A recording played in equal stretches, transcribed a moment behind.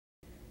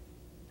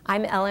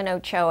I'm Ellen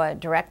Ochoa,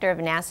 Director of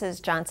NASA's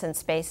Johnson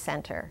Space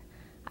Center.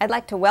 I'd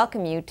like to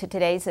welcome you to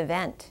today's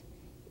event.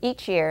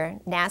 Each year,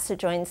 NASA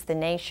joins the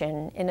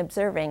nation in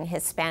observing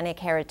Hispanic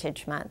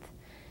Heritage Month.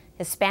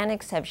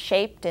 Hispanics have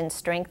shaped and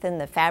strengthened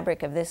the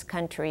fabric of this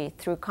country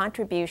through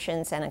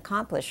contributions and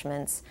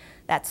accomplishments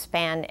that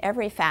span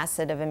every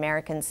facet of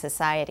American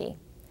society.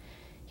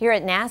 Here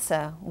at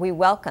NASA, we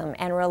welcome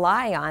and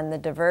rely on the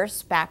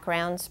diverse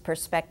backgrounds,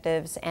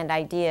 perspectives, and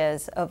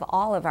ideas of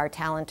all of our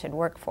talented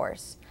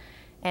workforce.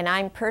 And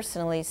I'm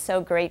personally so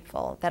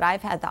grateful that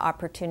I've had the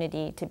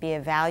opportunity to be a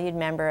valued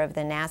member of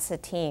the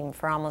NASA team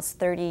for almost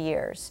 30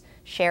 years,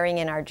 sharing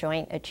in our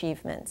joint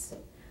achievements.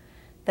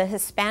 The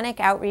Hispanic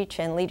Outreach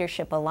and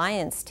Leadership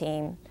Alliance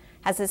team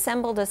has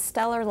assembled a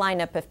stellar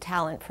lineup of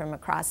talent from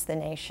across the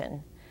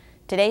nation.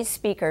 Today's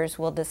speakers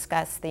will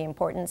discuss the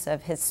importance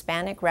of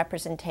Hispanic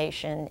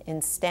representation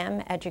in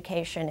STEM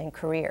education and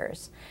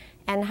careers,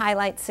 and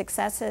highlight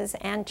successes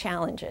and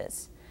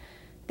challenges.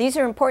 These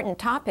are important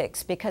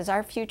topics because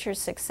our future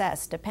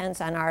success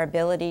depends on our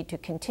ability to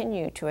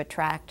continue to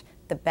attract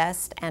the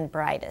best and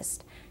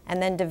brightest,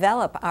 and then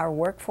develop our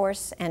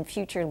workforce and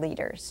future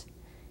leaders.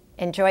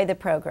 Enjoy the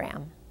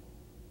program.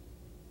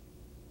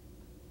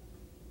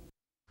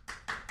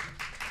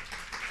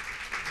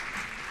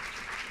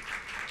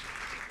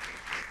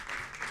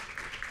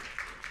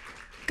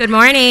 Good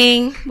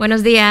morning.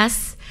 Buenos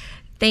dias.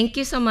 Thank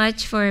you so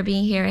much for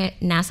being here at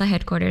NASA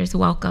headquarters.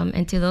 Welcome.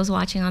 And to those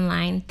watching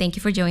online, thank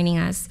you for joining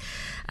us.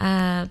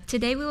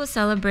 Today we will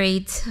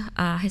celebrate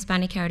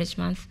Hispanic Heritage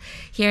Month.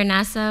 Here at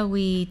NASA,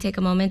 we take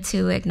a moment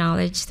to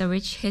acknowledge the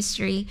rich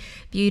history,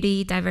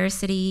 beauty,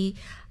 diversity,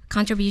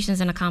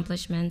 contributions, and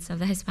accomplishments of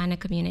the Hispanic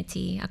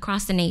community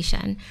across the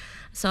nation.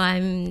 So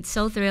I'm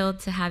so thrilled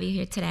to have you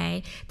here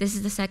today. This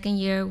is the second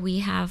year we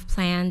have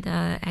planned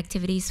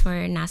activities for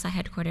NASA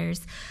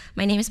headquarters.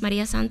 My name is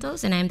Maria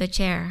Santos, and I'm the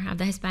chair of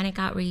the Hispanic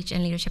Outreach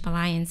and Leadership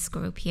Alliance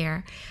group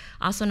here,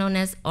 also known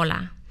as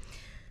HOLA.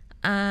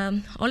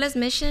 HOLA's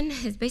mission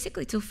is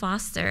basically to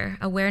foster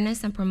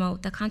awareness and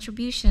promote the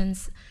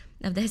contributions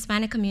of the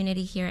Hispanic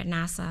community here at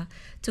NASA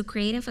to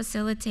create and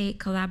facilitate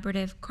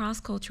collaborative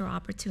cross-cultural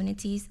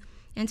opportunities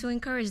and to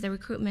encourage the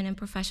recruitment and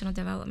professional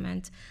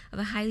development of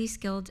a highly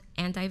skilled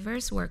and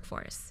diverse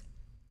workforce.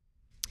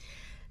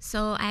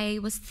 So I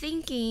was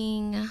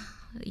thinking,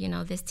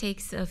 this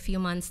takes a few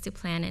months to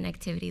plan an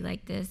activity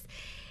like this,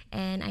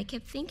 and I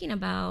kept thinking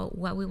about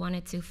what we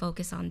wanted to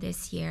focus on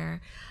this year.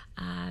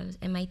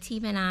 And my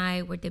team and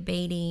I were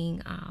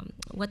debating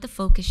what the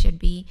focus should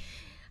be.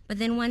 But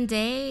then one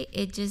day,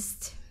 it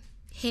just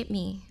hit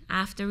me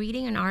after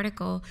reading an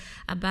article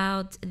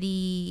about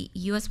the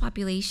U.S.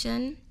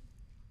 population,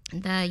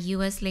 the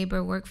U.S.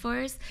 labor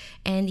workforce,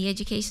 and the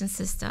education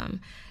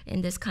system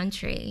in this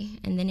country.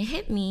 And then it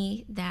hit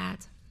me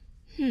that,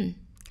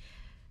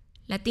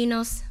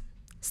 Latinos,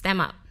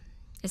 STEM up.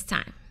 It's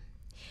time.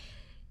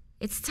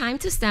 It's time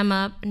to STEM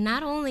up,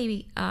 not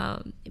only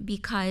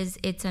because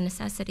it's a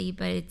necessity,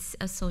 but it's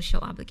a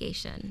social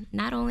obligation,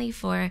 not only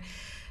for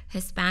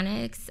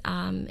Hispanics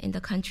in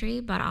the country,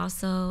 but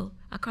also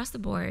across the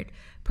board,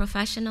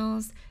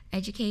 professionals,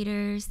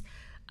 educators,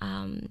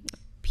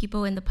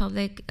 people in the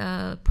public,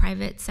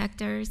 private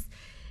sectors.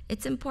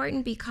 It's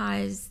important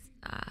because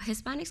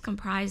Hispanics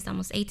comprise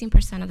almost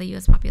 18% of the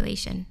U.S.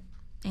 population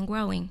and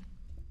growing.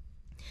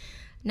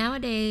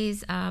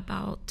 Nowadays,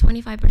 about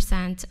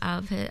 25%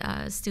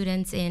 of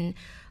students in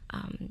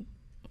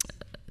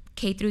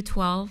K through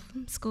 12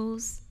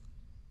 schools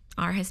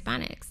are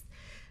Hispanics.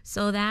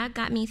 So that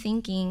got me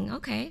thinking,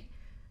 okay,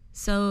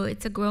 so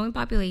it's a growing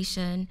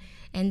population.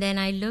 And then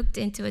I looked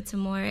into it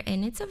some more,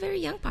 and it's a very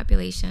young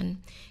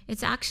population.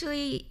 It's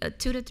actually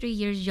 2 to 3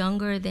 years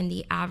younger than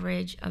the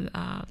average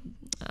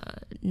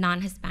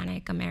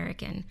non-Hispanic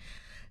American.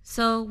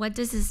 So what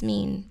does this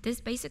mean?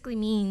 This basically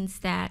means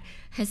that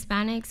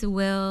Hispanics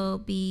will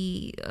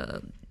be,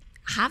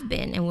 have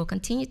been, and will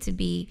continue to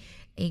be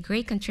a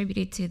great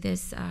contributor to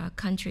this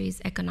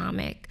country's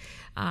economic,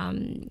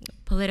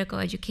 political,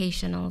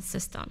 educational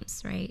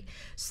systems, right?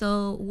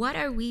 So what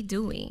are we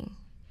doing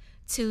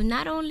to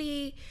not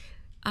only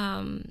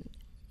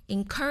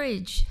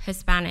encourage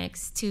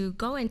Hispanics to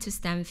go into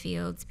STEM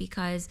fields,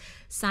 because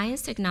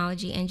science,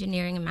 technology,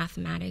 engineering, and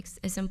mathematics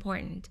is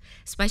important,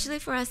 especially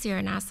for us here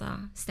at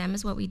NASA. STEM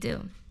is what we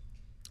do.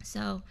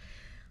 So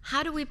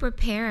how do we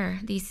prepare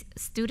these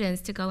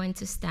students to go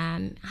into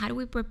STEM? How do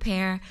we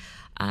prepare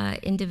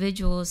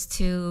individuals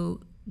to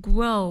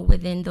grow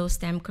within those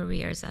STEM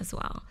careers as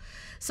well?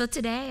 So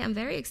today I'm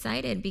very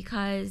excited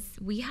because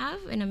we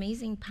have an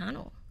amazing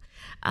panel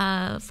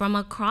from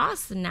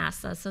across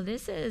NASA. So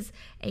this is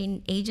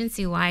an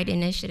agency-wide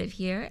initiative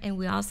here, and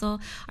we also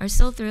are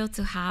so thrilled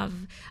to have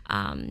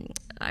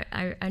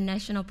our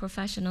national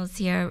professionals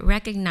here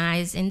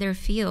recognized in their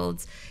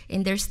fields,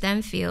 in their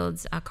STEM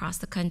fields across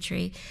the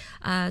country.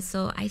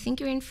 So I think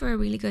you're in for a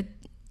really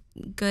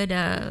good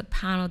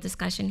panel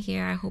discussion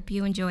here. I hope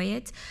you enjoy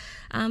it.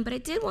 But I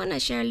did want to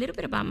share a little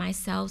bit about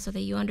myself so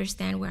that you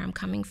understand where I'm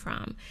coming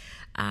from.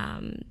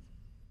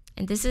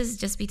 and this is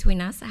just between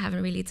us. I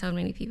haven't really told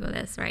many people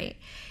this, right?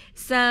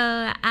 So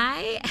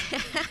I'm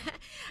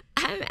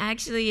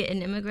actually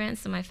an immigrant.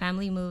 So my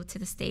family moved to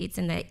the States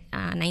in the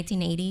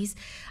 1980s.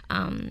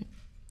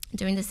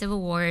 During the civil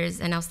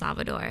wars in El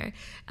Salvador.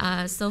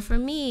 So for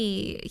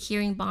me,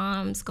 hearing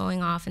bombs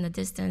going off in the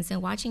distance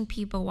and watching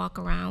people walk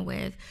around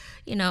with,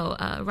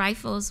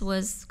 rifles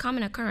was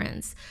common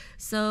occurrence.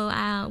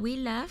 So we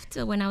left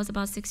when I was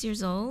about 6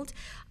 years old.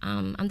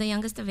 I'm the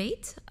youngest of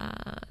 8,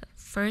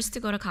 first to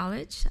go to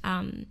college.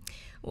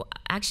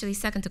 Actually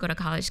second to go to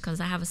college because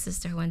I have a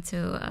sister who went to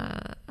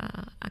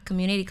a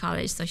community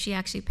college, so she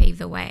actually paved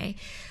the way.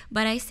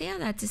 But I say all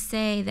that to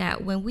say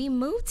that when we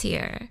moved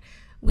here,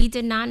 we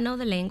did not know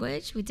the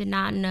language. We did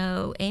not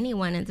know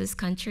anyone in this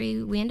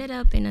country. We ended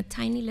up in a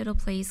tiny little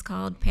place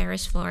called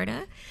Parrish,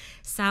 Florida,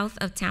 south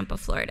of Tampa,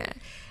 Florida.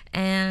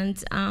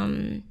 And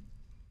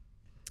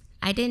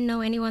I didn't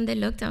know anyone that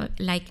looked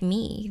like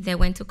me that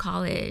went to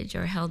college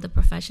or held a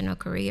professional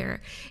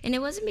career. And it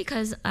wasn't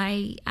because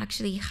I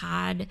actually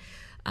had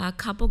a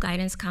couple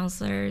guidance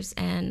counselors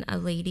and a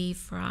lady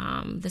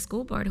from the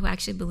school board who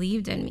actually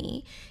believed in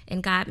me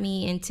and got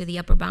me into the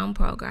Upper Bound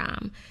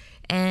program.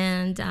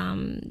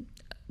 And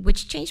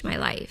which changed my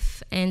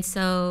life. And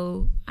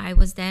so I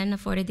was then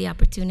afforded the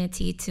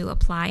opportunity to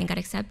apply and got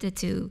accepted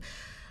to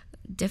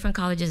different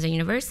colleges and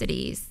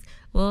universities.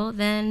 Well,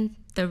 then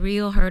the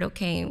real hurdle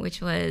came,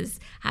 which was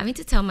having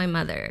to tell my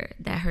mother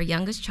that her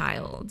youngest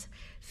child,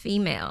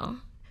 female,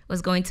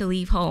 was going to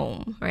leave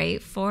home,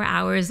 right, 4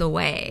 hours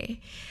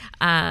away.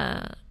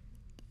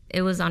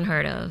 It was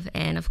unheard of.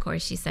 And of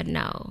course she said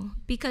no,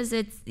 because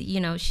it's,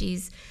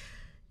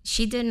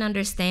 she didn't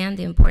understand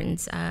the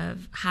importance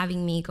of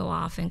having me go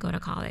off and go to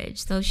college.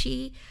 So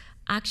she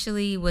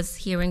actually was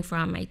hearing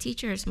from my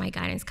teachers, my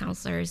guidance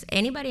counselors,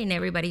 anybody and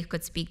everybody who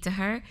could speak to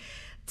her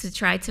to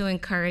try to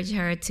encourage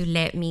her to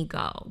let me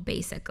go,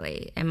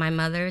 basically. And my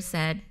mother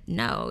said,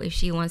 no, if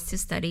she wants to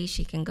study,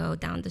 she can go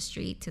down the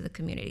street to the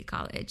community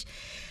college.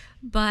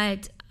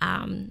 But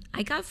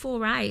I got full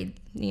ride,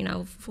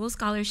 full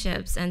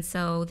scholarships. And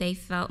so they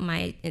felt,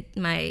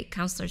 my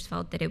counselors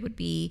felt that it would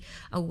be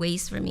a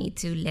waste for me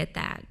to let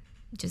that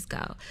just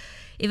go.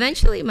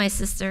 Eventually, my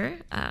sister,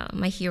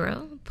 my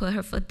hero, put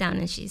her foot down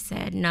and she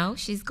said, no,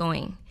 she's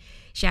going.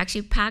 She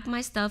actually packed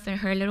my stuff in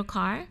her little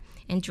car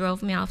and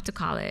drove me off to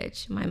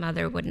college. My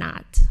mother would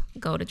not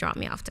go to drop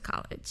me off to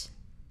college.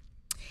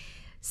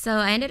 So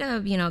I ended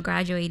up,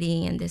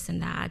 graduating and this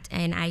and that.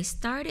 And I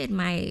started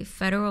my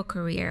federal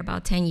career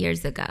about 10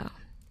 years ago.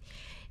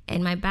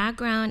 And my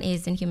background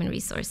is in human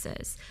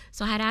resources.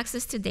 So I had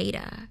access to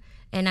data.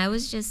 And I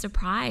was just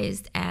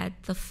surprised at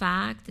the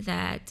fact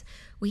that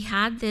we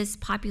had this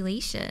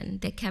population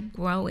that kept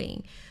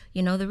growing.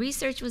 The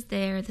research was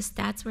there, the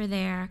stats were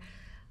there,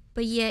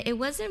 but yet it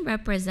wasn't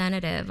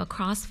representative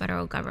across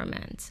federal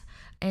government.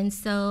 And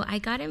so I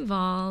got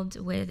involved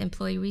with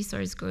employee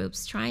resource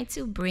groups trying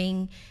to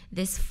bring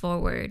this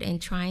forward and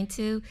trying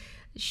to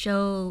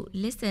show,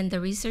 listen,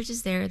 the research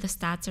is there, the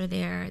stats are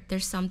there,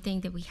 there's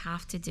something that we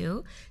have to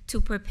do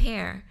to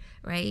prepare,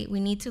 right? We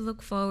need to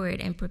look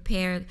forward and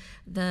prepare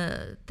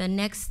the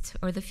next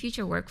or the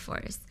future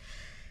workforce.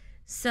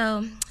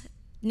 So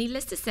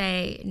needless to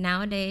say,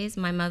 nowadays,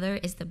 my mother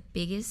is the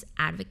biggest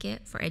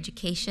advocate for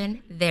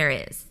education there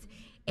is.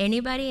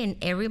 Anybody and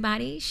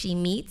everybody she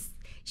meets,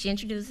 she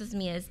introduces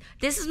me as,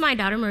 this is my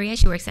daughter Maria, and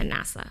she works at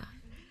NASA,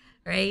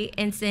 right?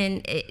 And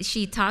then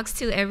she talks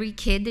to every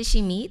kid that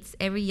she meets,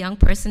 every young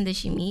person that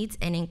she meets,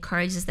 and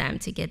encourages them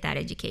to get that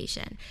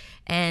education.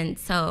 And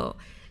so,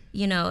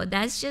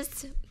 that's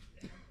just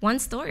one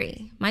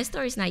story. My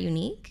story is not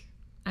unique.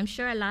 I'm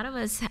sure a lot of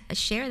us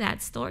share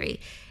that story.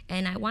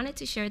 And I wanted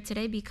to share it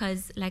today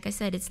because, like I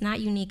said, it's not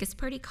unique. It's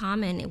pretty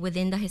common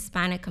within the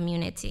Hispanic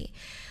community,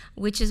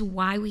 which is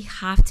why we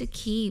have to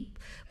keep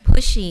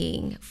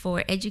pushing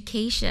for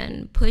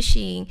education,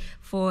 pushing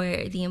for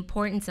the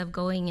importance of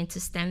going into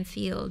STEM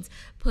fields,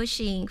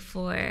 pushing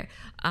for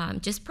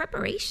just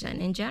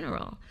preparation in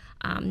general,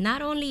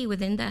 not only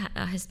within the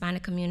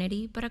Hispanic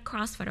community, but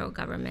across federal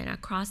government,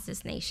 across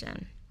this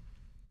nation.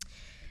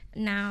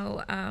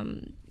 Now,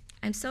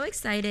 I'm so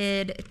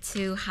excited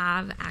to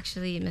have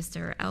actually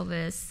Mr.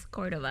 Elvis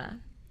Cordova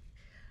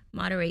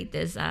moderate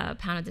this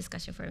panel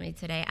discussion for me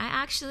today. I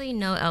actually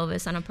know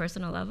Elvis on a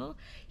personal level.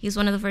 He was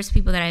one of the first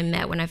people that I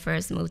met when I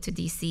first moved to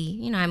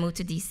DC. I moved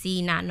to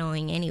DC not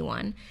knowing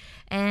anyone.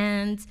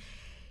 And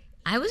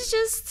I was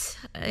just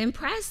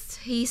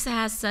impressed. He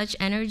has such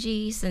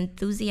energy,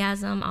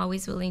 enthusiasm,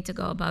 always willing to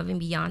go above and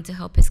beyond to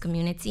help his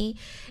community.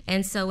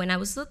 And so when I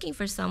was looking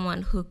for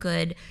someone who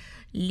could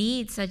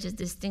lead such a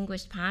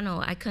distinguished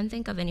panel, I couldn't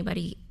think of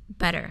anybody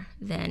better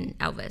than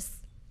Elvis.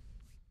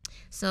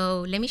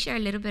 So let me share a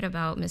little bit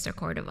about Mr.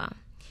 Cordova.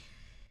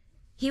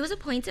 He was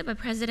appointed by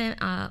President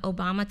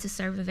Obama to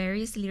serve in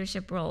various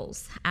leadership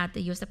roles at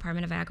the U.S.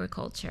 Department of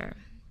Agriculture.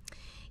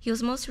 He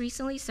was most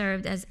recently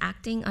served as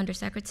acting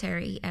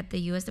undersecretary at the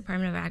U.S.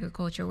 Department of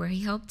Agriculture, where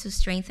he helped to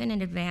strengthen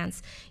and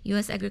advance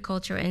U.S.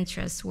 agricultural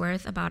interests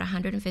worth about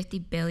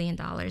 $150 billion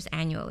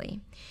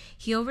annually.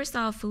 He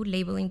oversaw food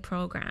labeling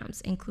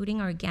programs,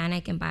 including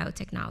organic and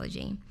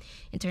biotechnology,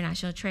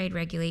 international trade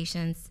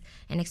regulations,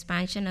 and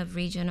expansion of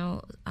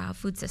regional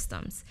food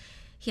systems.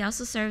 He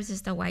also serves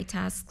as the White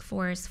Task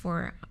Force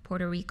for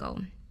Puerto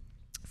Rico,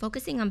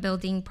 focusing on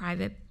building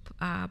private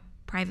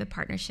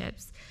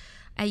partnerships.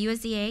 At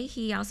USDA,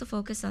 he also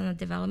focused on the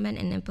development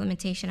and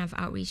implementation of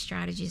outreach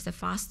strategies to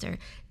foster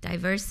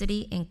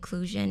diversity,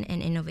 inclusion,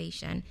 and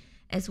innovation,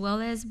 as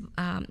well as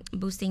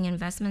boosting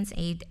investments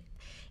aimed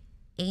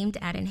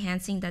at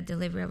enhancing the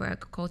delivery of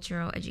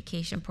agricultural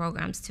education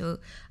programs to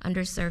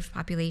underserved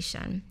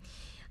population.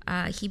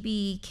 He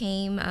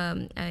became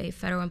a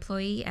federal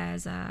employee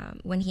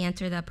when he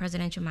entered the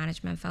Presidential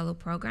Management Fellow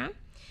Program,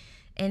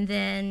 and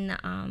then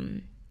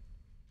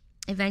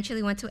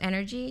eventually went to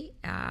energy,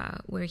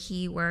 where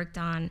he worked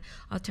on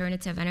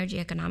alternative energy,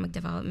 economic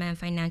development,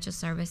 financial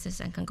services,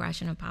 and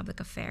congressional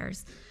public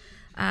affairs.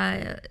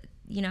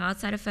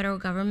 Outside of federal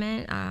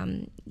government,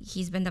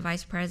 he's been the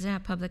vice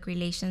president of public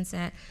relations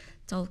at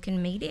Tolkien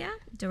Media,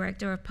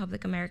 director of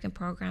public American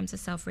programs at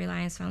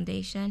Self-Reliance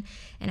Foundation,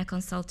 and a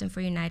consultant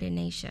for United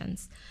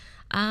Nations.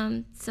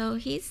 So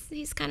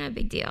he's kind of a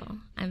big deal.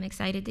 I'm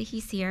excited that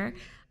he's here.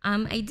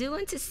 I do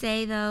want to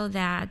say, though,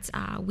 that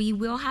we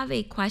will have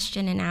a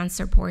question and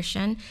answer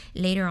portion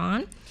later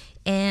on.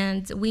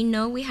 And we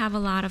know we have a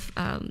lot of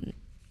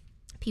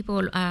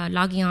people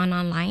logging on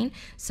online.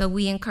 So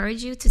we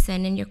encourage you to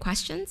send in your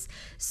questions.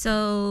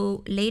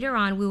 So later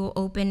on, we will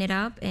open it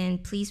up.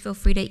 And please feel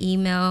free to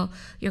email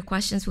your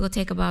questions. We'll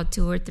take about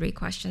 2 or 3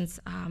 questions.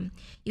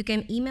 You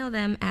can email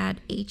them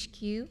at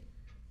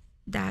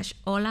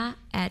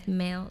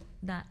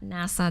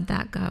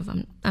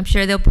hq-hola@mail.nasa.gov. I'm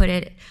sure they'll put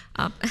it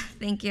up.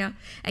 Thank you.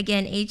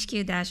 Again,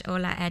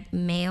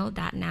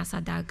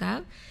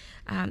 hq-hola@mail.nasa.gov.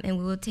 And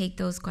we will take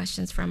those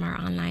questions from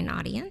our online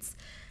audience.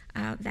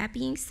 That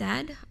being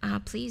said,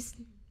 please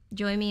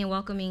join me in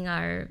welcoming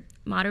our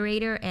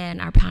moderator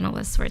and our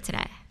panelists for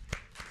today.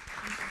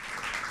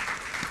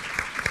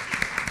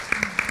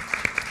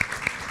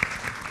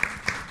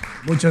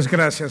 Muchas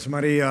gracias,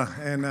 Maria,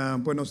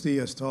 and buenos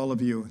dias to all of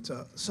you. It's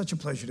such a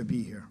pleasure to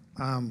be here.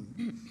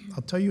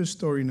 I'll tell you a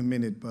story in a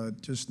minute,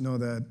 but just know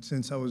that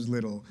since I was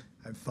little,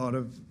 I've thought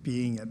of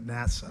being at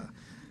NASA.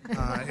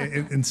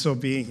 And so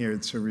being here,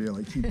 it's surreal.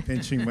 I keep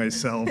pinching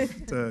myself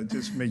to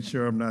just make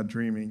sure I'm not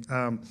dreaming.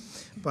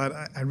 But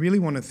I really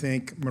want to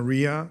thank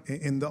Maria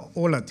and the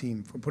HOLA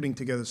team for putting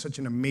together such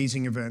an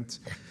amazing event.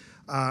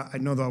 I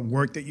know the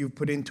work that you've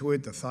put into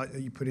it, the thought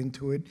that you put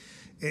into it.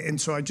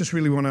 And so I just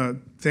really want to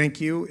thank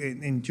you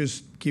and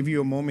just give you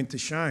a moment to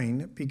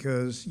shine,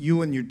 because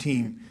you and your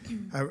team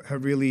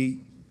have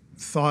really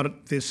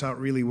thought this out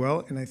really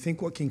well. And I think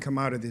what can come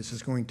out of this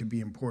is going to be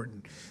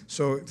important.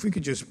 So if we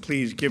could just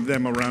please give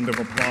them a round of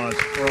applause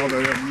for all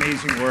their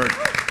amazing work.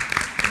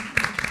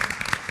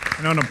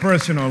 And on a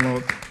personal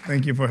note,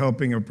 thank you for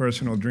helping a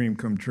personal dream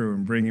come true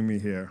and bringing me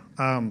here.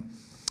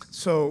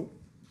 So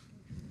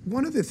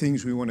one of the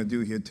things we want to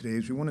do here today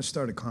is we want to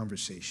start a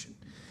conversation.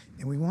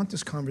 And we want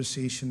this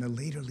conversation to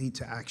later lead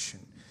to action.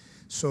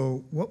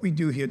 So what we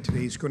do here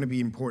today is going to be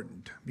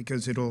important,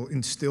 because it'll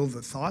instill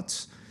the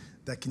thoughts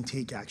that can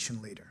take action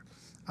later.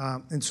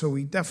 And so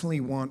we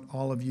definitely want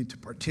all of you to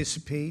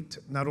participate,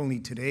 not only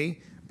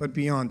today, but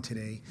beyond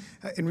today,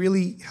 and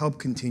really help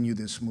continue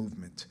this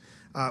movement.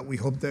 We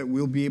hope that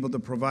we'll be able to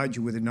provide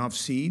you with enough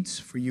seeds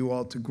for you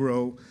all to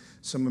grow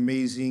some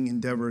amazing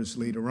endeavors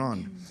later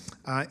on.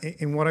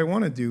 And what I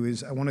want to do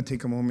is I want to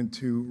take a moment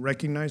to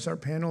recognize our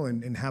panel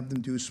and have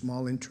them do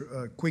small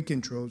quick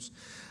intros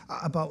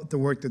about the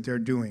work that they're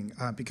doing,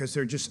 because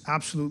they're just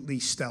absolutely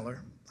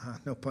stellar.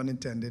 No pun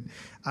intended,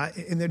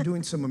 and they're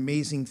doing some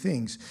amazing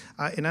things.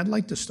 And I'd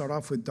like to start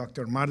off with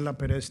Dr. Marla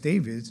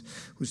Perez-Davis,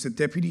 who's the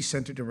Deputy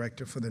Center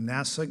Director for the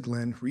NASA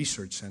Glenn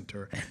Research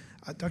Center.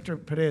 Dr.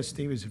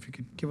 Perez-Davis, if you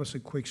could give us a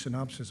quick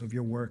synopsis of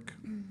your work.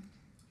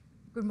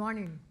 Good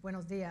morning,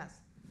 buenos dias.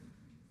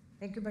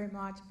 Thank you very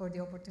much for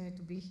the opportunity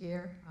to be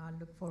here. I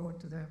look forward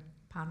to the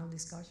panel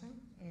discussion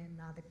and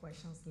the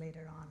questions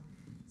later on.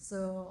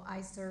 So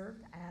I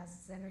served as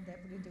Center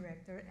Deputy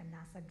Director at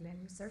NASA Glenn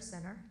Research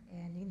Center,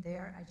 and in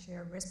there I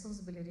share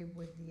responsibility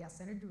with the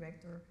Center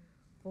Director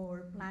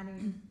for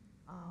planning,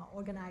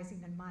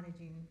 organizing, and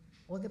managing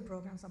all the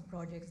programs and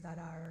projects that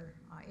are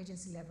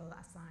agency level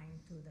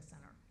assigned to the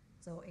center.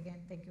 So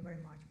again, thank you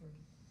very much for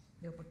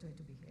the opportunity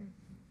to be here.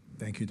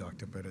 Thank you,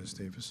 Dr.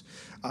 Perez-Davis.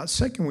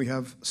 Second, we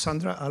have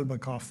Sandra Alba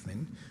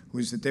Kaufman, who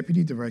is the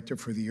Deputy Director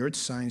for the Earth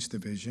Science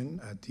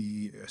Division at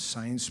the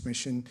Science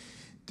Mission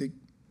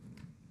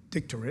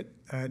Directorate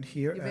at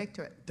here.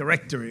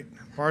 Directorate.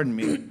 Pardon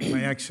me,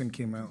 my accent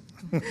came out.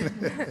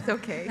 It's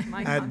okay.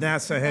 At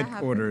NASA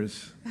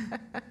headquarters.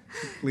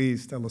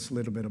 Please tell us a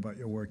little bit about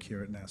your work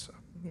here at NASA.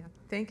 Yeah.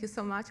 Thank you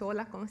so much.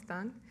 Hola, ¿cómo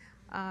están?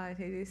 It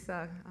is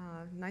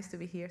nice to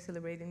be here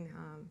celebrating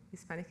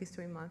Hispanic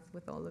History Month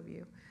with all of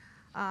you.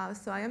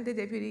 So I am the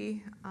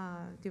Deputy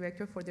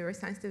Director for the Earth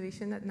Science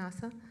Division at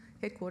NASA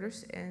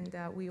headquarters, and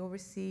we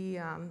oversee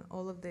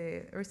all of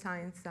the earth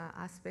science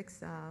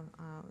aspects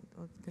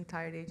of the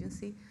entire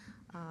agency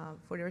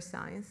for earth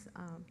science.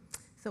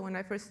 So when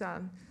I first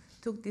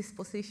took this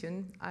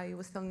position, I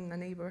was telling a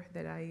neighbor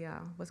that I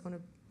was going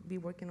to be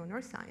working on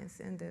earth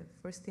science, and the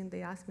first thing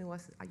they asked me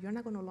was, "You're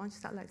not going to launch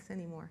satellites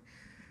anymore."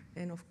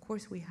 And of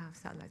course we have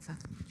satellites, as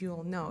you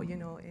all know,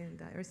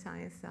 and earth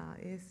science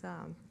is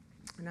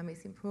an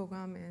amazing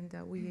program, and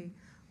we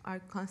are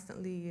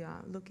constantly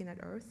looking at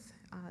Earth,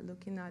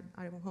 looking at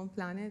our home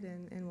planet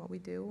and what we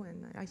do,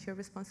 and I share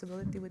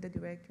responsibility with the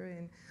director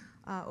in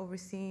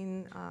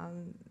overseeing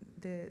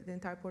the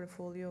entire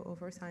portfolio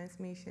of earth science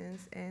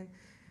missions, and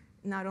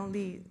not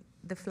only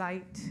the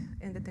flight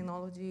and the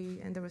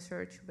technology and the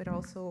research, but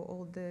also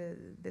all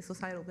the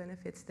societal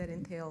benefits that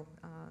entail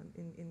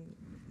in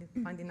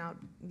finding out,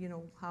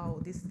 how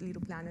this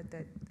little planet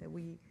that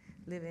we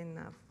live in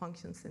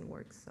functions and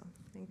works. So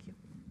thank you.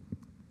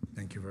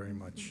 Thank you very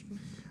much.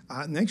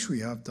 Next, we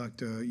have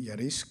Dr.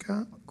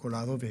 Yareska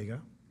Collado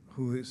Vega,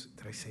 who is,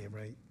 did I say it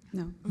right?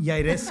 No.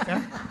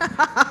 Yareska.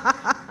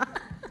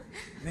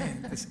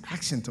 Man, this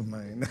accent of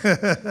mine.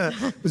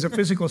 Who's a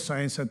physical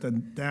science at the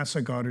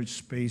NASA Goddard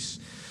Space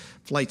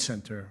Flight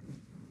Center.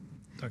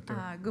 Doctor.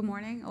 Good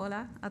morning.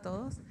 Hola a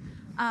todos.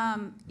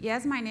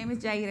 Yes, my name is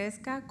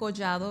Yareska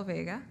Collado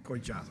Vega.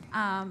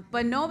 Collado.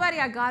 But nobody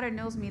at Goddard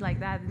knows me like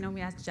that. They know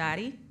me as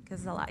Yari, because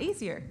it's a lot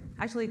easier.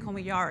 Actually, call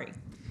me Yari,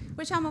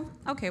 which I'm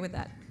okay with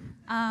that.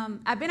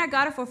 I've been at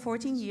Goddard for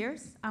 14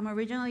 years. I'm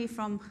originally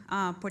from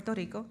Puerto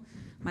Rico,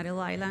 Marilo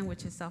Island,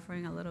 which is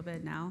suffering a little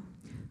bit now.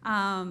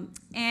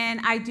 And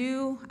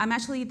I'm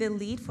actually the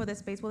lead for the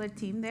space weather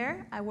team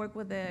there. I work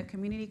with the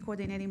Community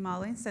Coordinating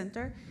Modeling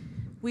Center.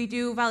 We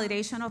do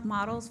validation of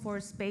models for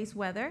space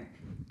weather,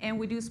 and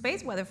we do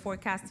space weather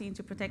forecasting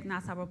to protect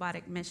NASA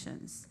robotic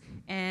missions.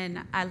 And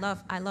I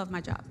love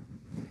my job.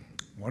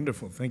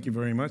 Wonderful, thank you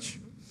very much.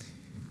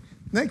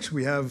 Next,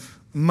 we have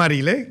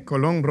Marile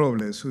Colón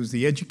Robles, who's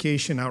the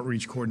Education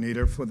Outreach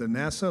Coordinator for the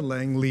NASA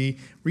Langley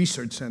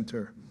Research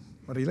Center.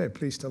 Marile,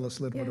 please tell us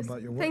a little bit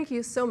about your work. Thank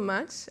you so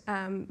much.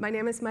 My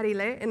name is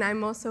Marile, and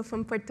I'm also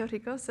from Puerto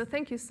Rico, so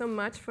thank you so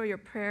much for your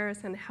prayers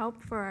and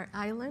help for our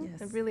island.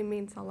 Yes. It really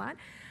means a lot.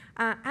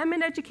 I'm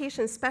an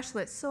education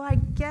specialist, so I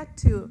get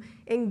to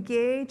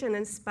engage and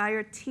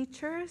inspire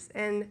teachers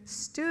and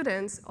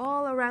students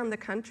all around the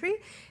country,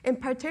 and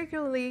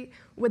particularly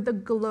with the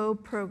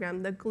GLOBE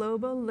program, the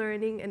Global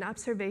Learning and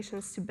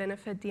Observations to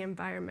Benefit the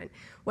Environment.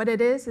 What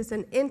it is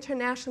an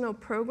international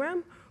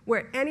program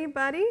where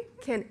anybody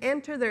can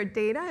enter their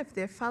data if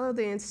they follow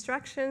the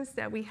instructions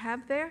that we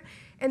have there,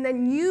 and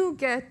then you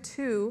get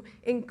to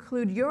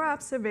include your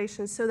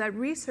observations so that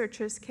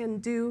researchers can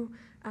do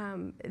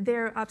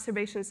their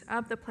observations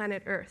of the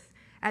planet Earth.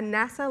 At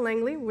NASA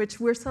Langley,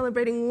 which we're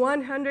celebrating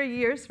 100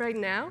 years right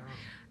now,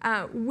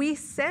 we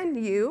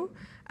send you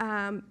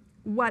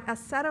what a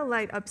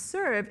satellite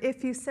observed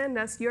if you send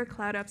us your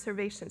cloud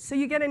observations. So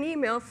you get an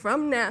email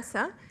from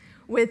NASA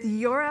with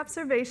your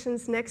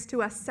observations next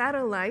to a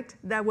satellite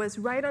that was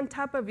right on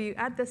top of you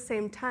at the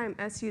same time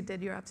as you did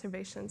your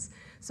observations.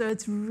 So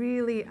it's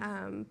really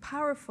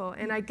powerful,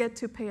 and I get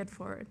to pay it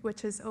forward,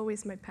 which is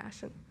always my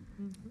passion.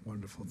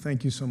 Wonderful.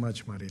 Thank you so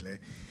much, Marile.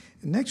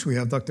 And next, we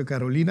have Dr.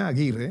 Carolina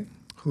Aguirre,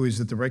 who is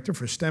the Director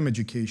for STEM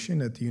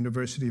Education at the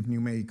University of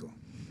New Mexico.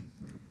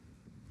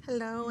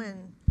 Hello,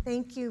 and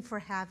thank you for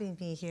having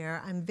me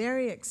here. I'm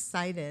very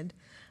excited.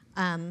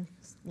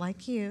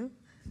 Like you,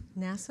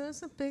 NASA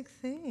is a big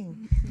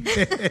thing.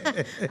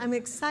 I'm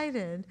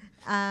excited.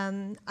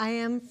 I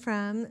am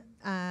from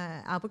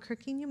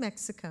Albuquerque, New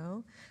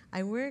Mexico.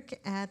 I work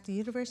at the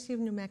University of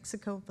New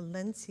Mexico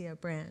Valencia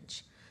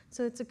branch.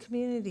 So it's a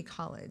community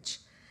college.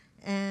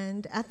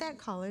 And at that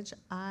college,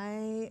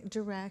 I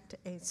direct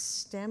a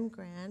STEM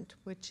grant,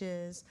 which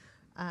is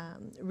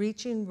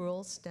reaching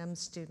rural STEM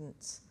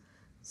students.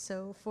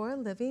 So for a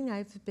living,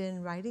 I've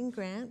been writing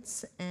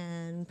grants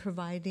and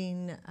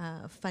providing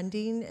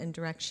funding and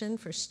direction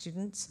for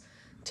students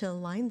to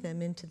align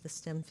them into the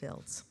STEM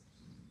fields.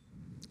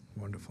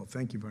 Wonderful.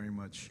 Thank you very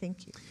much.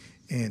 Thank you.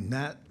 And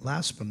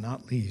last but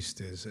not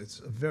least, it's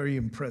a very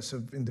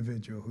impressive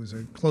individual who's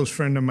a close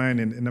friend of mine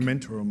and a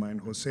mentor of mine,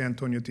 Jose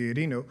Antonio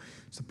Tejerino.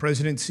 He's the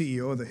President and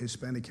CEO of the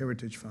Hispanic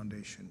Heritage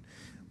Foundation.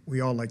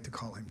 We all like to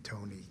call him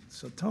Tony.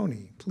 So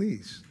Tony,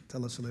 please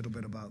tell us a little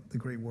bit about the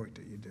great work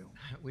that you do.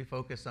 We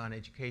focus on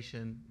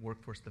education,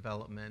 workforce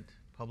development,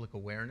 public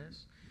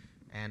awareness,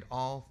 and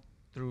all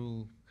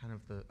through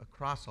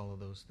across all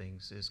of those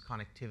things is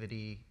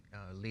connectivity,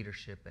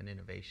 leadership, and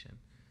innovation.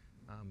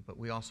 But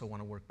we also want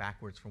to work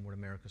backwards from what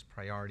America's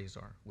priorities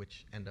are,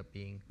 which end up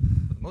being,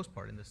 for the most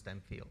part, in the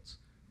STEM fields.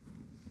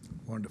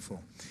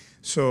 Wonderful.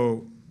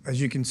 So, as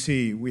you can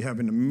see, we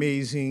have an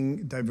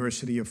amazing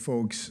diversity of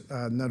folks,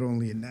 not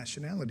only in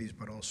nationalities,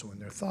 but also in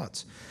their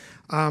thoughts.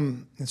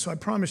 And so I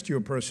promised you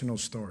a personal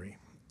story.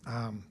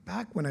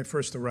 Back when I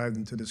first arrived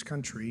into this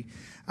country,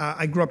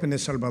 I grew up in El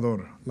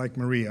Salvador, like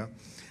Maria.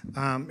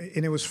 And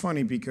it was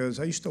funny because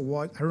I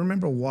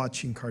remember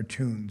watching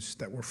cartoons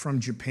that were from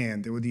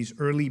Japan. There were these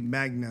early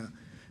Magna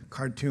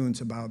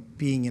cartoons about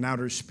being in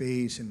outer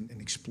space and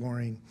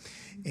exploring.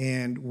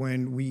 And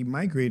when we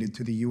migrated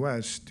to the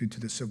US due to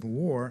the Civil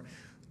War,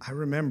 I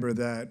remember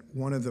that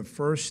one of the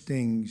first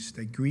things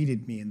that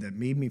greeted me and that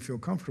made me feel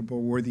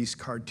comfortable were these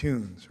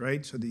cartoons,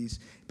 right?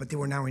 But they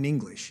were now in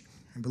English.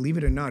 And believe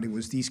it or not, it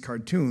was these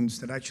cartoons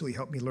that actually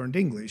helped me learn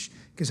English,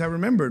 because I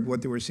remembered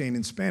what they were saying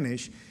in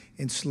Spanish,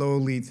 and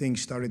slowly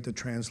things started to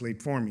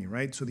translate for me,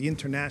 right? So the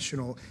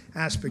international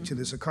aspect to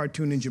this, a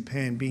cartoon in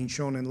Japan being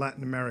shown in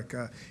Latin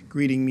America,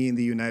 greeting me in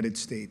the United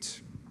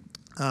States,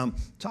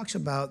 talks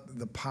about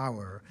the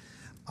power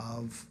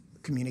of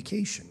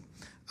communication.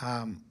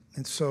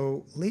 And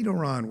so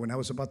later on, when I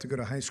was about to go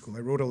to high school,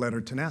 I wrote a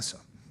letter to NASA.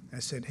 I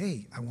said,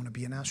 hey, I want to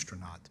be an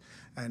astronaut,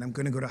 and I'm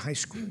going to go to high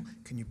school.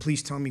 Can you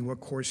please tell me what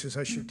courses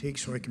I should take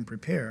so I can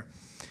prepare?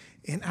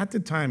 And at the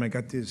time, I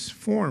got this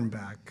form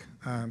back,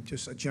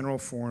 just a general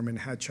form, and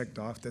had checked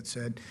off that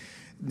said,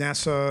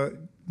 NASA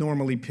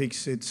normally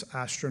picks its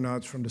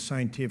astronauts from the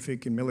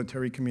scientific and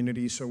military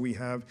community, so we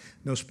have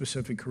no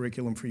specific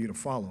curriculum for you to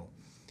follow.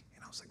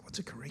 And I was like, what's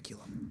a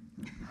curriculum?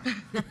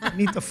 I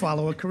need to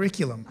follow a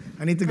curriculum.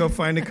 I need to go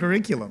find a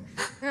curriculum.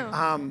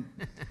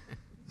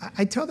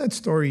 I tell that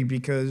story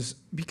because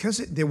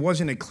there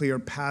wasn't a clear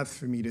path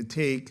for me to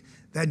take.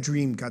 That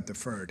dream got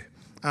deferred.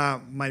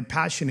 My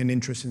passion and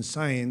interest in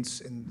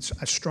science and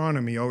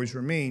astronomy always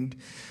remained,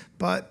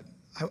 but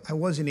I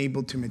wasn't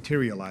able to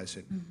materialize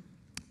it.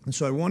 And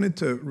so I wanted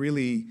to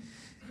really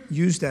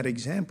use that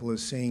example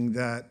as saying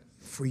that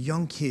for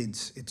young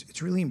kids,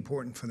 it's really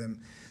important for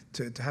them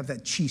to have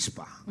that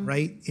chispa,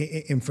 right?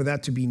 And for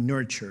that to be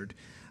nurtured,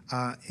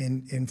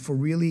 and for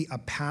really a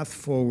path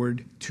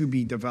forward to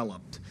be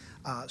developed.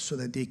 So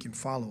that they can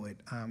follow it.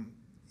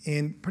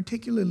 And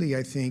particularly,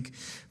 I think,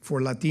 for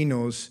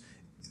Latinos,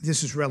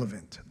 this is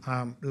relevant.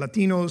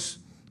 Latinos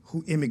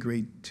who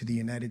immigrate to the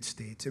United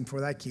States, and for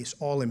that case,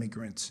 all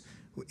immigrants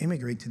who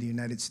immigrate to the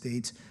United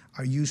States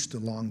are used to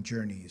long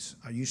journeys,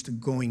 are used to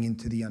going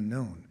into the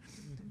unknown.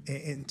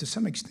 And to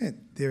some extent,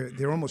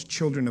 they're almost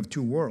children of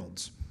two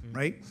worlds,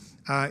 right?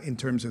 In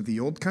terms of the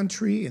old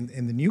country and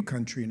the new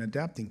country and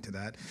adapting to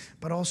that,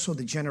 but also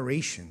the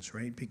generations,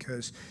 right?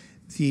 Because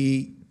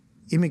the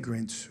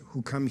immigrants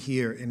who come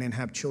here and then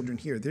have children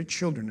here, their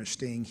children are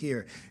staying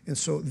here. And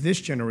so this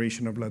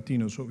generation of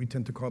Latinos, what we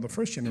tend to call the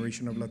first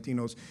generation of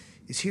Latinos,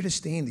 is here to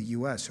stay in the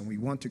US, and we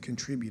want to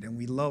contribute, and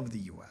we love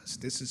the US.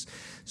 This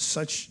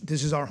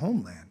is our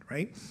homeland,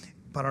 right?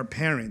 But our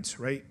parents,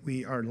 right,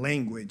 our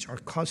language, our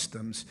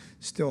customs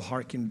still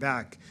harken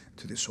back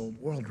to this old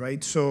world,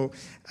 right? So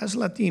as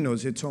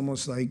Latinos, it's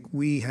almost like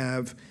we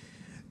have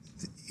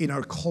in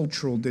our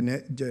cultural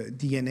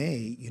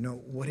DNA,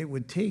 what it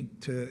would take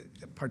to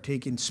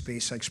partake in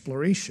space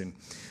exploration.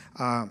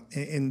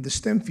 And the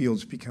STEM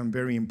fields become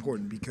very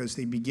important because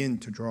they begin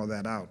to draw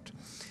that out.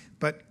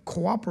 But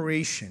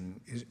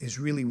cooperation is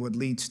really what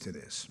leads to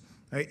this,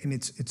 right? And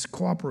it's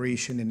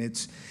cooperation, and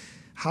it's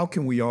how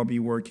can we all be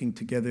working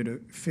together to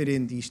fit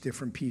in these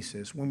different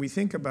pieces. When we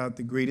think about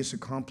the greatest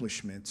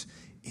accomplishments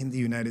in the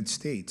United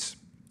States,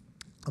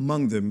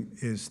 among them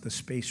is the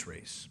space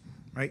race.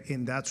 Right?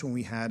 And that's when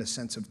we had a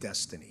sense of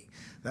destiny.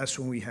 That's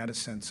when we had a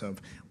sense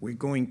of, we're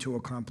going to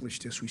accomplish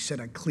this. We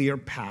set a clear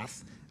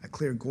path, a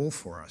clear goal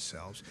for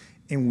ourselves,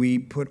 and we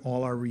put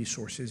all our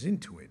resources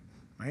into it,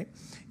 right?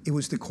 It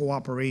was the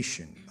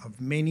cooperation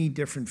of many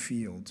different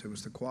fields. It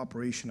was the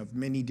cooperation of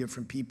many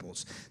different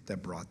peoples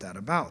that brought that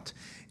about.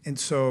 And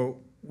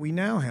so we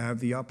now have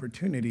the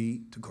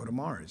opportunity to go to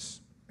Mars.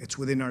 It's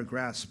within our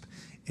grasp,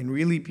 and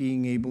really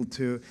being able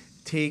to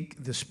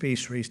take the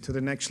space race to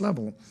the next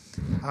level.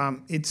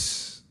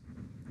 It's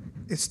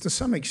to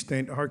some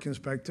extent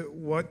harkens back to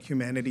what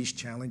humanity's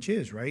challenge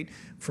is, right?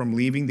 From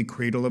leaving the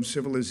cradle of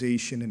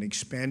civilization and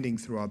expanding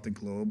throughout the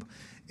globe,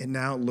 and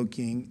now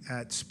looking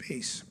at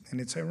space.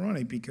 And it's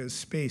ironic because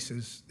space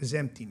is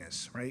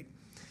emptiness, right?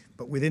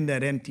 But within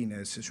that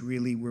emptiness is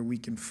really where we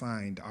can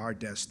find our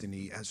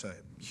destiny as a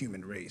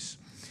human race.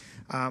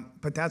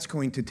 But that's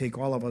going to take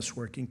all of us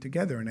working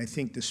together, and I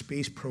think the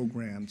space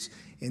programs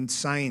in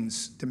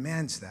science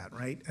demands that,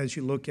 right? As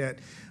you look at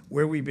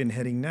where we've been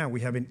heading now, we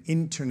have an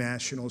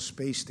international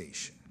space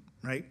station,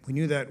 right? We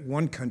knew that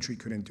one country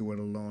couldn't do it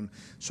alone,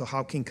 so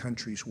how can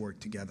countries work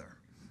together,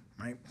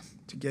 right,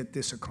 to get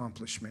this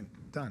accomplishment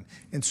done?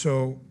 And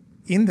so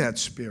in that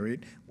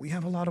spirit, we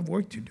have a lot of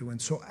work to do,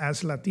 and so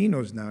as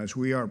Latinos now, as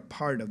we are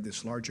part of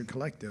this larger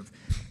collective,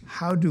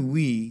 how do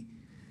we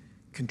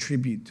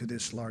contribute to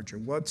this larger?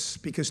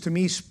 Because to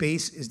me,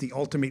 space is the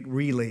ultimate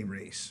relay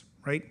race,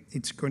 right?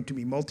 It's going to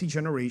be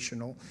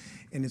multi-generational,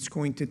 and it's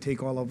going to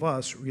take all of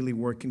us really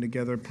working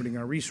together, putting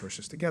our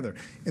resources together.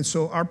 And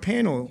so our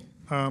panel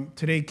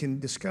today can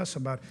discuss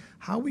about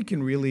how we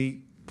can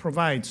really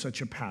provide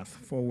such a path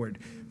forward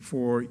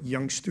for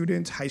young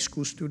students, high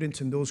school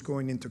students, and those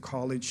going into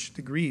college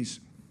degrees.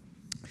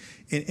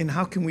 And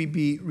how can we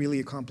be really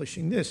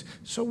accomplishing this?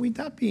 So with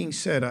that being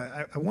said,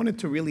 I wanted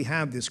to really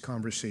have this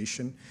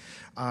conversation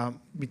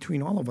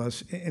between all of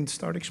us and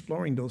start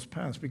exploring those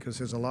paths, because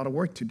there's a lot of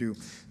work to do.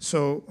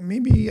 So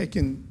maybe I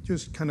can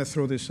just kind of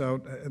throw this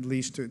out, at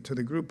least to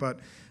the group, but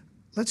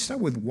let's start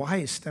with why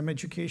is STEM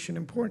education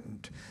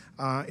important?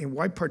 And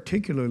why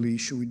particularly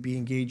should we be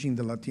engaging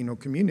the Latino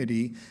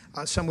community?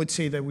 Some would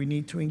say that we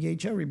need to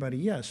engage everybody,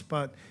 yes,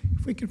 but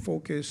if we could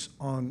focus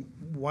on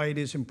why it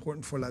is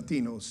important for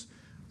Latinos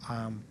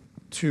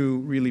to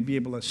really be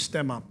able to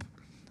STEM up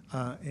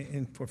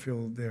and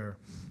fulfill their,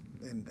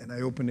 and I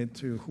open it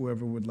to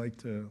whoever would like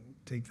to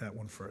take that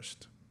one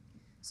first.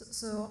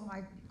 So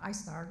I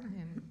start,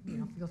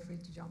 and feel free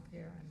to jump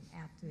here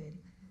and add to it.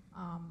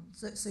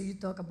 So you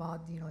talk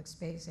about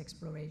space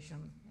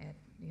exploration, and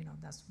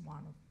that's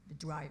one of the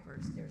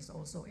drivers. There's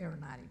also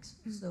aeronautics.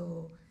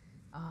 So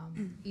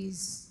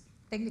is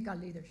technical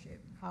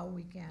leadership, how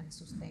we can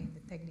sustain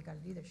the technical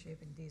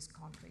leadership in this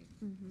country.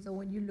 So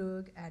when you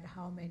look at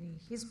how many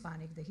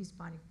the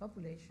Hispanic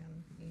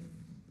population in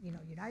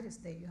United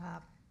States, you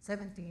have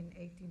 17,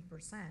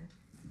 18%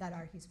 that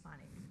are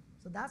Hispanic.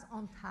 So that's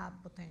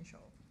untapped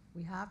potential.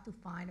 We have to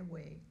find a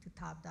way to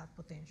tap that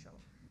potential,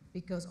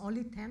 because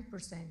only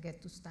 10%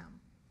 get to STEM.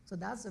 So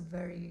that's a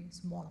very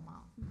small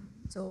amount.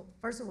 So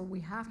first of all, we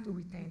have to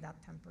retain that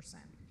 10%,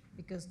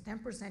 because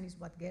 10% is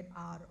what get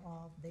out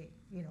of the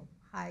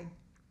high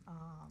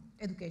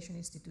education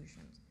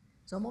institutions.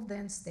 Some of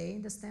them stay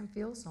in the STEM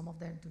field, some of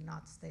them do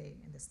not stay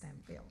in the STEM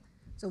field.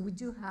 So we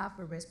do have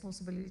a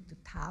responsibility to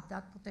tap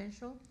that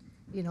potential.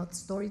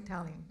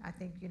 Storytelling, I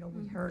think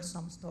we heard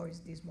some stories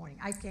this morning.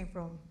 I came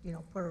from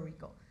Puerto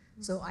Rico,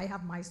 so I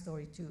have my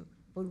story too.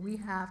 But we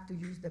have to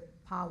use the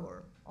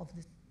power of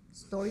the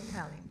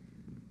storytelling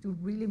to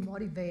really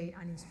motivate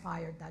and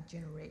inspire that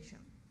generation.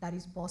 That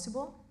is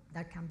possible,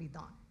 that can be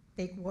done.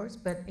 Take words,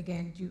 but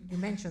again, you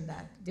mentioned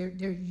that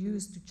they're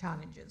used to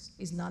challenges.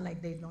 It's not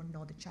like they don't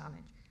know the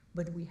challenge,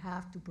 but we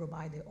have to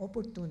provide the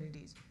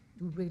opportunities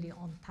to really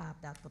untap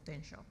that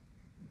potential.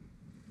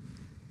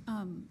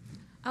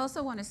 I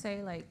also want to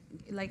say,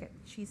 like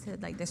she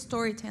said, the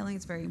storytelling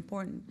is very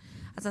important.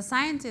 As a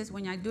scientist,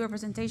 when I do a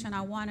presentation,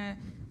 I want to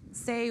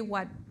say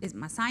what is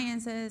my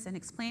science is and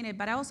explain it,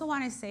 but I also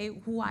want to say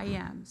who I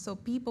am so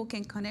people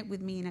can connect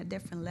with me in a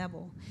different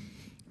level.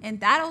 And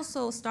that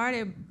also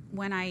started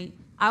when I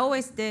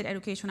always did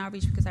education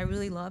outreach because I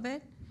really love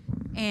it.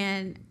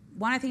 And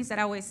one of the things that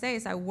I always say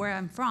is where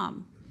I'm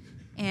from.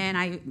 And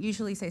I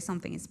usually say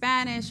something in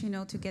Spanish,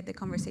 to get the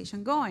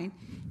conversation going.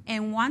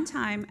 And one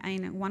time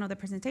in one of the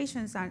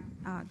presentations,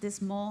 this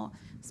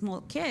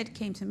small kid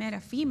came to me, a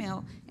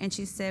female, and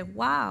she said,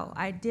 "Wow,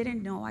 I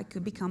didn't know I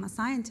could become a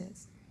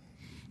scientist."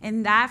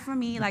 And that for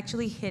me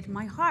actually hit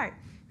my heart,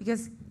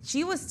 because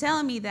she was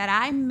telling me that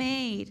I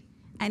made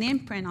an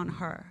imprint on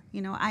her.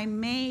 I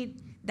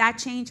made that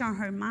change on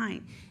her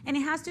mind. And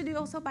it has to do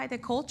also by the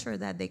culture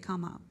that they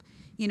come up.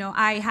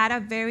 I had a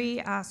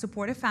very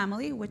supportive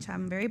family, which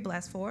I'm very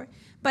blessed for,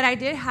 but I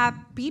did have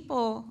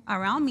people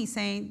around me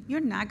saying,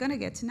 "You're not going to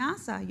get to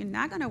NASA. You're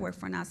not going to work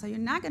for NASA.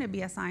 You're not going to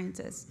be a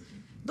scientist.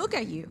 Look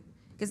at you."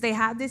 Because they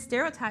have these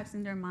stereotypes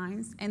in their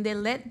minds, and they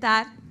let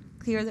that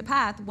clear the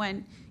path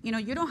when,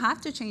 you don't have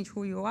to change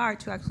who you are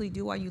to actually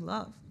do what you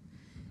love.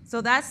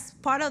 So that's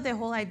part of the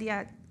whole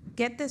idea.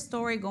 Get the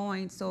story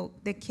going so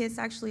the kids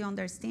actually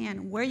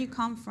understand where you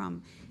come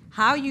from,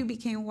 how you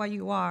became what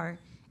you are,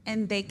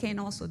 and they can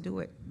also do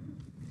it.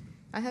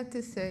 I have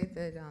to say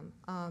that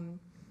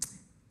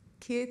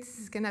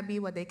kids cannot be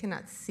what they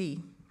cannot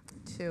see,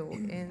 too.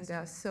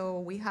 And so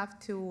we have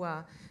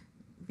to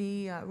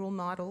be role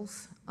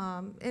models.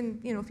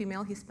 And,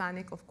 female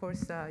Hispanic, of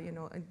course,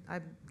 I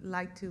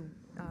like to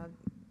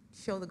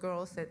show the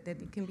girls that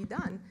it can be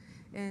done.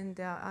 And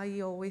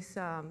I always,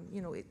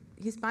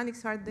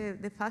 Hispanics are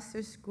the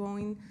fastest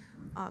growing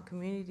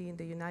community in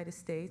the United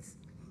States.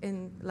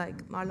 And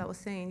like Marla was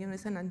saying,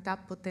 it's an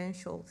untapped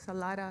potential. It's a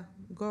lot of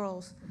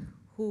girls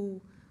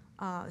who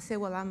say,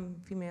 well, I'm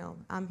female,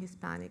 I'm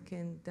Hispanic,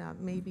 and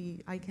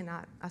maybe I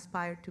cannot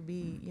aspire to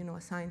be,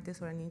 a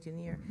scientist or an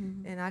engineer.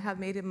 Mm-hmm. And I have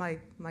made it my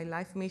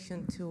life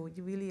mission to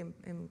really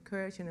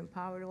encourage and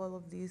empower all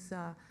of these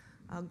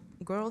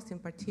girls in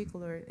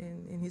particular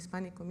in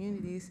Hispanic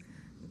communities,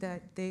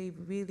 that they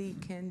really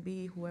can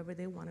be whoever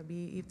they want to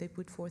be if they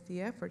put forth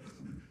the effort.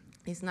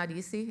 It's not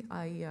easy.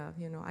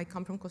 I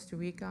come from Costa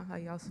Rica.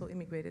 I also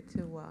immigrated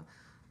to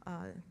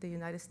the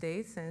United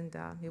States, and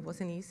it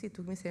wasn't easy. It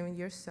took me 7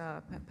 years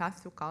path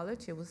through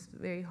college. It was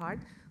very hard,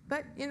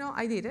 but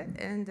I did it.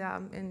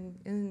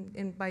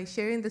 And by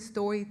sharing the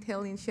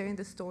storytelling, sharing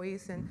the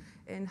stories,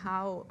 and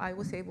how I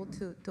was able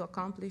to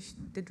accomplish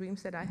the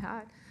dreams that I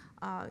had,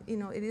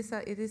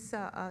 it is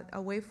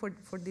a way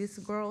for these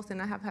girls.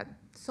 And I have had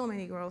so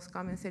many girls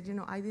come and said,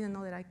 I didn't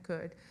know that I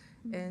could.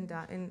 And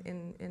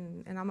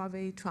I'm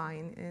already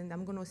trying, and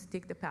I'm going to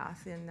stick the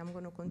path, and I'm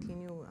going to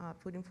continue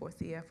putting forth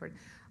the effort.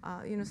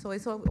 So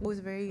it's always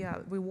very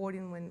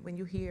rewarding when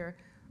you hear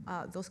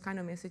those kind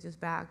of messages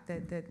back,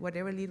 that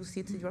whatever little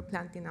seeds that you're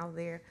planting out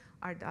there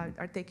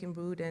are taking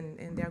root and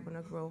they're going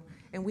to grow.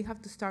 And we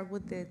have to start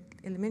with the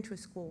elementary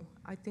school.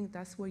 I think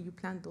that's where you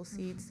plant those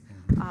seeds.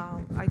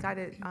 I got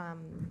it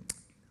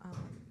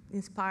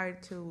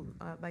inspired to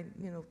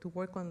to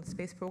work on the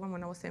space program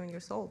when I was 7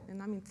 years old.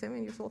 And I mean,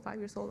 7 years old, 5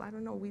 years old, I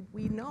don't know.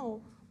 We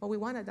know what we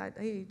want at that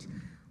age.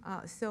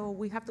 So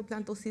we have to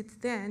plant those seeds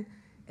then,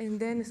 and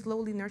then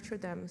slowly nurture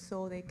them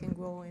so they can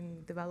grow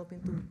and develop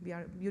into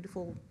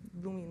beautiful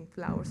blooming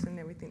flowers and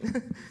everything.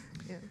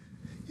 Yeah.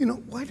 You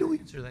know, why do we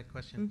Answer that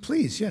question?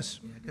 Please, yes.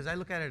 Because I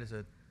look at it as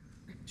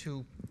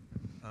two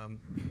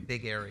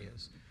big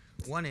areas.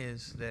 One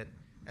is that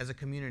as a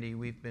community,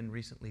 we've been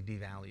recently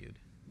devalued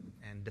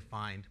and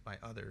defined by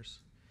others.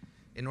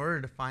 In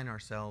order to define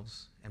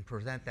ourselves and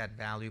present that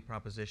value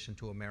proposition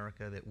to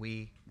America that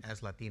we, as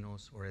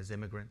Latinos or as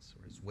immigrants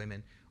or as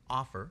women,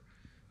 offer,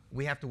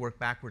 we have to work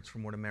backwards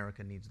from what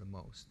America needs the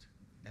most.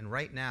 And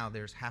right now,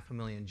 there's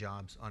 500,000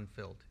 jobs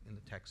unfilled in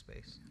the tech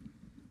space.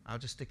 I'll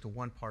just stick to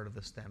one part of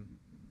the STEM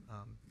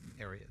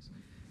areas.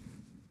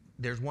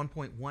 There's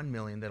 1.1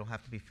 million that'll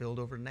have to be filled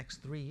over the next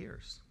 3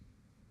 years.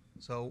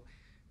 So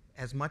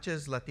as much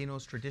as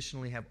Latinos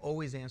traditionally have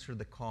always answered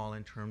the call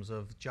in terms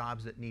of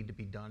jobs that need to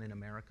be done in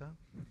America,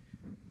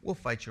 we'll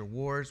fight your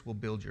wars, we'll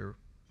build your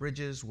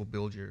bridges, we'll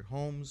build your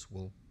homes,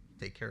 we'll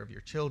take care of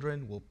your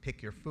children, we'll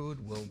pick your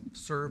food, we'll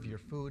serve your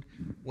food.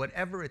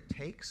 Whatever it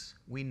takes,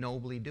 we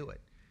nobly do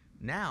it.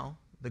 Now,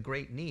 the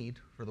great need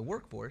for the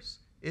workforce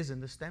is in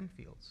the STEM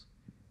fields.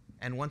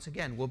 And once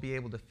again, we'll be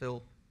able to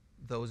fill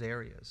those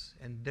areas.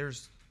 And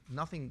there's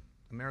nothing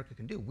America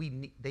can do.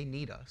 They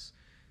need us,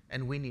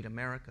 and we need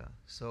America.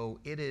 So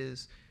it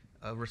is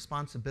a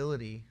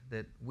responsibility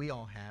that we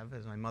all have,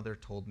 as my mother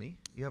told me.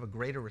 You have a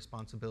greater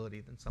responsibility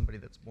than somebody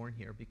that's born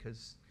here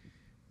because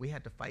we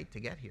had to fight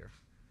to get here.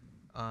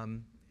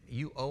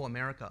 You owe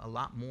America a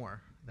lot more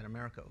than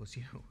America owes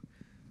you.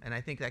 And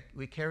I think that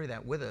we carry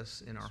that with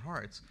us in our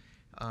hearts,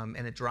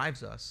 and it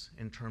drives us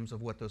in terms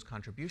of what those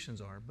contributions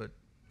are. But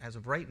as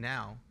of right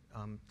now,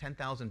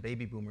 10,000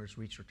 baby boomers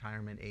reach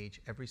retirement age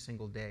every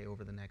single day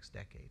over the next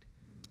decade.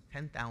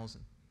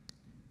 10,000.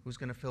 Who's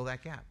going to fill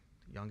that gap?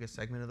 The youngest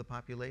segment of the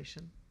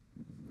population,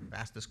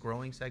 fastest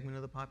growing segment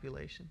of the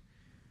population.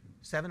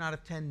 7 out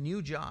of 10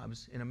 new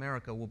jobs in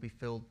America will be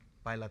filled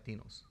by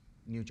Latinos,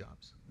 new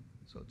jobs.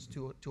 So it's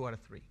two out of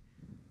 3.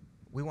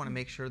 We want to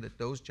make sure that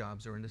those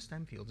jobs are in the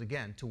STEM fields,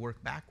 again, to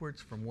work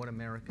backwards from what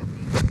America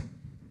needs.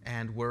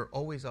 And we're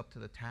always up to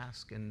the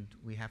task, and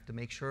we have to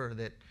make sure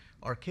that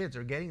our kids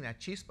are getting that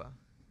chispa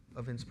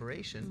of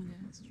inspiration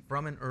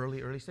from an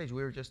early stage.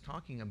 We were just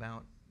talking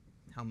about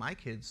how my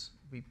kids,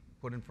 we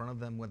put in front of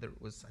them, whether it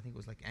was, I think it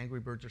was like Angry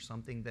Birds or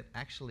something that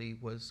actually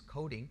was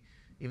coding,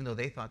 even though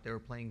they thought they were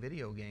playing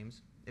video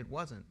games. It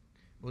wasn't.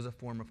 It was a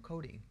form of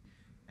coding.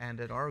 And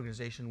at our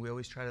organization, we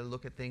always try to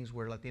look at things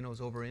where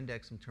Latinos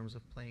over-index in terms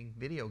of playing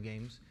video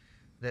games,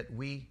 that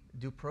we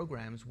do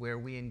programs where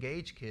we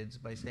engage kids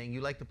by saying,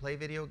 you like to play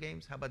video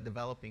games? How about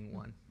developing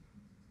one?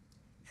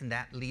 And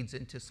that leads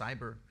into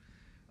cyber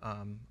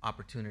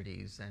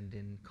opportunities and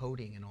in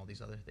coding and all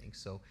these other things.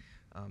 So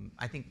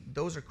I think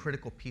those are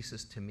critical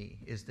pieces to me,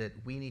 is that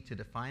we need to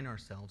define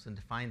ourselves and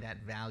define that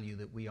value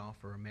that we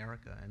offer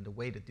America. And the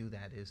way to do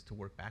that is to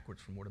work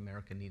backwards from what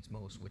America needs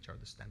most, which are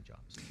the STEM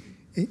jobs.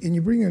 And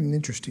you bring an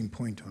interesting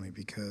point, Tony,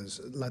 because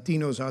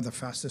Latinos are the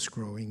fastest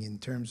growing in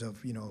terms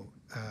of,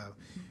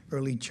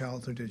 early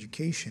childhood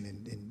education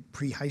in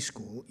pre-high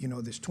school.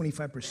 There's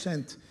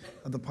 25%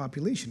 of the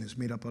population is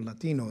made up of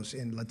Latinos,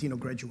 and Latino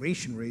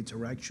graduation rates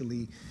are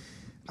actually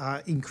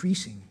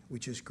increasing,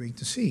 which is great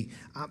to see.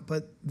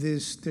 But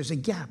there's a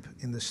gap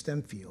in the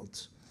STEM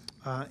fields.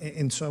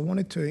 And so I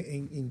wanted to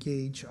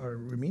engage our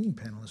remaining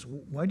panelists.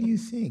 Why do you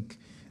think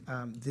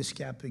this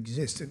gap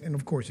exists? And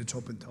of course, it's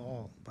open to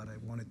all, but I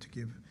wanted to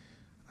give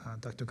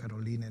Dr.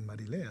 Carolina and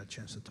Marilea a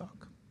chance to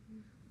talk.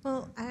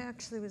 Well, I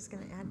actually was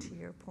going to add to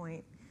your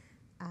point,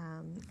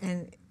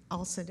 and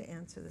also to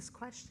answer this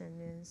question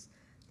is,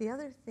 the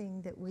other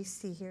thing that we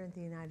see here in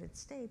the United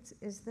States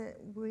is that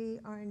we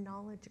are a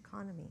knowledge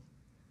economy.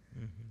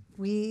 Mm-hmm.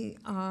 We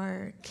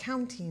are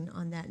counting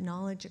on that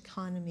knowledge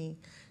economy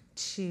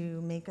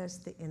to make us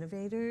the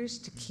innovators,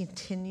 to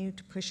continue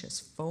to push us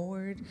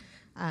forward,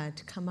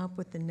 to come up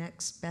with the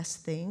next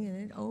best thing.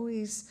 And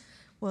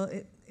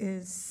it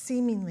is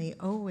seemingly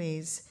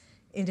always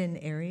in an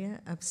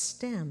area of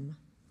STEM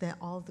that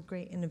all the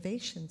great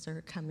innovations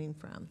are coming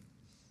from.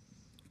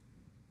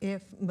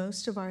 If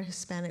most of our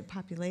Hispanic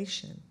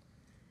population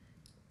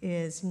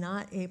is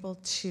not able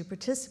to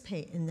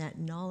participate in that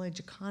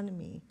knowledge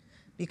economy,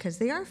 because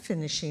they are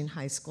finishing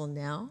high school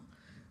now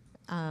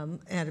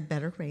at a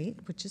better rate,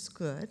 which is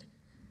good.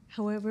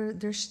 However,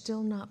 they're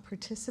still not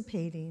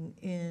participating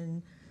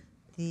in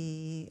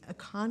the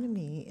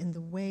economy in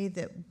the way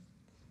that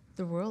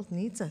the world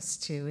needs us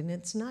to. And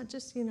it's not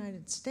just the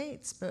United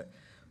States, but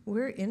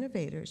we're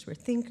innovators, we're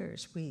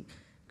thinkers, we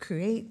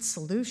create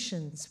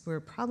solutions, we're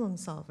problem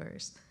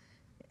solvers.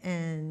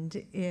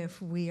 And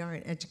if we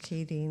aren't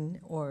educating,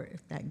 or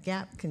if that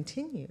gap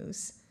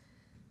continues,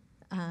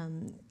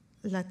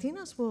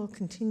 Latinos will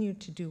continue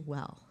to do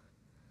well.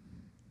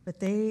 but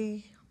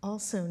they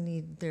also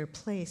need their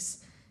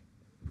place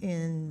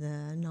in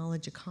the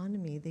knowledge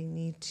economy. They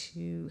need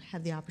to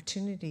have the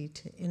opportunity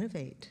to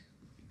innovate.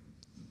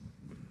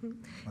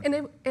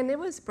 And it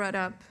was brought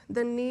up,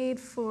 the need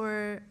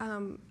for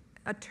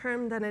a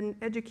term that an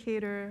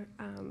educator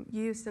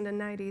used in the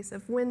 90s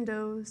of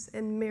windows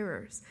and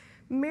mirrors.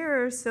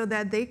 Mirrors so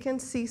that they can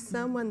see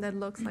someone that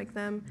looks like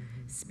them,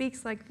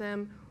 speaks like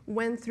them,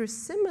 went through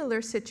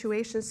similar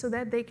situations so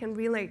that they can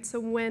relate. So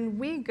when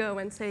we go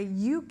and say,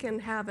 you can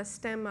have a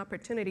STEM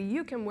opportunity,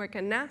 you can work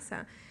at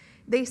NASA,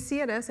 they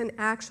see it as an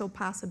actual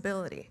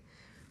possibility,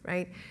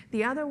 right?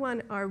 The other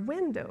one are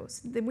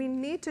windows. We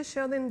need to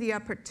show them the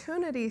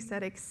opportunities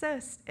that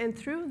exist, and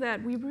through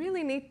that, we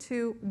really need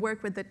to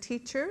work with the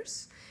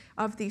teachers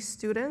of these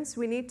students.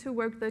 We need to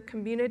work with the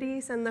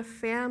communities and the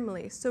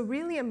families. So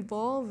really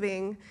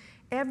involving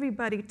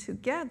everybody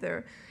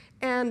together.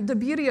 And the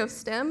beauty of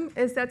STEM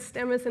is that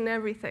STEM is in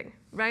everything,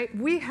 right?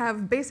 We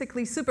have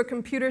basically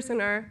supercomputers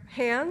in our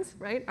hands,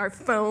 right? Our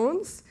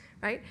phones,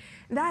 right?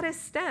 That is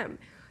STEM.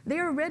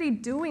 They're already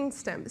doing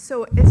STEM.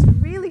 So it's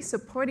really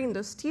supporting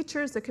those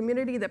teachers, the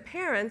community, the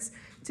parents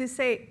to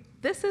say,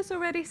 this is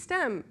already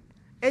STEM,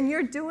 and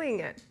you're doing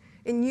it,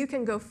 and you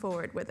can go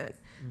forward with it.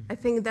 I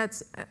think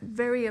that's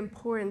very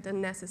important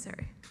and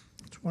necessary.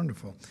 It's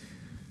wonderful.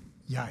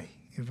 Yai,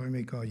 if I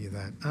may call you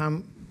that.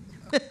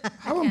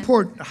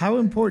 How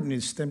important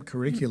is STEM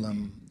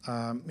curriculum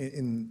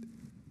in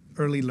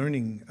early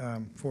learning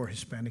for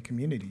Hispanic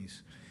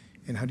communities?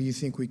 And how do you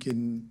think we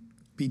can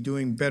be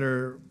doing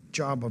better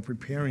job of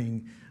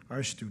preparing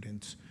our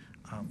students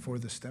for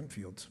the STEM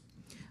fields?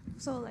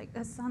 So like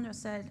as Sandra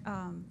said,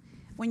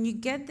 when you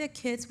get the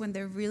kids when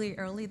they're really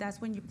early, that's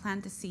when you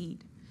plant the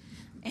seed.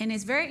 And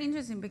it's very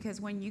interesting because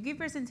when you give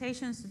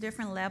presentations to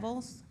different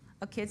levels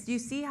of kids, you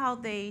see how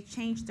they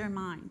change their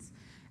minds.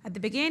 At the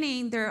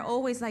beginning, they're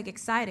always like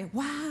excited.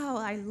 Wow,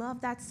 I love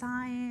that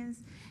science.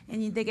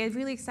 And they get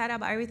really excited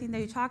about everything that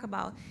you talk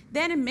about.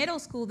 Then in middle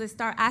school, they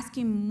start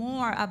asking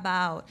more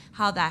about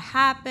how that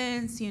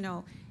happens,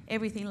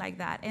 everything like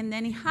that. And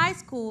then in high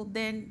school,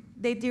 then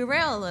they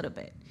derail a little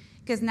bit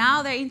because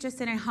now they're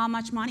interested in how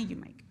much money you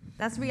make.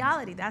 That's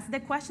reality. That's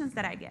the questions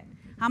that I get.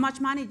 How much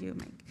money do you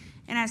make?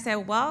 And I said,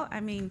 well,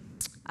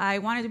 I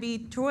wanted to be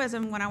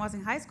tourism when I was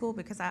in high school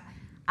because I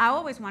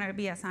always wanted to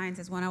be a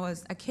scientist when I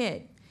was a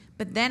kid.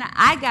 But then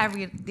I got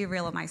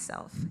derailed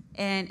myself.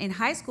 And in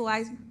high school,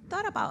 I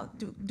thought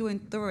about doing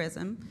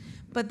tourism.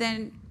 But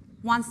then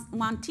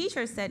one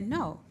teacher said,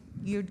 no,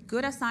 you're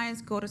good at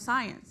science, go to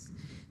science.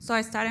 So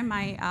I started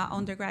my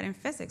undergrad in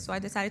physics. So I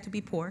decided to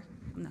be poor.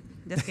 No,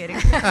 just kidding.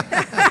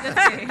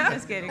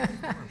 just kidding.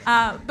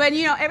 But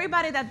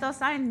everybody that does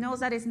science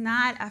knows that it's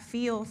not a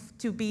field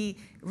to be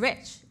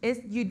rich.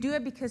 You do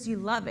it because you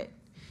love it,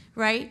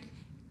 right?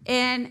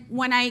 And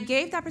when I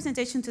gave that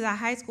presentation to the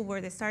high school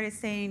where they started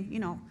saying,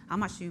 how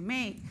much do you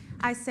make?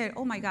 I said,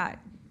 oh my God,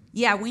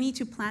 yeah, we need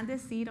to plant the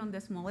seed on the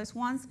smallest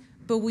ones,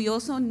 but we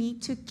also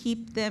need to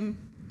keep them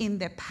in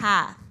the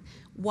path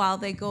while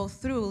they go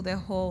through the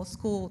whole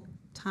school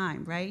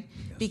time, right?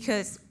 Yes.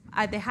 Because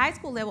at the high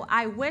school level,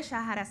 I wish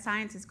I had a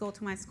scientist go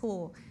to my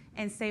school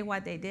and say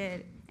what they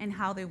did and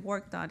how they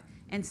worked on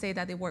and say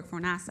that they work for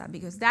NASA,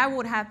 because that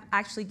would have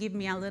actually given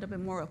me a little bit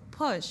more of a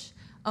push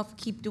of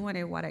keep doing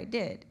it what I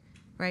did,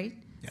 right?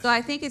 Yes. So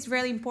I think it's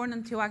really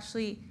important to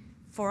actually,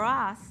 for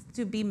us,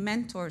 to be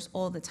mentors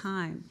all the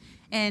time.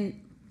 And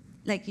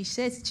like she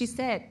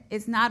said,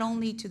 it's not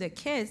only to the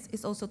kids,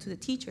 it's also to the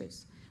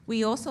teachers.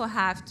 We also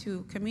have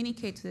to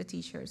communicate to the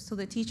teachers so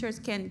the teachers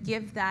can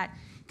give that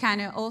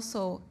kind of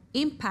also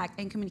impact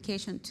and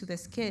communication to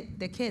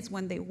the kids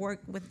when they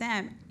work with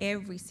them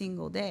every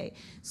single day.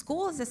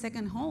 School is the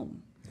second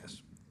home.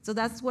 Yes. So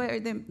that's where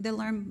they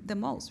learn the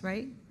most,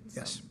 right?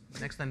 Yes.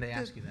 Next time they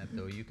ask you that,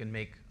 though, you can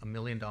make $1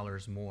 million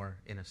more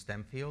in a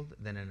STEM field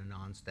than in a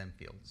non-STEM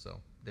field. So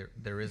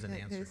there is an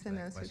answer to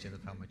that question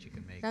of how much you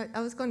can make.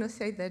 I was going to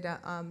say that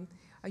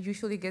I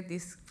usually get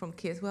this from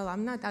kids. Well,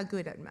 I'm not that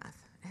good at math.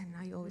 And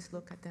I always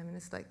look at them, and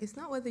it's like, it's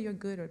not whether you're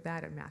good or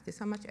bad at math. It's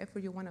how much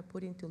effort you want to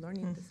put into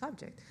learning the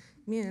subject.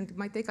 It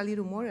might take a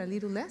little more, a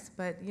little less,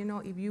 but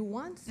if you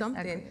want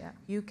something,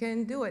 you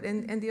can do it.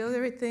 And the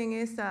other thing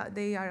is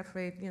they are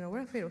afraid, we're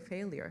afraid of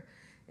failure.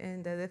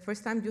 And the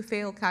first time you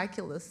fail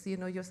calculus,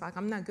 you're just like,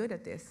 I'm not good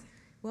at this.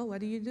 Well,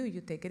 what do? You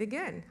take it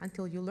again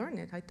until you learn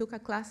it. I took a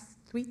class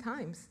 3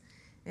 times.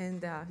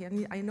 And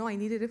I know I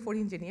needed it for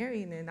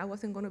engineering, and I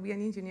wasn't going to be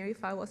an engineer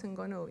if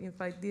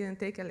I didn't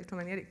take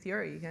electromagnetic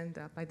theory. And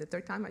by the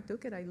 3rd time I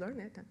took it, I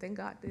learned it. Thank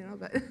God,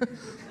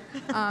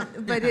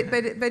 But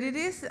it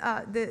is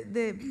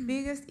the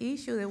biggest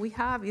issue that we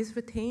have is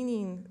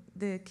retaining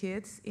the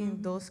kids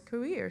in those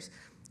careers.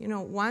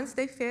 Once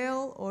they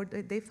fail or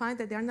they find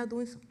that they're not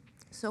doing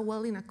so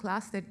well in a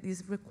class that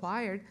is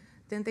required,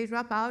 then they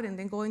drop out and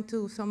then go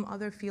into some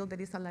other field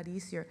that is a lot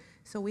easier.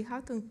 So we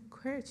have to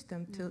encourage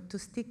them to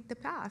stick the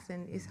path,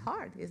 and it's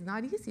hard. It's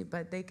not easy,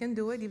 but they can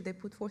do it if they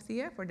put forth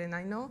the effort. And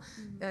I know,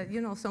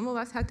 some of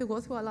us had to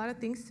go through a lot of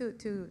things to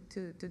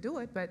do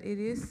it, but it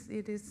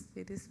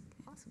is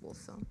responsible.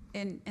 So.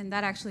 And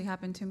that actually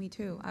happened to me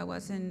too. I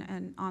was in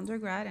an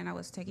undergrad and I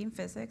was taking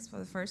physics for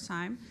the first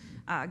time,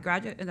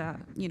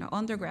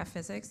 undergrad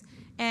physics.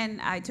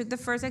 And I took the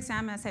first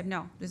exam and I said,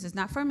 no, this is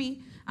not for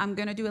me. I'm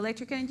gonna do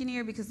electrical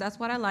engineer because that's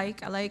what I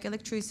like. I like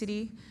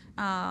electricity,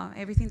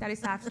 everything that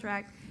is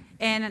abstract.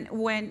 And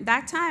when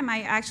that time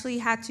I actually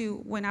had to,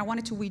 when I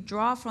wanted to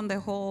withdraw from the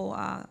whole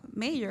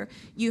major,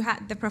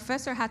 the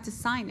professor had to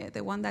sign it,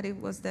 the one that it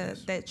was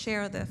the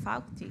chair of the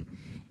faculty.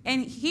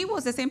 And he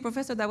was the same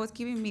professor that was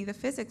giving me the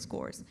physics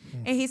course.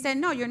 And he said,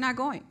 no, you're not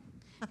going.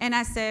 And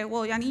I said,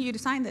 well, I need you to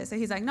sign this.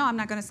 And he's like, no, I'm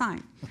not gonna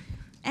sign.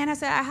 And I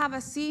said, I have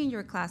a C in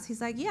your class. He's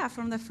like, yeah,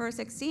 from the first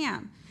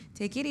exam.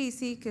 Take it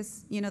easy,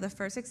 because the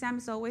first exam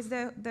is always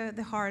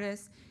the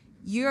hardest.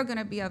 You're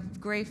gonna be a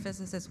great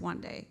physicist one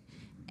day.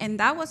 And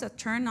that was a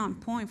turn-on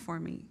point for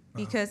me,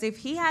 because if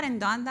he hadn't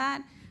done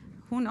that,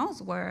 who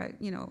knows where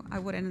I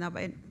would end up.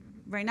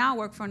 Right now I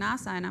work for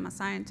NASA and I'm a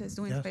scientist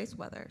doing space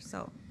weather,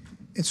 so.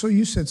 And so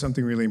you said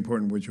something really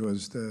important, which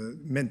was the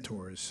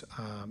mentors.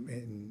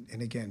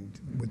 And again,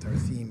 with our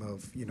theme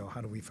of,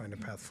 how do we find a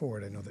path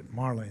forward? I know that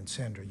Marla and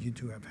Sandra, you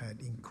two have had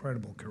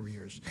incredible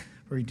careers,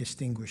 very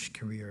distinguished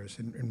careers,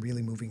 and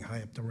really moving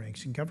high up the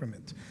ranks in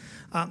government.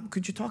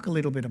 Could you talk a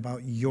little bit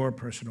about your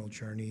personal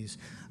journeys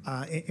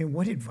and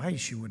what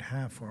advice you would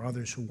have for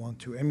others who want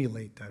to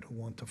emulate that, who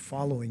want to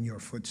follow in your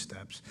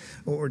footsteps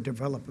or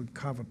develop and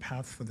carve a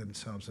path for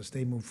themselves as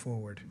they move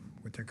forward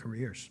with their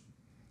careers?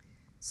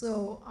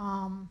 So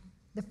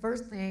the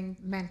first thing,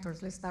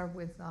 mentors. Let's start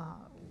with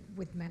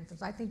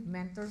mentors. I think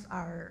mentors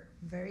are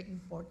very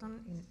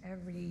important in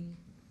every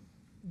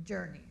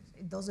journey.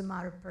 It doesn't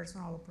matter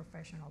personal or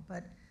professional.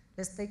 But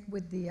let's take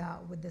with the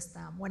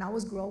STEM. When I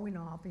was growing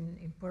up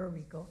in Puerto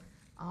Rico,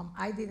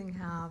 I didn't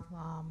have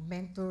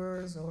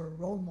mentors or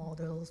role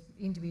models,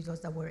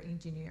 individuals that were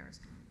engineers.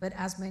 But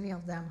as many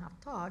of them have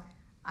talked,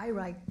 I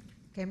write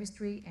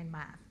chemistry and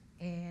math.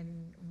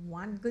 And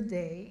one good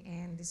day,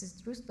 and this is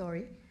a true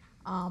story,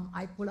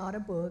 I pull out a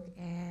book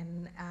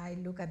and I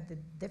look at the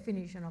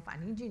definition of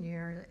an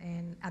engineer,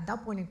 and at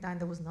that point in time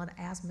there was not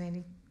as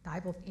many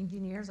type of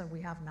engineers as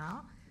we have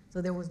now.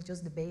 So there was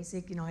just the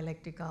basic,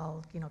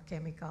 electrical,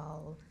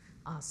 chemical,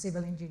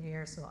 civil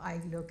engineer. So I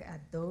look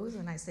at those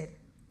and I said,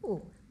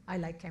 oh, I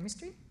like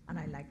chemistry and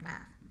I like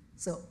math.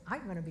 So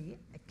I'm gonna be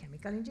a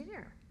chemical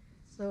engineer.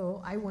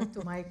 So I went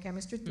to my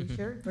chemistry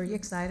teacher, very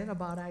excited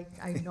about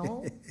I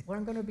know what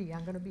I'm gonna be.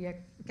 I'm gonna be a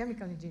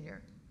chemical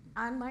engineer.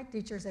 And my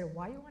teacher said,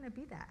 why do you want to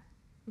be that?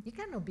 You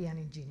cannot be an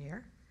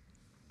engineer.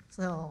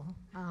 So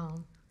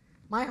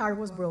my heart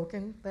was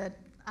broken, but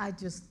I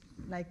just,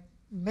 like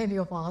many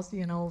of us,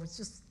 it's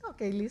just,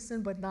 okay,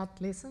 listen, but not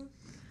listen.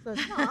 So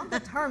no, I'm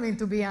determined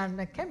to be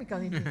a chemical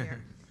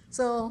engineer.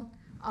 So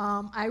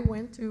I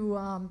went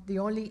to the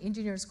only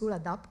engineering school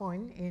at that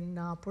point in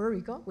Puerto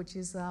Rico, which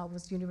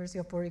was University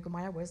of Puerto Rico,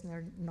 Maya West, and there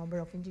are a number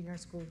of engineering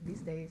schools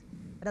these days.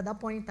 But at that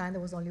point in time, there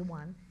was only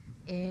one.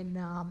 And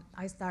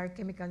I started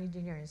chemical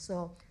engineering.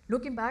 So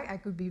looking back, I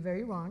could be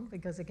very wrong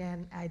because,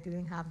 again, I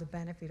didn't have the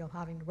benefit of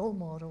having role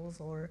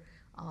models or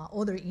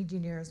other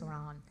engineers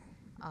around.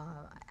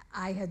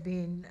 I had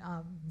been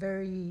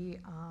very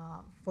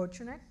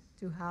fortunate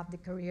to have the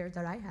career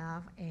that I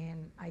have,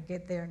 and I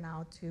get there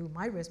now to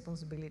my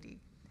responsibility.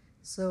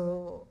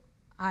 So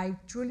I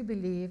truly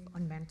believe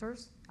on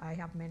mentors. I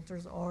have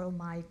mentors all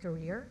my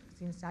career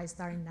since I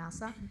started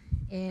NASA,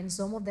 and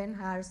some of them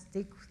have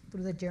stick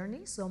through the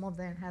journey. Some of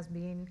them has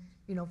been,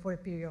 for a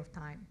period of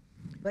time.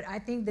 But I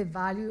think the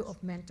value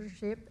of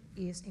mentorship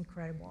is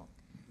incredible.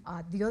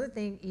 The other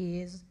thing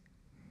is,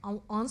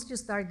 once you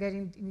start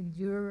getting in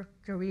your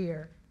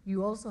career,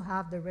 you also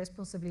have the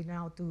responsibility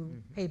now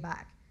to pay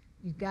back.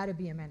 You gotta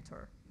be a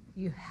mentor.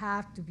 You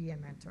have to be a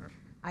mentor.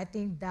 I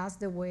think that's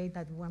the way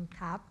that one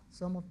tap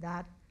some of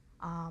that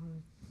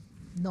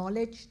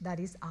knowledge that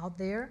is out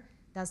there.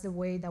 That's the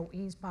way that we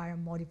inspire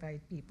and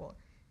motivate people.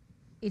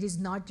 It is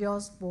not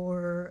just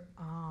for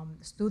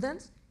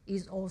students,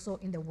 it's also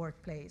in the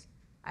workplace.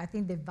 I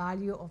think the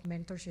value of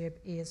mentorship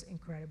is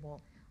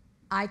incredible.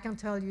 I can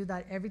tell you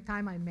that every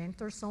time I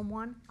mentor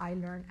someone, I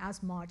learn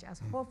as much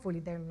as hopefully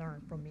they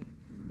learn from me,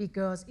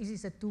 because it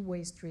is a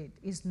two-way street.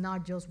 It's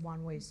not just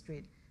one-way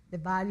street. The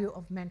value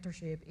of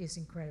mentorship is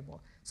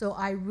incredible. So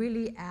I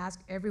really ask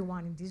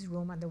everyone in this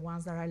room and the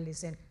ones that are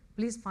listening,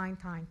 please find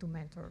time to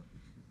mentor.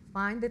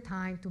 Find the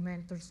time to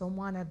mentor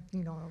someone at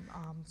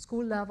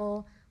school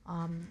level,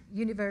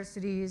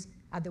 universities,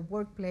 at the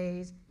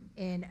workplace,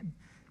 and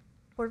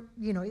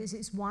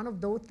it's one of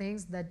those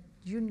things that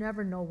you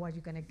never know what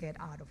you're gonna get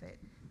out of it.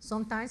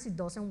 Sometimes it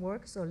doesn't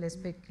work, so let's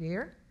be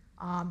clear.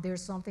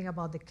 There's something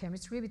about the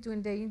chemistry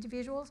between the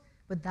individuals,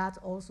 but that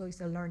also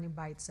is a learning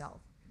by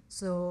itself.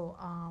 So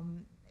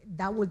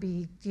that would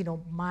be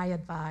my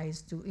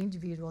advice to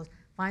individuals.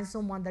 Find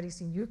someone that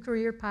is in your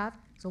career path,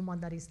 someone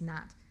that is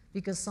not.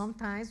 Because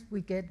sometimes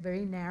we get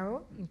very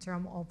narrow in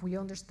terms of we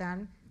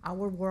understand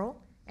our world,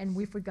 and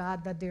we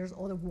forgot that there's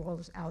other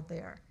worlds out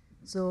there.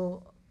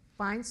 So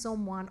find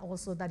someone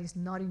also that is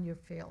not in your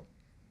field,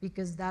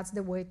 because that's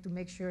the way to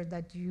make sure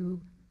that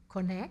you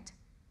connect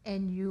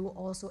and you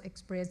also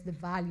express the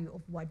value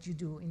of what you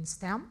do in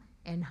STEM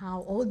and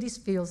how all these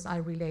fields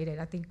are related.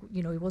 I think,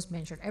 you know, it was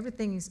mentioned,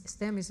 everything is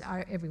STEM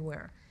are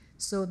everywhere.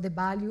 So the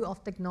value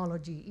of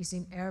technology is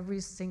in every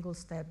single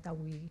step that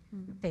we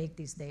take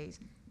these days.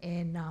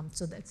 And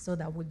so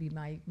that would be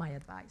my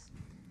advice.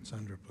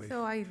 Sandra, please.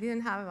 So I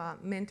didn't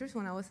have mentors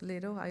when I was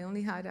little. I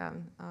only had a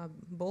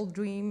bold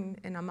dream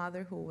and a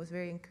mother who was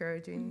very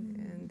encouraging.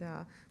 And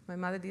my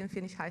mother didn't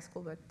finish high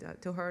school,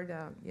 but to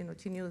her, you know,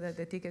 she knew that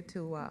the ticket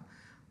to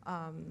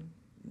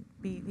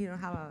be, you know,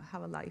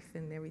 have a life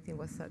and everything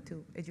was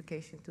to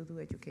education, to do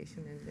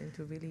education, and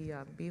to really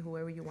be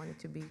whoever you wanted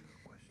to be.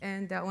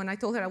 And when I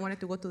told her I wanted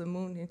to go to the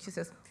moon, and she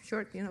says,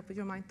 sure, you know, put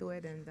your mind to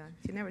it. And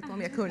she never told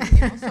me I couldn't. You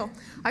know? So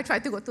I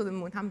tried to go to the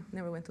moon. I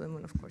never went to the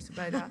moon, of course.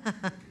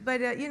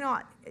 But you know,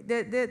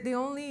 the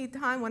only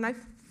time when I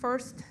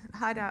first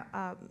had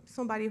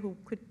somebody who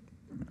could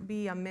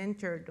be a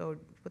mentor or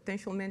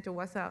potential mentor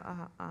was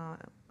a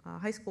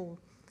high school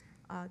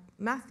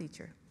math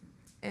teacher.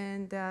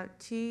 And I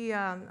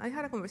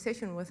had a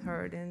conversation with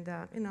her, and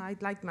you know, I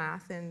liked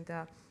math, and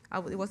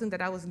it wasn't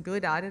that I was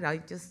good at it, I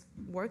just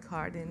worked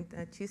hard. And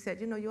she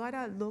said, you know, you ought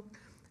to look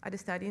at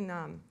studying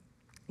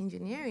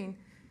engineering.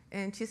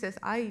 And she says,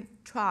 I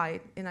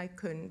tried and I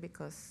couldn't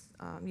because,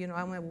 you know,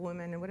 I'm a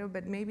woman and whatever,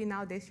 but maybe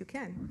nowadays you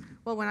can.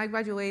 Well, when I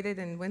graduated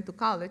and went to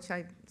college,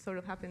 I sort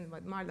of happened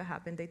what Marla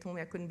happened. They told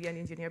me I couldn't be an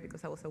engineer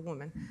because I was a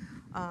woman.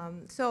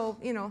 So,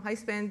 you know, I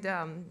spent,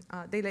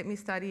 they let me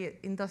study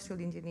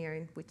industrial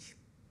engineering, which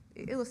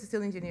it was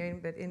still engineering,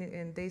 but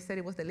and they said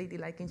it was the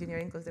ladylike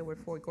engineering because there were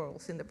 4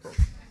 girls in the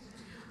program.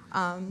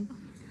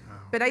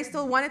 But I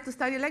still wanted to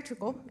study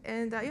electrical,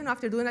 and you know,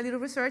 after doing a little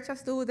research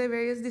as to the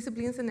various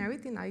disciplines and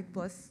everything, I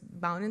was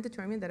bound and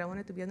determined that I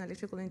wanted to be an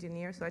electrical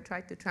engineer. So I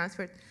tried to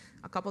transfer it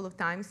a couple of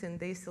times, and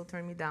they still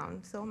turned me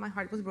down. So my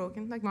heart was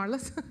broken, like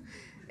Marla's,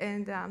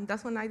 and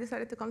that's when I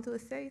decided to come to the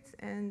States.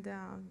 And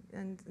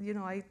you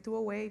know, I threw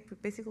away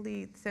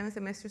basically 7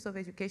 semesters of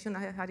education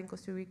I had had in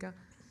Costa Rica.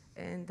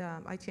 And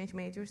I changed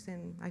majors,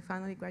 and I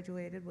finally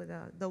graduated with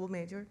a double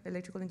major,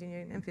 electrical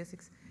engineering and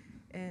physics.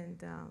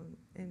 And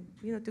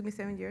you know, it took me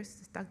 7 years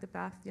to start the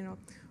path, you know.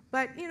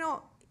 But, you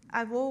know,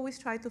 I've always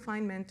tried to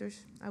find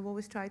mentors. I've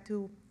always tried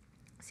to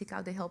seek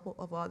out the help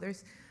of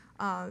others.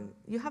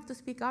 You have to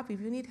speak up.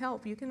 If you need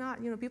help, you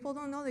cannot, you know, people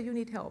don't know that you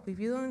need help. If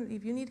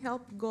you need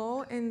help,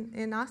 go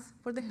and ask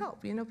for the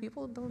help. You know,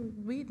 people don't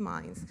read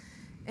minds.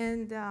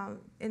 And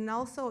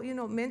also, you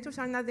know, mentors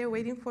are not there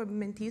waiting for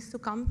mentees to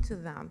come to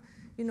them.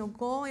 You know,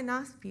 go and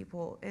ask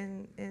people.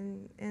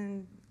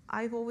 And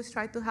I've always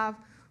tried to have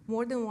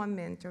more than one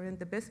mentor, and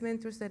the best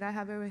mentors that I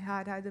have ever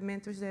had are the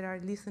mentors that are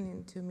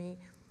listening to me,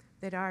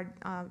 that are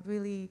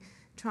really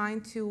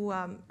trying to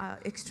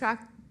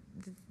extract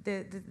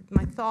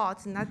my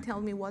thoughts and not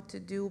tell me what to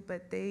do,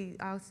 but they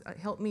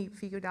help me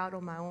figure it out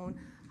on my own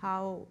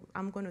how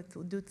I'm going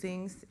to do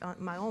things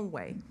my own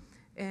way.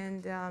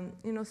 And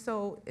you know,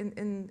 so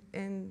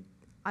and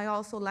I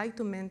also like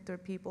to mentor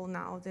people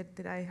now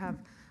that I have.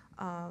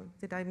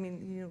 That I mean,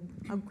 you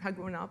know, I've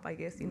grown up, I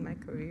guess, in my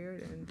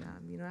career, and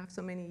you know, I have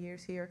so many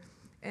years here,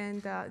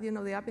 and you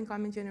know, the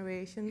up-and-coming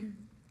generation,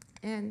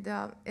 and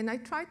I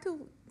try to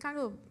kind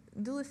of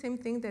do the same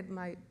thing that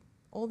my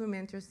older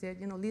mentors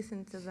did. You know,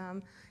 listen to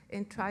them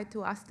and try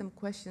to ask them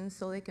questions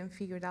so they can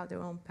figure out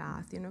their own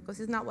path. You know, because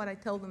it's not what I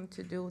tell them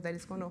to do that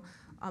is going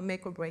to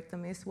make or break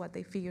them. It's what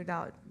they figured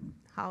out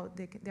how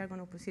they're going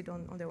to proceed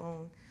on their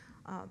own.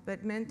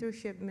 But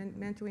mentorship,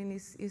 mentoring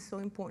is so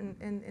important,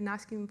 and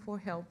asking for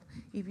help.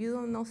 If you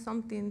don't know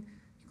something,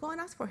 go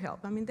and ask for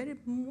help. I mean, there is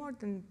more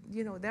than,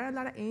 you know, there are a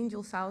lot of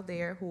angels out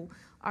there who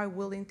are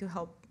willing to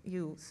help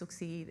you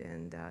succeed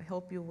and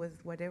help you with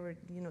whatever,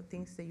 you know,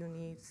 things that you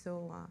need.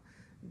 So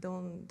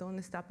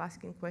don't stop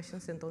asking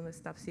questions, and don't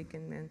stop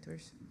seeking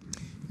mentors.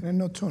 And I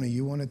know, Tony,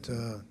 you wanted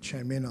to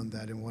chime in on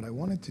that, and what I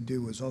wanted to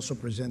do was also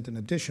present an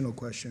additional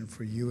question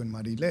for you and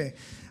Marile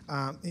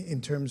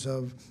in terms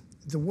of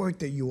the work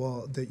that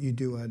you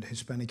do at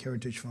Hispanic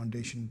Heritage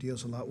Foundation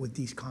deals a lot with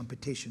these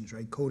competitions,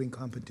 right? Coding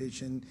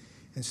competition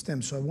and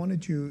STEM. So I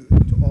wanted you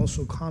to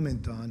also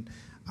comment on,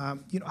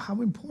 you know, how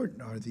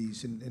important are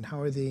these, and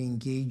how are they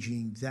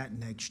engaging that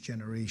next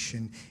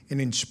generation and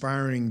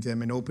inspiring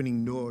them and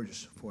opening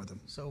doors for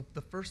them? So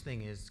the first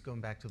thing is,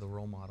 going back to the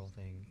role model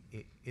thing,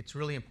 it's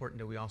really important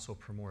that we also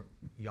promote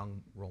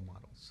young role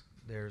models.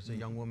 There's a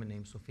young woman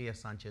named Sofia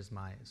Sanchez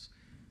Maez,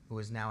 who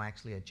is now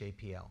actually at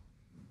JPL,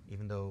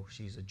 even though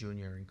she's a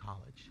junior in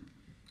college,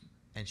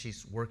 and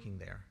she's working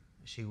there.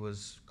 She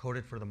was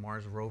coded for the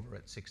Mars rover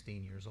at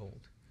 16 years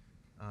old.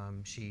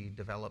 She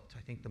developed,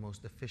 I think, the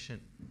most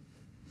efficient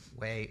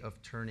way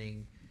of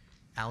turning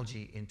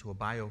algae into a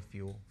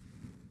biofuel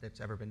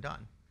that's ever been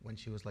done when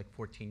she was like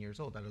 14 years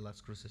old out of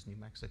Las Cruces, New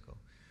Mexico.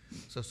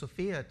 So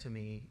Sofia, to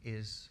me,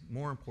 is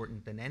more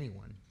important than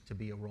anyone to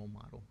be a role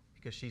model,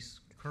 because she's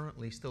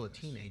currently still a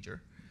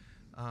teenager,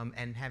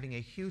 and having a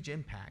huge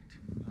impact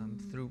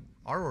through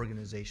our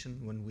organization.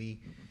 When we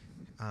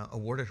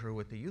awarded her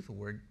with the Youth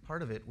Award,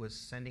 part of it was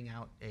sending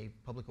out a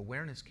public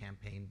awareness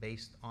campaign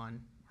based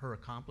on her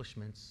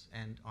accomplishments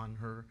and on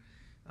her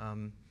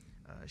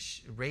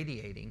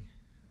radiating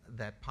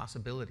that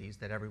possibilities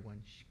that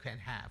everyone can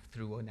have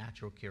through a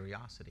natural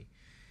curiosity.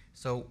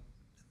 So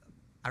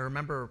I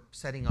remember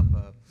setting up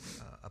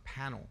a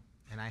panel,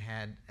 and I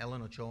had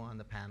Ellen Ochoa on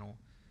the panel,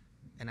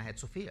 and I had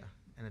Sophia.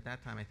 And at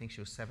that time, I think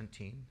she was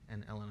 17,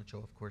 and Ellen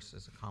Ochoa, of course,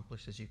 as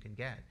accomplished as you can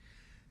get.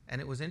 And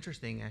it was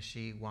interesting as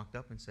she walked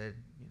up and said,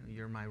 you know,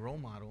 you're my role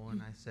model.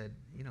 And I said,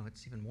 you know,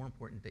 it's even more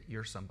important that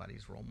you're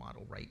somebody's role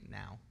model right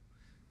now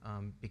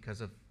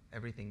because of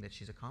everything that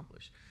she's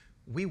accomplished.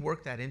 We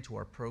work that into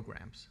our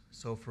programs.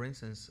 So for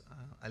instance,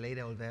 Aleida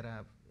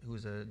Olvera,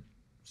 who's a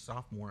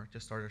sophomore,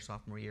 just started her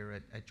sophomore year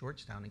at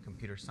Georgetown in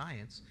computer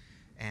science,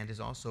 and is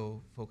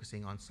also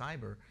focusing on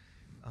cyber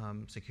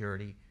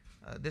security.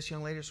 This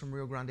young lady is from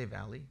Rio Grande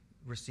Valley,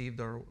 received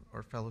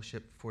our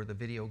fellowship for the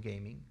video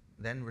gaming,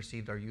 then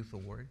received our youth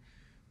award,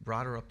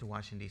 brought her up to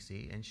Washington,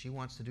 D.C., and she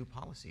wants to do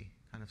policy,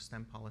 kind of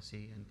STEM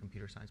policy and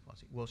computer science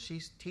policy. Well,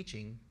 she's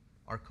teaching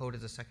our Code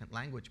as a Second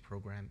Language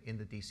program in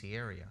the D.C.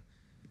 area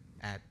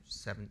at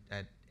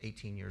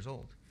 18 years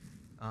old.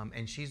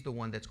 And she's the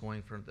one that's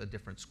going for the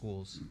different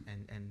schools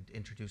and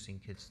introducing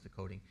kids to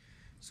coding.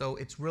 So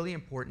it's really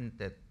important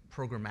that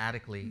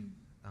programmatically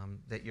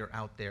that you're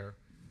out there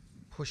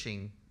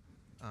pushing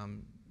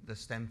the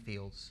STEM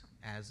fields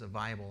as a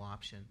viable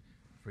option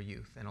for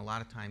youth. And a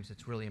lot of times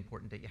it's really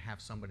important that you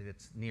have somebody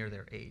that's near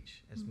their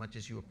age. As much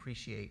as you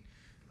appreciate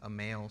a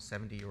male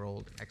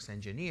 70-year-old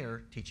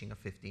ex-engineer teaching a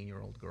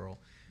 15-year-old girl,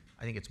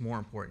 I think it's more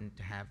important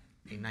to have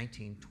a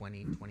 19,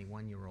 20,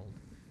 21-year-old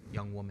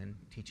young woman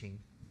teaching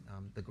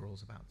the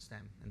girls about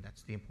STEM. And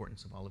that's the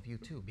importance of all of you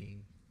too,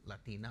 being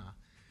Latina,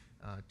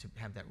 to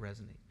have that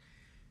resonate.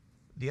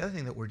 The other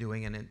thing that we're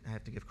doing, and I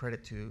have to give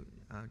credit to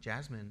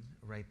Jasmine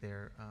right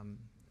there,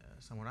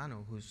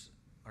 Zamorano, who's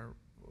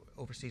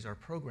oversees our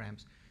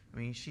programs. I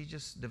mean, she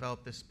just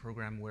developed this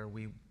program where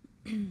we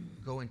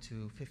go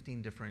into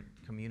 15 different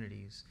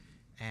communities,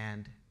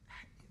 and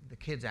the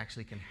kids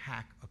actually can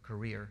hack a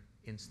career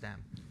in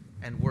STEM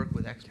and work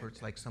with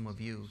experts like some of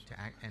you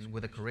and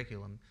with a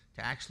curriculum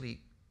to actually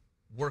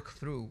work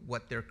through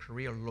what their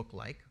career looked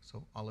like.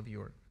 So all of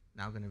you are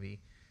now going to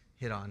be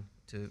hit on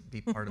to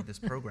be part of this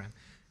program.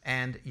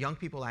 And young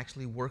people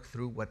actually work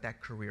through what that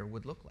career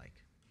would look like.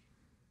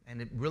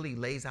 And it really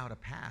lays out a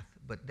path,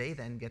 but they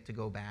then get to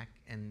go back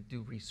and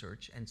do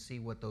research and see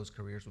what those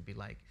careers would be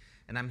like.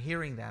 And I'm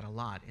hearing that a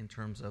lot in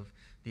terms of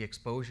the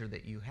exposure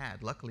that you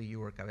had. Luckily, you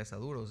were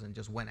cabezaduros and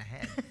just went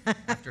ahead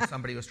after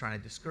somebody was trying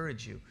to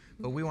discourage you.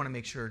 But we want to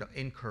make sure to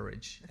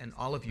encourage, and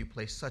all of you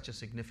play such a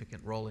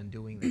significant role in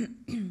doing that.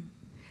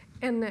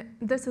 And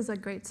this is a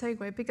great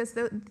segue because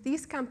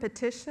these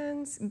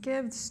competitions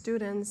give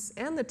students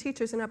and the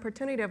teachers an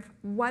opportunity of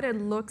what it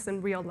looks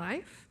in real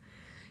life.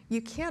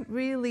 You can't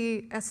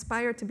really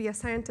aspire to be a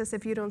scientist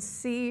if you don't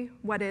see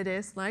what it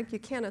is like. You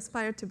can't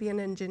aspire to be an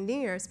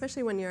engineer,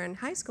 especially when you're in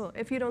high school,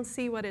 if you don't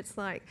see what it's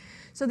like.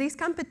 So these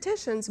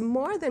competitions,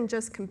 more than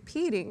just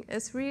competing,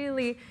 is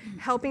really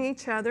helping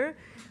each other,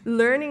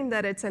 learning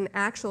that it's an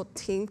actual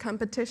team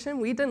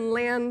competition. We didn't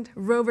land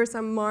rovers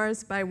on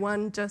Mars by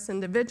one just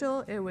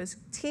individual. It was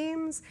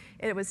teams,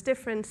 it was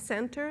different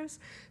centers.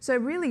 So it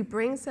really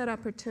brings that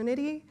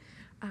opportunity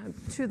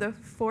to the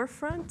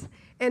forefront,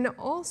 and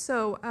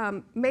also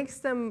makes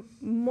them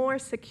more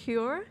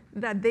secure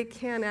that they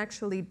can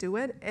actually do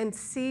it and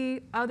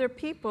see other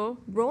people,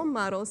 role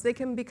models. They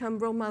can become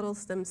role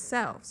models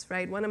themselves,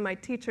 right? One of my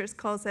teachers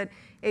calls it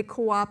a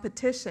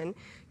co-opetition.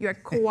 You're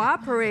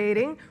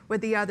cooperating with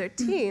the other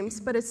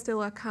teams, but it's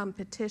still a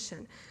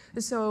competition.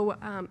 So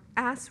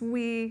as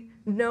we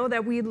know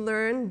that we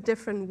learn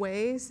different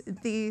ways,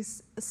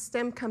 these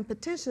STEM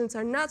competitions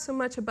are not so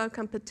much about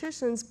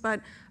competitions,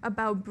 but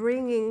about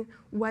bringing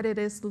what it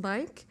is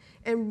like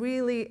and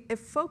really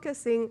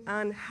focusing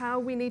on how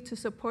we need to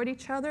support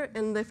each other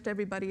and lift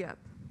everybody up.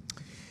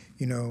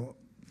 You know,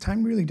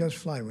 time really does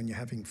fly when you're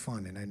having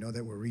fun, and I know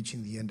that we're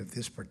reaching the end of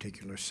this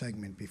particular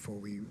segment before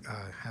we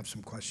have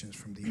some questions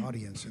from the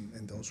audience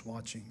and those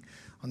watching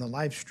on the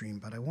live stream,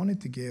 but I wanted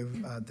to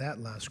give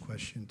that last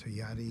question to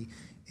Yari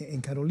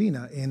and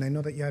Carolina, and I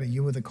know that Yari,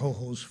 you were the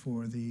co-host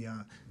for the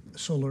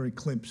solar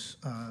eclipse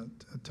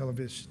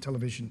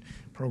television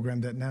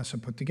program that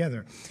NASA put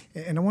together.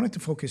 And I wanted to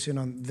focus in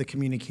on the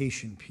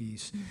communication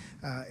piece,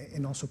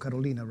 and also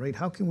Carolina, right?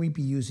 How can we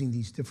be using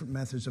these different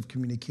methods of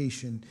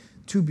communication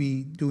to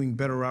be doing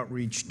better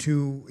outreach,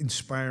 to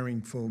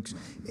inspiring folks,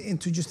 and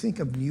to just think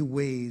of new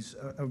ways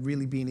of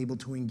really being able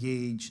to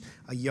engage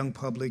a young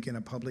public and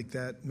a public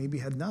that maybe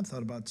had not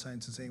thought about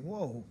science and saying,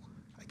 whoa,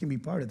 I can be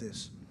part of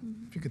this.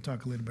 If you could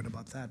talk a little bit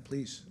about that,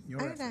 please.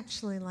 I would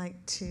actually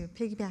like to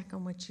piggyback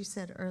on what you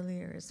said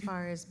earlier as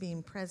far as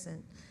being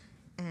present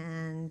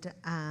and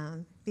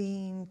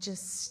being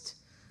just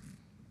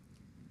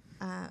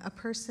a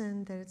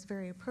person that is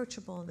very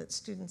approachable, that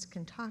students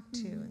can talk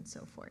to and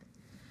so forth.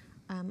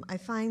 I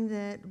find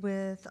that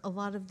with a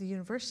lot of the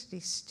university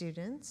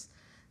students,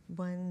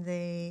 when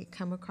they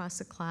come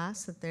across a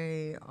class that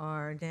they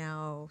are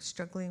now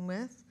struggling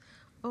with,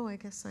 oh, I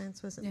guess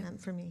science wasn't meant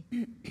for me.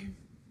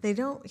 They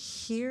don't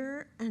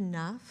hear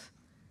enough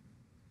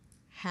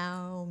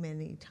how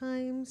many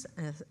times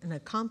an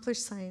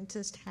accomplished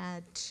scientist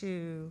had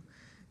to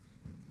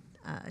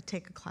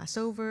take a class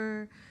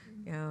over,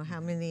 you know,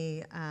 how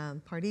many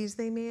parties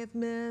they may have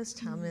missed,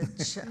 how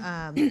much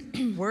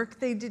work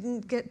they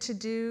didn't get to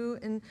do.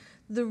 And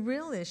the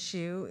real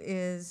issue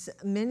is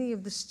many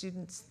of the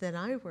students that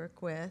I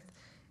work with,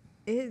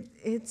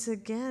 it's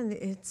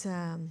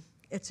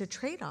a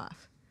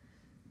trade-off.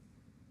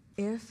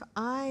 If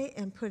I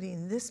am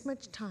putting this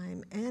much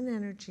time and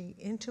energy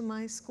into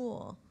my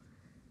school,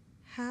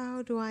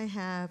 how do I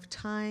have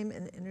time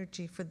and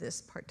energy for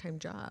this part-time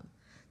job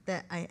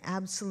that I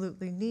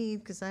absolutely need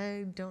because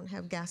I don't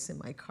have gas in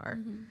my car?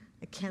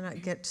 I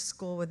cannot get to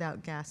school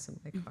without gas in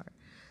my car.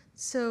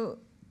 So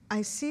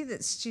I see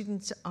that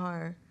students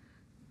are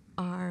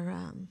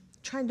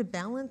trying to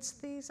balance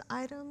these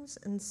items,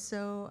 and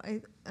so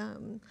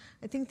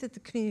I think that the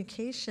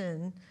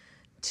communication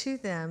to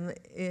them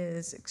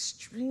is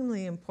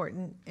extremely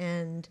important,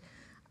 and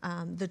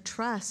the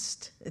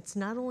trust, it's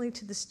not only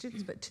to the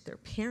students but to their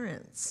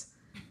parents.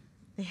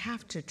 They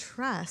have to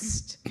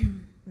trust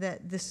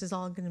that this is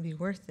all going to be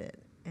worth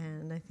it.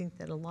 And I think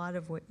that a lot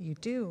of what you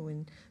do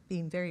and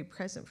being very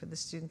present for the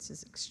students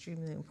is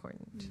extremely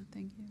important. Yeah,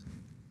 thank you.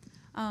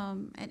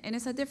 And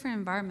it's a different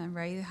environment,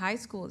 right? High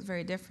school is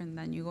very different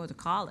than you go to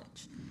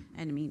college.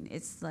 And I mean,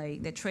 it's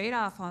like the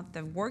trade-off of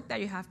the work that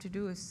you have to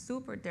do is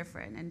super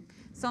different. And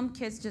some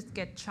kids just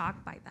get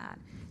shocked by that.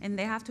 And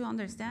they have to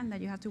understand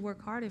that you have to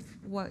work hard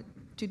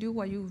to do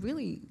what you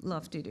really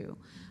love to do.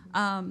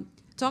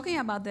 Talking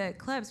about the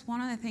eclipse, one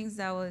of the things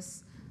that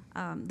was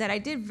that I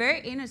did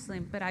very innocently,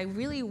 but I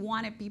really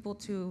wanted people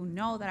to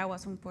know that I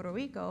was from Puerto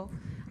Rico.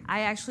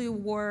 I actually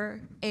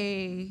wore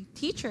a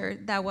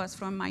t-shirt that was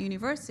from my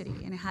university,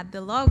 and it had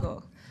the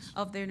logo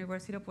of the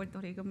University of Puerto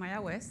Rico,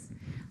 Mayagüez.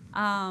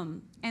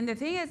 And the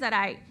thing is that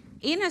I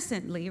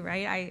innocently,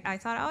 right, I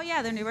thought, oh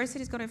yeah, the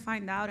university is going to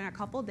find out in a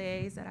couple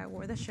days that I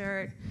wore the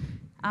shirt.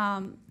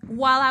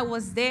 While I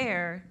was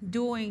there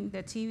doing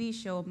the TV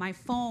show, my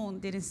phone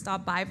didn't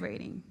stop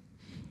vibrating.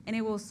 And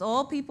it was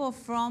all people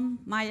from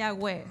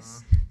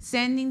Mayagüez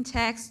sending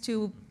texts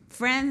to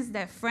friends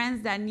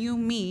that knew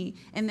me,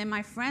 and then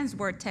my friends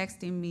were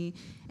texting me,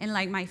 and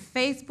like my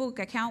Facebook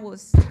account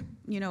was,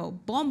 you know,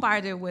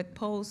 bombarded with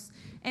posts,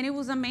 and it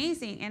was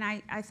amazing. And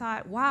I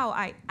thought, wow,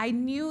 I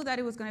knew that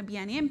it was going to be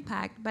an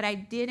impact, but I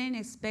didn't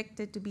expect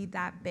it to be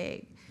that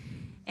big.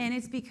 And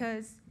it's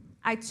because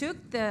I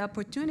took the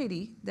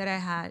opportunity that I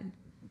had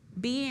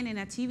being in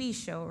a TV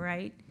show,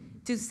 right,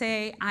 to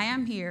say, I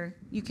am here,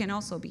 you can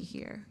also be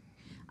here.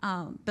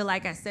 But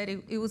like I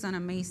said, it was an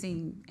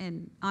amazing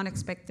and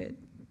unexpected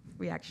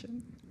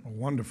reaction. Oh,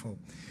 wonderful.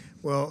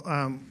 Well,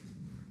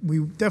 we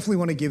definitely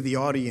want to give the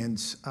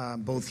audience,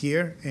 both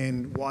here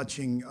and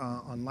watching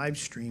on live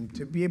stream,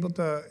 to be able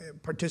to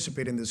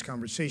participate in this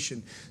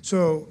conversation.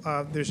 So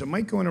there's a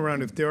mic going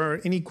around. If there are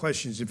any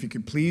questions, if you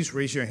could please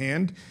raise your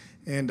hand,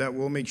 and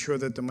we'll make sure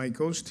that the mic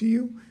goes to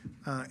you.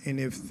 And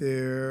if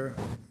there,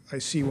 I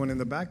see one in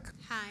the back.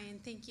 Hi,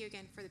 and thank you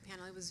again for the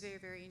panel. It was very,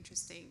 very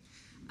interesting.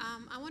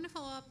 I want to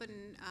follow up on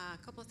a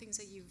couple of things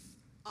that you've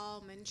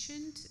all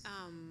mentioned,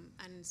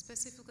 and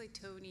specifically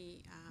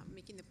Tony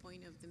making the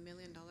point of the $1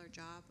 million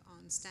job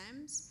on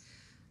STEMs.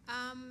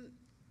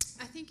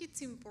 I think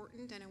it's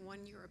important, and I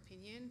want your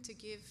opinion, to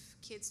give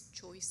kids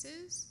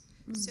choices.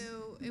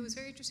 So it was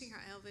very interesting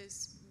how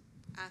Elvis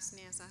asked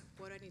NASA,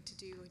 what do I need to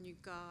do? And you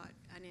got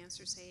an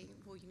answer saying,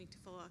 well, you need to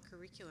follow a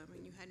curriculum,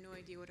 and you had no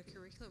idea what a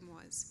curriculum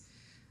was.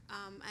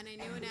 And I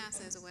know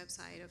NASA has a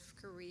website of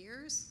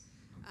careers.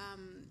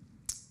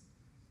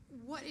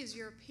 What is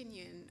your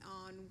opinion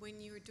on when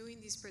you're doing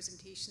these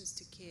presentations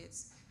to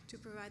kids to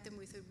provide them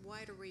with a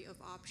wide array of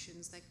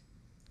options that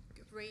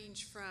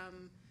range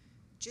from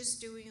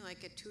just doing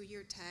like a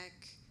 2-year tech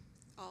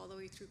all the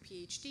way through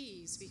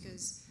PhDs?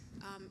 Because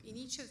in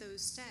each of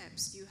those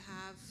steps, you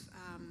have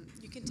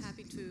you can tap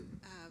into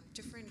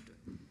different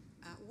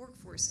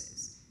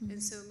workforces.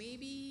 And so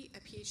maybe a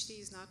PhD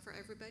is not for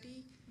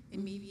everybody,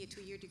 and maybe a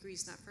 2-year degree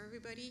is not for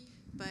everybody.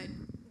 But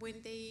when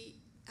they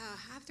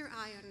have their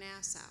eye on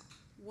NASA,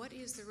 what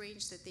is the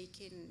range that they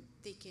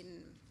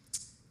can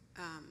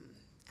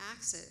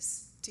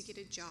access to get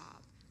a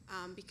job?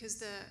 Because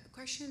the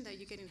question that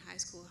you get in high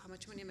school, how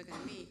much money am I going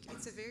to make?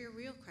 It's a very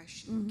real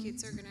question.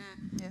 Kids are going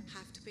to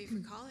have to pay for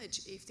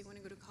college. If they want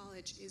to go to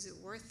college, is it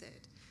worth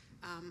it?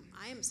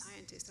 I am a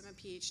scientist. I'm a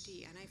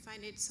PhD, and I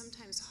find it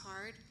sometimes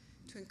hard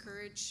to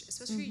encourage,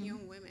 especially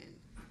young women,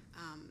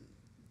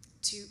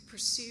 to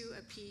pursue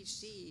a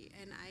PhD.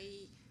 And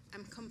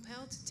I'm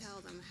compelled to tell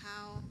them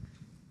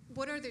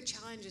what are the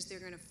challenges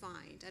they're going to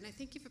find. And I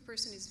think if a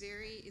person is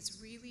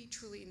really,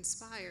 truly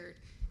inspired,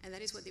 and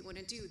that is what they want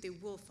to do, they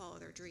will follow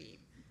their dream.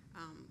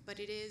 But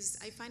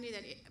I find it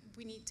that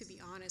we need to be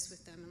honest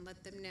with them and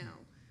let them know,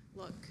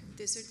 look,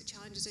 these are the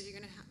challenges that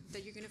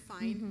you're going to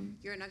find.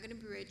 You're not going to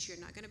be rich, you're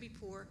not going to be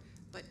poor,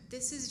 but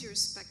this is your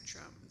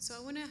spectrum. So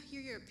I want to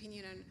hear your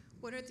opinion on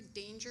what are the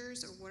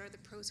dangers or what are the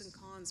pros and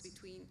cons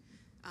between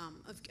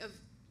of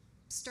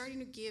starting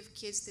to give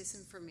kids this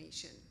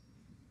information.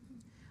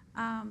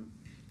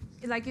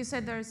 like you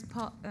said, there's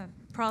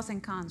pros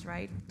and cons,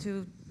 right,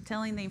 to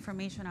telling the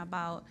information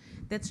about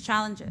its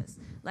challenges.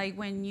 Like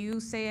when you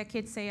say, a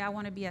kid say, I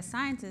want to be a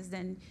scientist,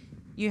 then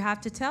you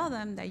have to tell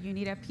them that you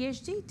need a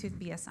PhD to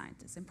be a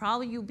scientist. And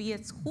probably you'll be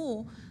at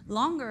school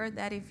longer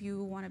than if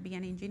you want to be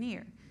an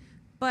engineer.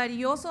 But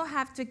you also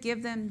have to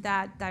give them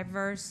that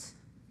diverse,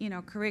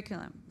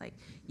 curriculum. Like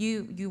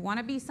you want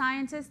to be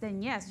scientists,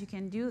 then yes, you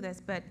can do this.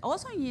 But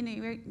also,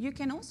 you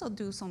can also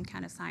do some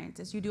kind of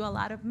scientist. You do a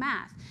lot of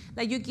math.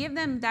 Like you give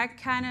them that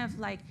kind of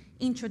like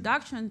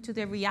introduction to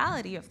the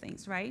reality of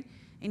things, right?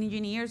 And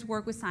engineers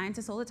work with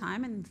scientists all the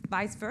time, and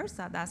vice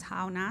versa. That's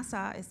how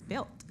NASA is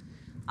built.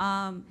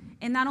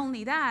 And not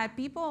only that,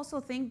 people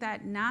also think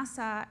that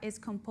NASA is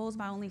composed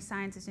by only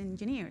scientists and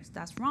engineers.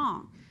 That's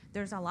wrong.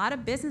 There's a lot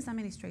of business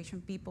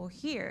administration people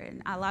here,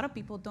 and a lot of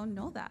people don't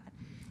know that.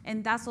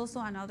 And that's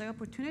also another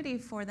opportunity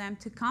for them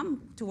to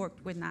come to work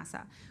with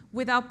NASA.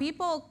 Without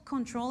people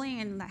controlling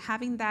and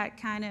having that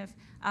kind of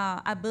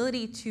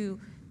ability to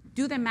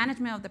do the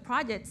management of the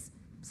projects,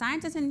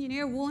 scientists and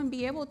engineers won't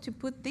be able to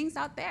put things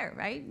out there,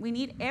 right? We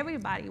need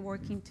everybody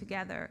working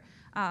together.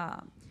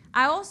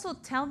 I also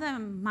tell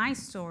them my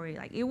story.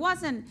 Like it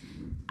wasn't,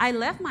 I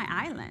left my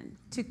island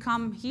to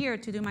come here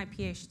to do my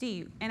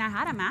PhD, and I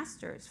had a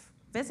master's,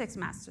 physics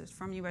master's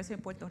from University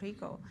of Puerto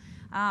Rico.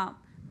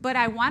 But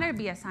I wanted to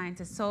be a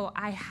scientist, so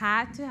I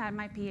had to have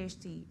my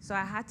PhD. So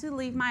I had to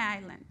leave my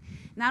island.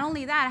 Not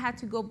only that, I had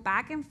to go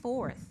back and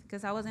forth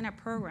because I was in a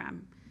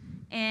program.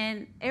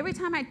 And every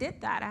time I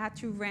did that, I had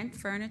to rent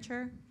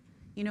furniture,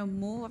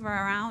 move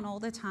around all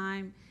the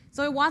time.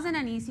 So it wasn't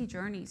an easy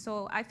journey.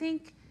 So I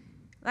think,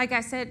 like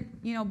I said,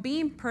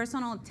 being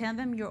personal, tell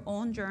them your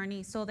own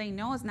journey so they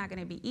know it's not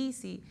going to be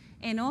easy,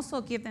 and also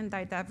give them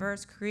that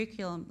diverse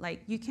curriculum.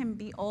 Like you can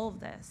be all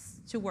of this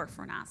to work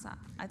for NASA.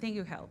 I think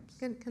it helps.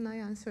 Can I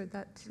answer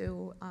that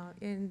too?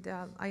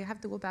 I have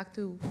to go back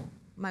to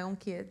my own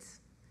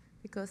kids,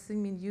 because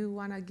you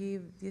want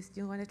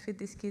to treat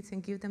these kids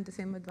and give them the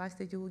same advice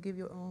that you will give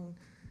your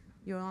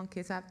own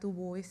kids. I have 2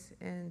 boys,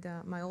 and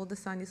my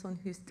oldest son is on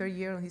his 3rd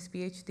year on his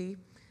PhD,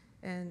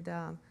 and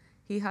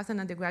he has an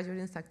undergraduate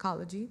in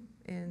psychology,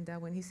 and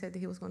when he said that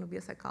he was going to be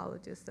a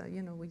psychologist,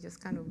 we just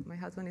my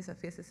husband is a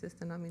physicist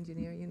and I'm an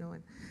engineer,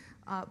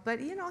 but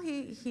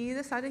he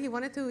decided he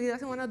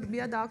doesn't want to be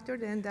a doctor,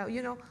 and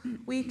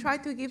we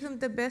tried to give him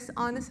the best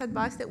honest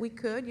advice that we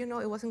could.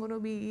 It wasn't going to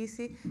be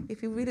easy. If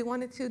he really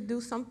wanted to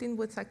do something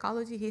with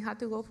psychology, he had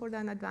to go for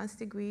an advanced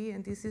degree,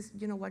 and this is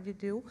what you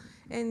do.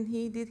 And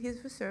he did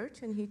his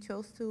research, and he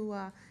chose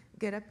to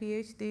get a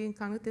PhD in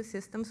cognitive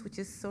systems, which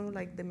is sort of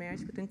like the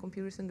marriage between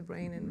computers and the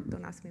brain, and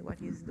don't ask me what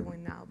he's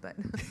doing now, but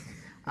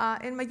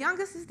and my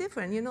youngest is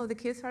different. The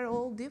kids are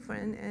all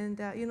different, and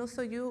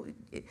so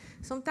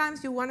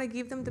sometimes you want to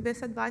give them the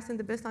best advice and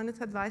the best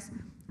honest advice,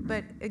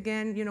 but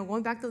again,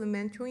 going back to the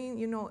mentoring,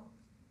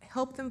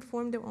 help them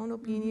form their own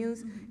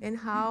opinions and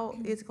how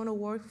it's going to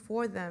work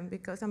for them.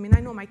 Because I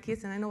know my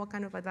kids, and I know what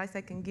kind of advice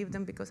I can give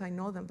them because I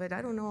know them, but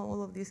I don't know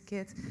all of these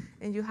kids,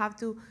 and you have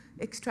to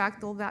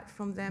extract all that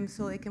from them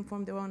so they can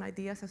form their own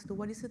ideas as to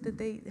what is it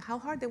that how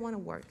hard they want to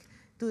work.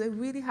 Do they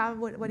really have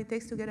what it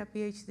takes to get a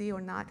PhD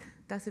or not?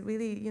 Does it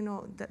really,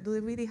 do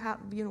they really have,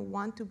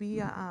 want to be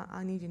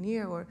an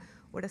engineer or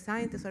a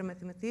scientist or a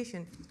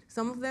mathematician?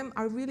 Some of them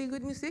are really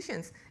good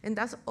musicians, and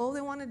that's all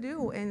they want to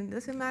do. And it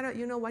doesn't matter,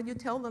 what you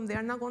tell them. They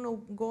are not going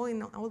to go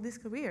in all these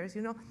careers,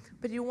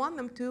 But you want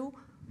them to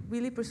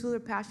really pursue their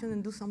passion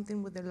and do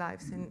something with their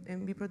lives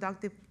and be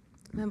productive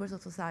members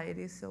of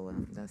society. So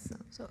that's.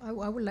 So I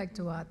would like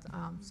to add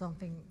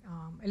something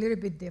a little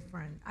bit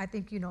different. I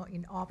think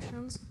in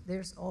options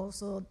there's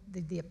also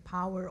the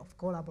power of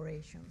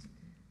collaborations,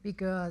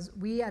 because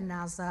we at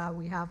NASA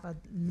we have a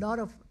lot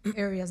of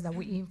areas that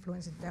we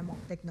influence in terms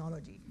of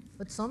technology,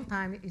 but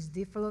sometimes it's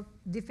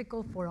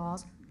difficult for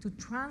us to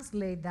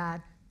translate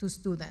that to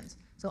students.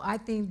 So I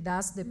think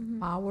that's the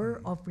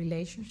power of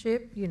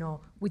relationship,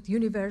 with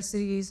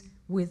universities,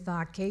 with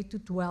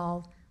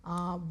K-12.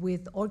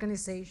 With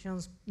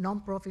organizations,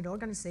 nonprofit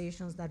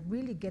organizations that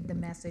really get the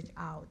message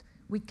out.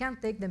 We can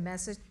take the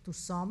message to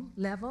some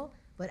level,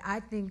 but I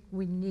think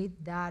we need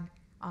that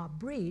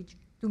bridge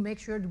to make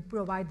sure to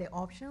provide the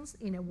options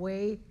in a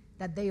way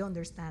that they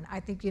understand.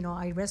 I think,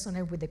 I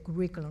resonate with the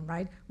curriculum,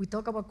 right? We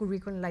talk about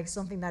curriculum like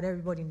something that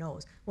everybody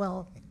knows.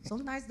 Well,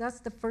 sometimes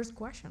that's the first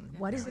question. Yeah,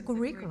 what is the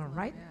curriculum,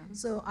 right? Yeah.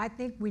 So I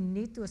think we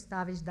need to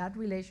establish that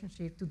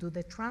relationship to do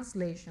the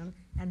translation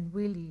and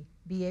really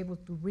be able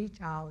to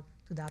reach out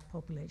to that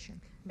population.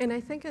 And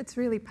I think it's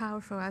really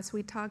powerful as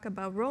we talk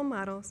about role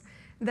models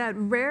that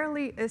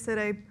rarely is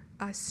it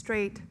a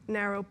straight,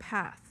 narrow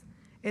path.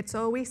 It's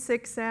always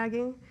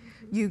zigzagging.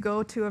 You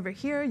go to over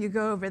here, you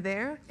go over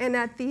there, and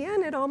at the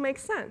end it all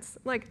makes sense.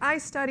 Like I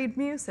studied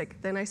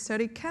music, then I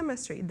studied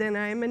chemistry, then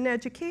I'm in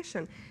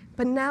education,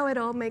 but now it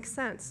all makes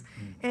sense.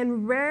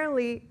 And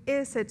rarely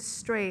is it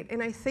straight,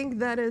 and I think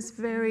that is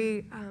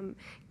very,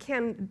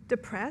 can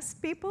depress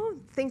people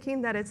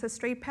thinking that it's a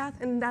straight path,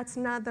 and that's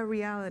not the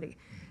reality.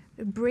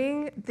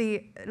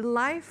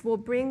 Life will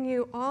bring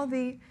you all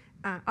the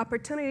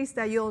opportunities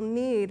that you'll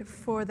need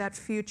for that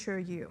future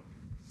you.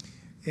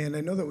 And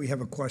I know that we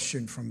have a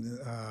question from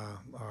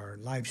our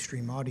live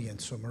stream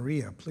audience. So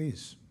Maria,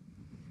 please.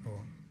 Oh.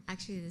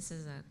 Actually, this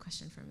is a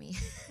question for me.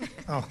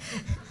 Oh.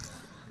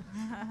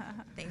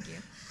 Thank you.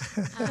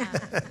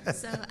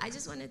 So I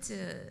just wanted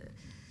to,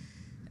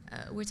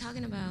 we're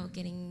talking about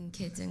getting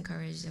kids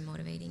encouraged and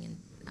motivating and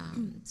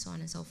so on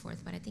and so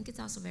forth, but I think it's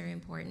also very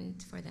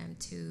important for them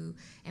to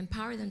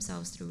empower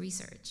themselves through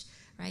research,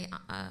 right?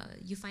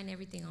 You find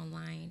everything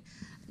online.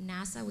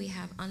 NASA, we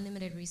have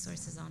unlimited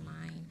resources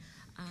online.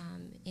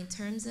 In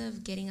terms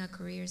of getting a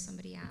career,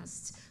 somebody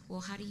asked,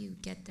 well, how do you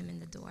get them in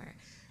the door?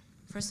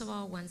 First of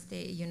all, once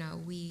they,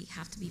 we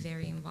have to be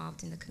very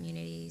involved in the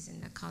communities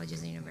and the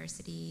colleges and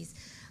universities.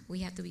 We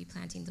have to be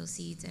planting those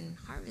seeds and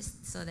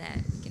harvest so that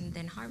we can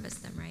then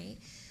harvest them, right?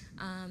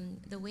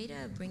 The way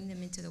to bring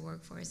them into the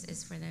workforce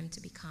is for them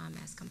to become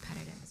as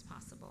competitive as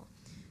possible.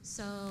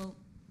 So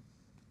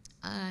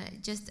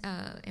just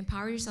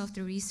empower yourself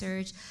through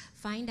research,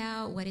 find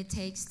out what it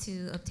takes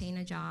to obtain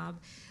a job,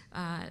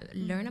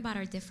 learn about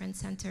our different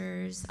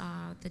centers,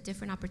 the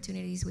different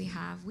opportunities we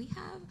have. We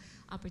have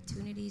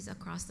opportunities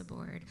across the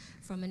board,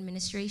 from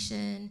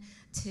administration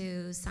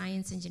to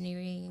science,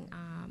 engineering,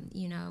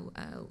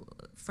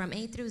 from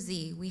A through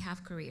Z, we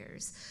have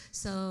careers.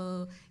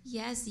 So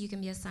yes, you can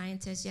be a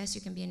scientist, yes,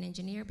 you can be an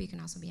engineer, but you can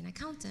also be an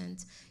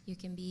accountant, you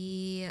can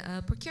be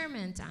a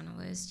procurement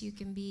analyst, you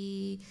can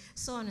be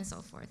so on and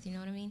so forth, you know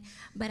what I mean?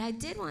 But I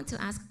did want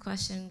to ask a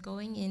question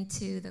going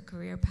into the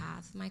career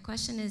path. My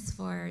question is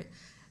for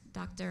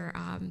Dr.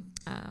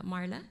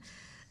 Marla.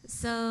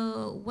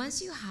 So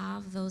once you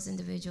have those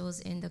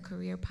individuals in the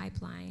career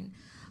pipeline,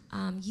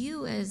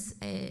 you as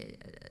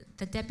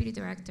the deputy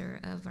director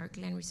of our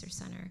Glenn Research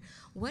Center,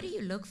 what do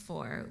you look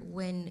for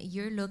when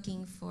you're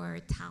looking for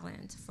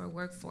talent, for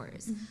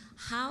workforce? Mm-hmm.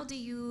 How do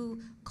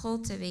you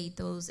cultivate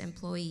those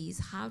employees?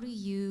 How do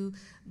you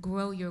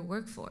grow your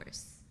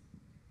workforce?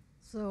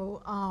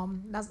 So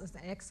that's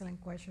an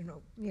excellent question.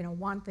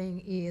 One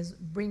thing is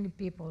bringing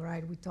people,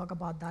 right? We talk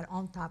about that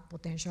untapped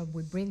potential.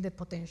 We bring the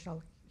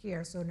potential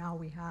here, so now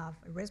we have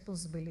a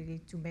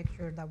responsibility to make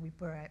sure that we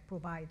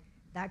provide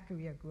that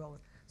career growth.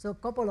 So a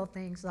couple of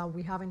things that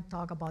we haven't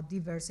talked about: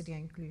 diversity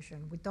and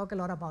inclusion. We talk a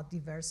lot about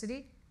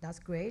diversity, that's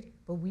great,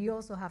 but we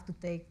also have to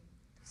take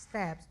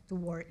steps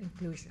toward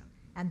inclusion.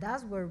 And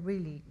that's where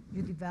really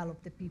you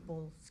develop the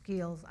people's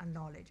skills and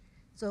knowledge.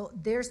 So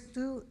there's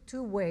two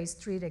ways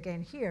treated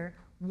again here.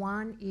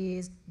 One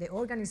is the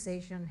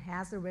organization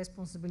has the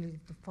responsibility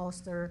to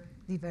foster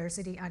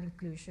diversity and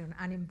inclusion,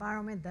 an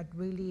environment that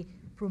really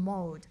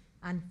promote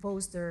and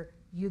foster,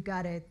 you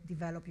gotta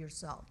develop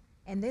yourself.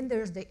 And then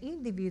there's the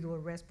individual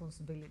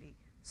responsibility.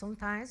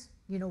 Sometimes,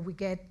 we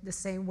get the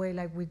same way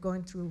like we're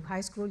going through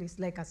high school, it's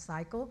like a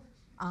cycle.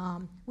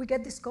 We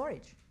get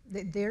discouraged.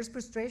 There's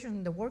frustration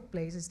in the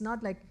workplace. It's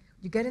not like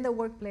you get in the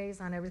workplace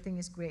and everything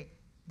is great.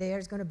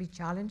 There's gonna be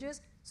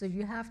challenges, so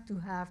you have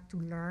to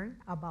learn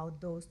about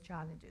those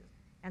challenges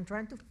and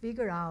trying to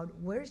figure out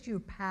where's your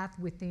path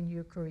within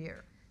your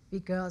career,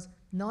 because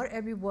not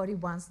everybody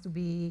wants to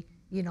be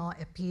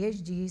a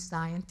PhD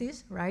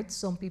scientist, right?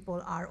 Some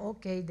people are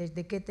okay,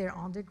 they get their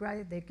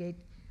undergraduate, they get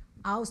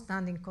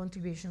outstanding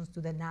contributions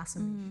to the NASA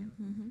mission.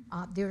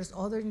 Mm-hmm. There's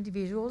other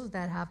individuals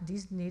that have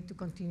this need to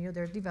continue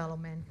their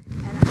development,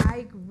 and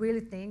I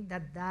really think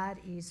that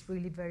is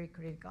really very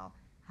critical,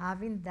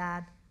 having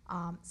that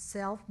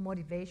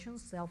self-motivation,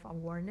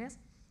 self-awareness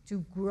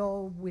to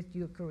grow with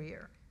your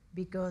career,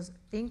 because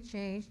things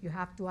change, you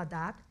have to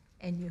adapt,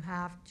 and you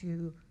have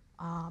to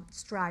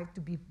strive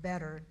to be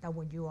better than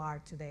what you are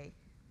today.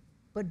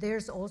 But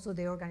there's also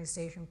the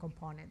organization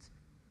component.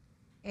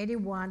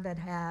 Anyone that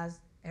has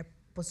a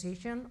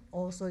position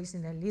also is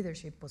in a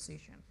leadership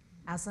position.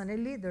 As a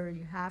leader,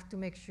 you have to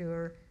make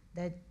sure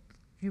that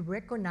you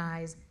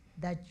recognize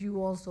that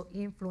you also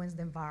influence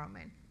the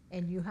environment.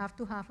 And you have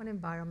to have an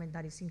environment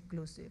that is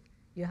inclusive.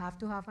 You have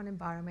to have an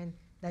environment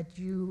that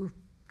you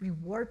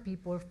reward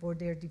people for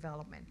their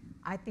development.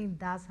 I think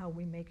that's how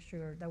we make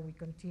sure that we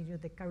continue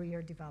the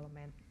career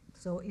development.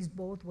 So it's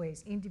both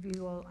ways,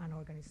 individual and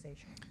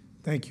organization.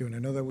 Thank you, and I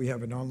know that we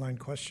have an online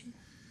question.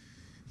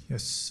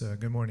 Yes,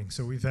 good morning.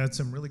 So we've had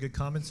some really good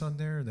comments on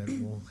there that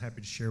we're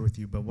happy to share with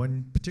you, but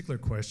one particular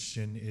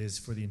question is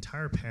for the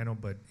entire panel,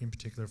 but in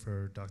particular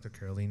for Dr.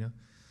 Carolina.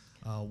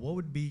 What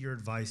would be your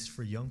advice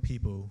for young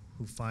people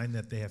who find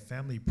that they have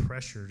family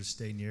pressure to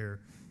stay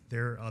near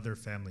their other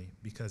family?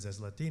 Because as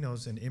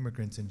Latinos and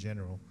immigrants in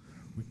general,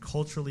 we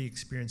culturally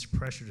experience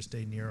pressure to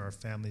stay near our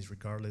families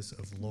regardless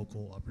of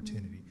local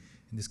opportunity.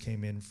 And this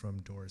came in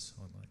from Doris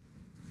online.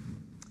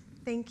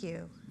 Thank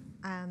you.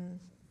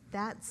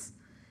 That's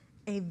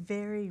a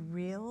very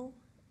real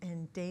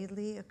and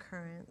daily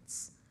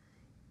occurrence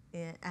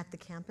at the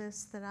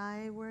campus that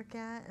I work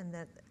at, and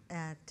that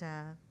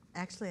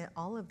actually at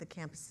all of the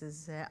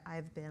campuses that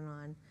I've been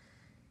on,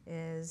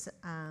 is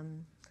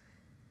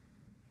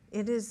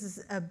it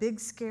is a big,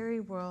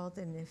 scary world,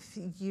 and if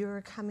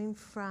you're coming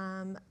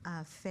from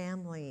a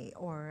family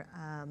or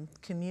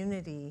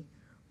community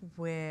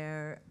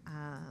where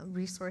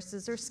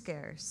resources are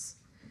scarce.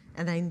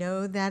 And I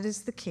know that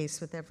is the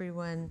case with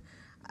everyone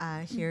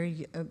here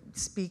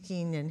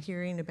speaking and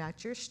hearing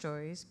about your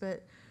stories,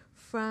 but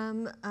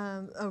from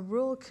a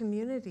rural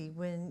community,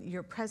 when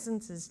your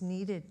presence is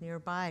needed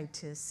nearby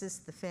to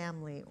assist the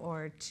family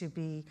or to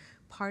be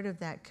part of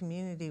that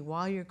community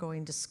while you're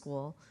going to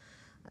school,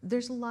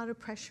 there's a lot of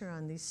pressure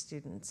on these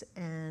students.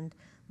 And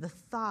the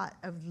thought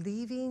of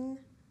leaving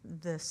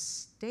the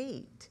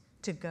state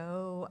to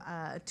go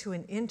to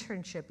an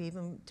internship,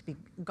 even to be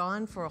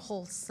gone for a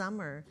whole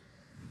summer,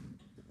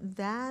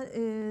 that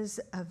is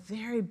a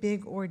very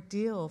big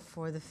ordeal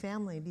for the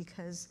family,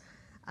 because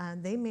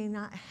they may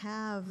not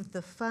have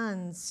the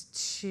funds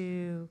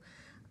to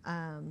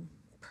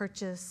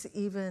purchase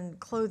even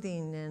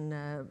clothing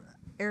and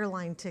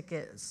airline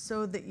tickets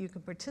so that you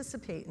can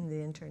participate in the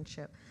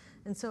internship.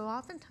 And so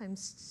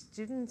oftentimes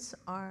students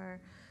are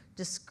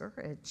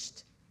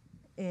discouraged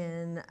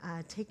in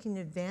taking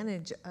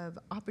advantage of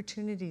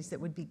opportunities that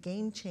would be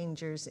game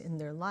changers in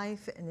their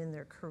life and in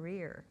their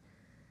career.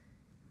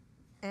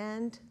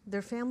 And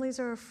their families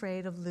are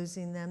afraid of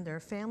losing them. Their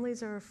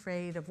families are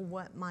afraid of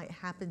what might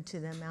happen to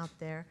them out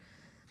there,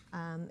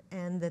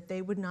 and that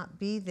they would not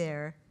be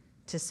there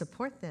to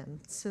support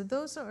them. So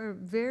those are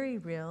very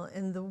real,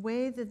 and the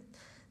way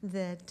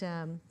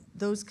that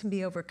those can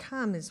be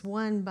overcome is,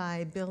 one,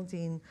 by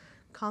building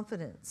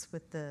confidence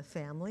with the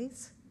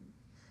families.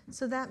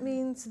 So that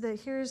means that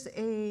here's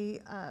a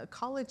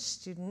college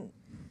student,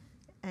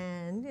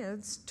 and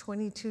it's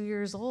 22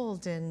 years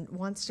old and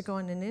wants to go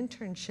on an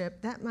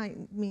internship. That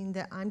might mean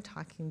that I'm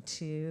talking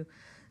to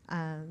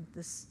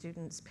the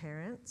student's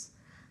parents.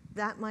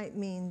 That might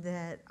mean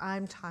that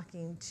I'm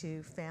talking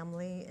to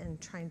family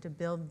and trying to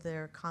build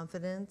their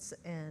confidence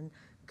and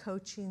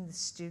coaching the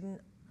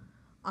student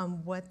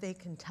on what they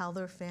can tell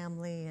their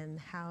family and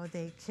how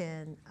they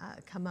can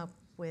come up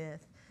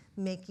with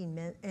making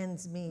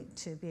ends meet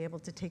to be able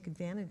to take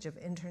advantage of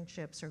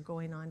internships or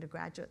going on to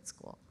graduate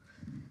school.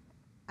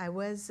 I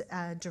was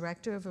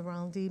director of a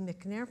Ronald D.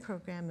 McNair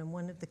program, and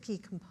one of the key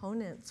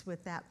components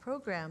with that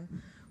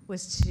program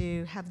was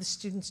to have the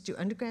students do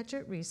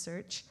undergraduate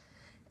research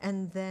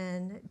and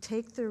then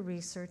take their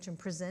research and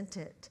present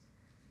it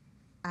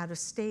out of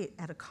state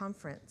at a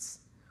conference.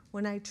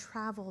 When I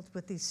traveled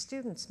with these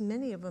students,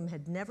 many of them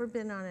had never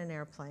been on an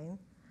airplane.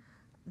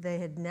 They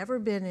had never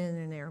been in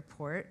an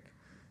airport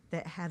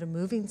that had a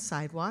moving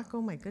sidewalk.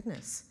 Oh my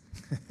goodness.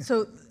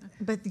 So,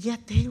 but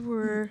yet they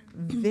were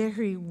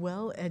very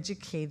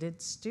well-educated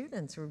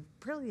students, were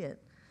brilliant.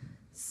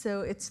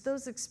 So it's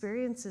those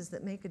experiences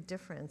that make a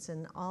difference.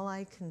 And all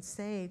I can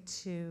say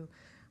to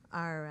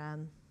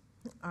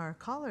our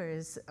caller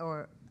is,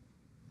 or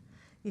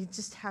you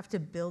just have to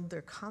build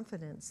their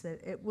confidence that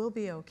it will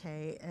be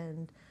okay.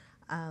 And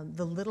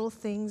the little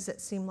things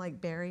that seem like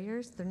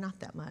barriers, they're not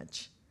that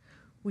much.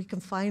 We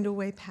can find a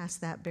way past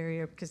that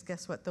barrier, because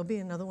guess what? There'll be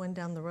another one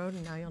down the road,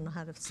 and now you'll know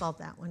how to solve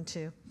that one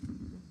too.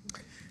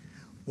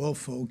 Well,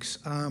 folks,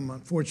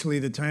 unfortunately,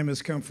 the time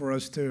has come for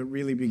us to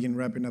really begin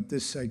wrapping up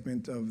this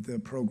segment of the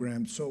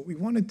program. So we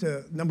wanted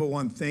to, number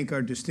one, thank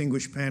our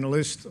distinguished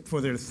panelists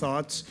for their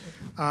thoughts.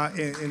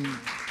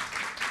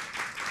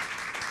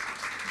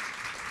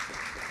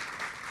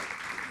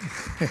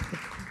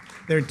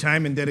 Their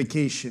time and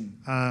dedication.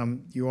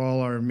 You all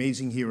are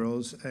amazing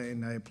heroes,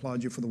 and I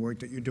applaud you for the work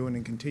that you're doing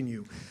and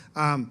continue.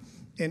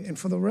 And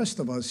for the rest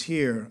of us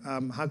here,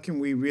 how can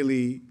we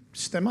really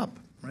stem up,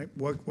 right?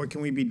 What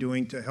can we be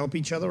doing to help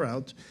each other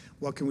out?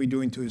 What can we be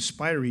doing to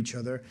inspire each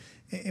other?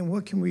 And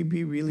what can we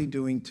be really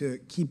doing to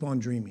keep on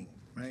dreaming,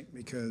 right?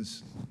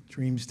 Because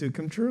dreams do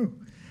come true.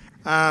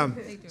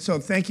 So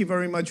thank you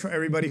very much for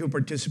everybody who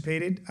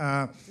participated.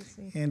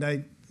 And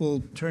I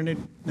will turn it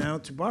now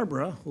to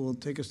Barbara, who will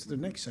take us to the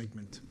next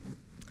segment.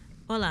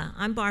 Hola,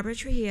 I'm Barbara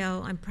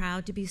Trujillo. I'm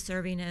proud to be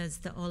serving as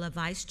the HOLA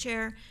Vice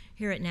Chair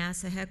here at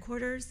NASA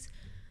headquarters.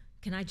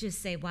 Can I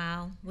just say,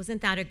 wow,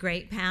 wasn't that a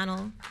great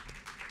panel?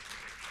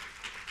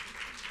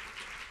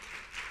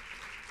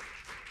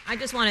 I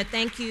just want to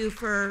thank you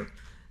for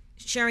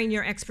sharing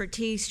your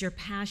expertise, your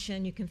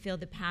passion. You can feel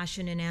the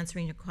passion in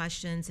answering your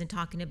questions and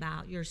talking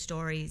about your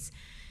stories,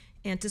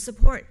 and to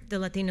support the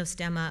Latino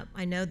STEM Up.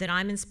 I know that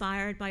I'm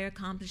inspired by your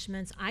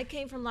accomplishments. I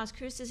came from Las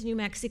Cruces, New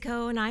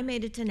Mexico, and I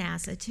made it to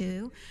NASA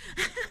too.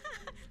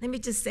 Let me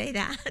just say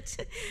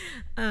that.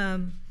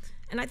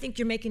 And I think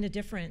you're making a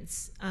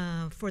difference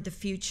for the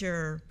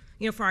future,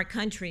 for our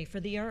country, for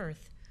the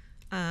earth,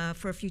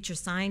 for future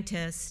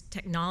scientists,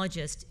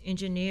 technologists,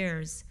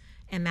 engineers,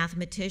 and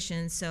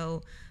mathematicians.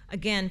 So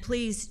again,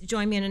 please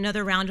join me in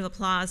another round of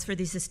applause for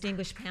these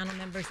distinguished panel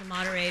members and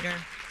moderator.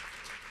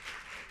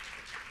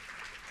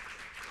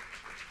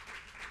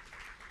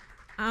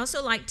 I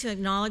also like to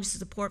acknowledge the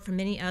support from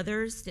many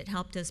others that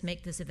helped us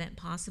make this event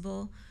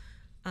possible.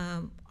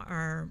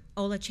 Our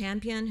HOLA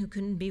champion, who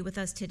couldn't be with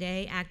us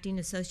today, Acting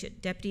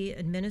Associate Deputy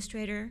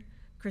Administrator,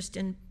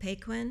 Kristen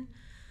Paquin.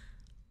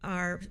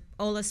 Our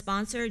HOLA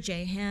sponsor,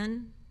 Jay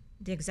Hen,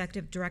 the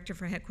Executive Director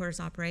for Headquarters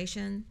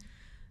Operation.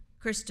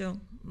 Crystal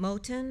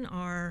Moten,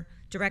 our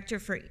Director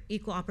for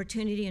Equal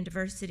Opportunity and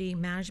Diversity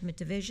Management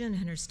Division,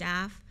 and her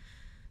staff,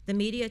 the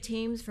media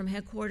teams from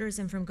headquarters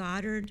and from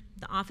Goddard,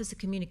 the Office of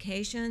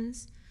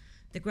Communications,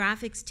 the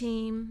graphics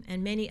team,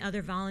 and many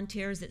other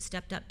volunteers that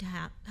stepped up to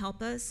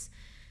help us.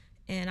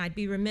 And I'd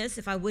be remiss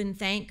if I wouldn't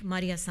thank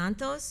Maria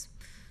Santos,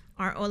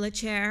 our HOLA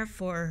chair,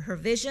 for her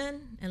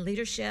vision and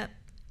leadership,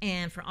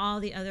 and for all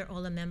the other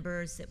HOLA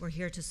members that were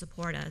here to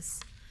support us.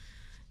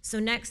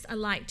 So next, I'd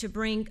like to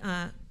bring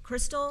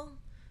Crystal.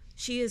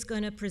 She is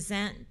going to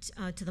present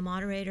to the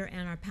moderator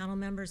and our panel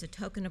members a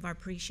token of our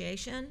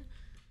appreciation.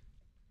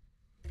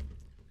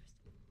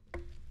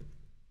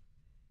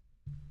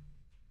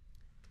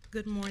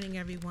 Good morning,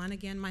 everyone.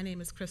 Again, my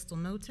name is Crystal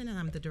Moten, and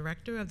I'm the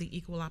Director of the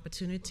Equal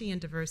Opportunity and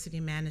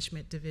Diversity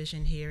Management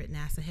Division here at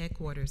NASA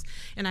headquarters.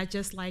 And I'd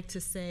just like to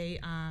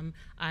say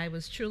I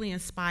was truly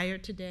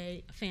inspired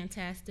today.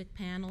 Fantastic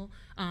panel,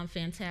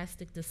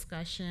 fantastic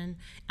discussion.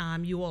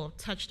 You all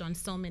touched on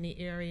so many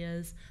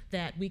areas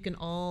that we can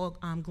all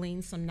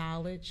glean some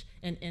knowledge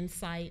and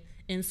insight,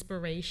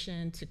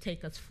 inspiration to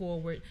take us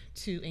forward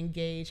to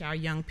engage our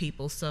young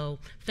people. So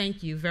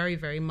thank you very,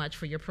 very much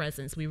for your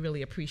presence. We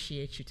really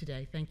appreciate you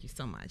today. Thank you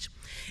so much.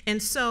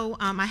 And so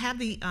I have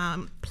the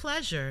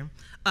pleasure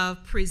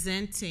of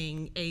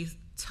presenting a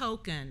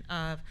token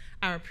of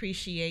our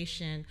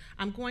appreciation.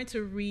 I'm going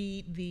to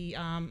read the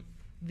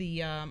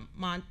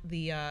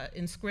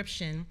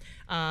inscription,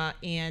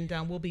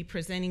 and we'll be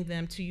presenting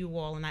them to you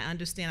all. And I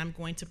understand I'm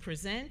going to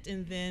present,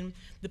 and then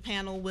the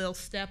panel will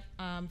step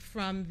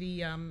from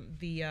the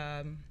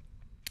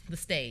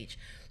stage.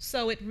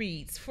 So it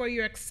reads, "For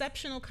your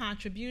exceptional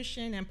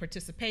contribution and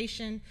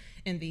participation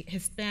in the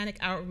Hispanic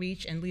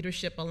Outreach and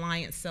Leadership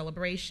Alliance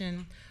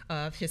celebration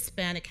of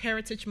Hispanic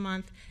Heritage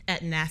Month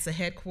at NASA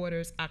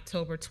headquarters,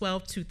 October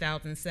 12,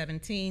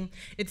 2017.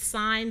 It's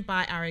signed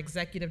by our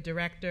Executive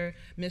Director,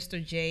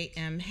 Mr.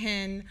 J.M.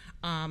 Henn,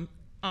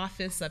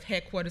 Office of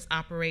Headquarters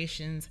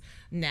Operations,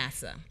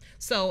 NASA."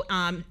 So,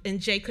 and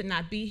Jay could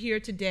not be here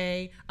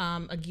today.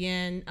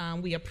 Again,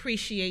 we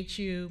appreciate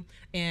you,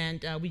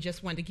 and we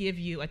just want to give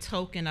you a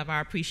token of our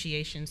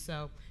appreciation.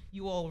 So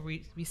you all will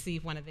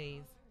receive one of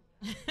these.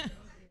 Can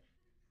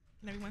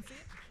everyone see it?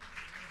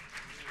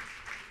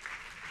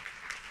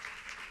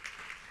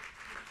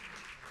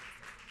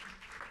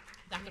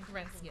 Dr.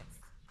 Perez, yes.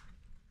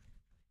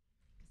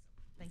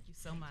 Thank you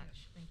so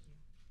much. Thank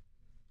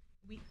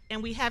you.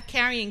 And we have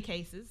carrying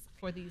cases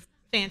for these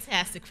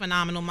fantastic,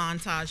 phenomenal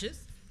montages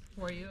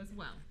for you as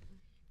well.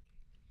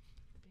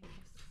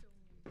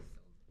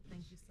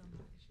 Thank you so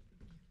much.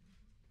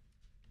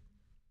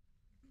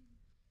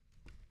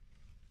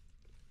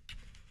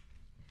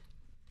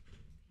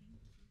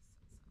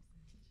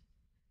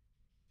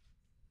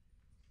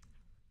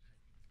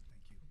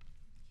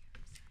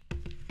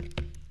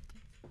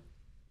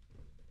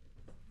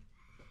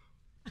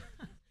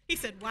 He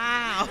said,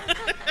 "Wow."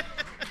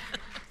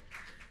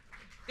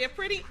 They're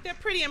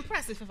pretty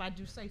impressive, if I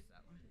do say so.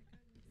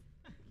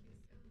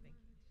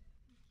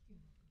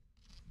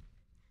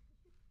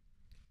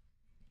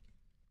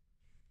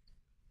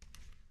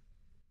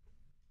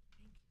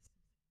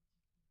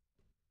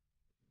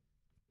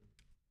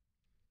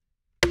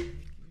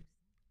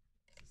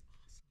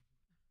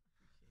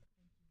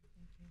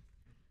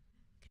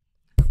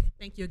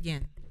 Thank you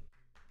again.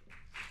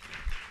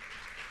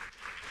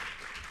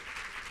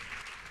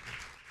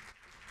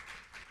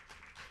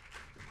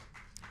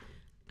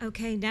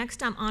 Okay,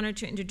 next I'm honored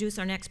to introduce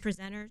our next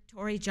presenter,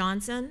 Tori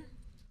Johnson.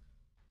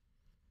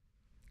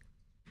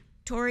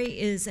 Tori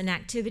is an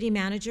activity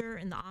manager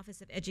in the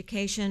Office of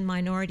Education,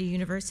 Minority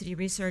University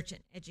Research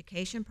and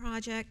Education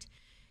Project.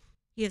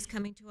 He is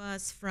coming to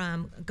us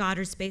from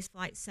Goddard Space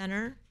Flight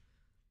Center.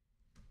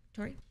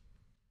 Tori?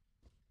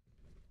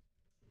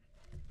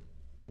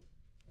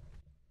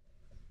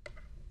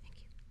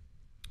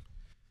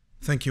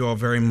 Thank you all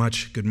very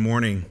much. Good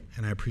morning,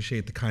 and I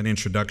appreciate the kind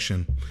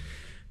introduction.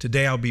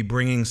 Today I'll be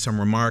bringing some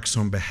remarks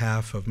on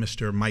behalf of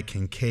Mr. Mike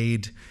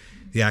Kincaid,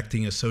 the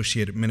Acting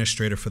Associate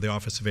Administrator for the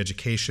Office of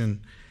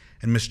Education,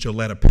 and Ms.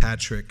 Joletta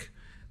Patrick,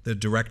 the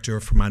Director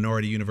for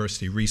Minority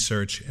University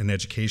Research and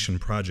Education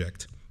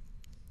Project.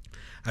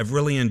 I've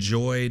really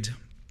enjoyed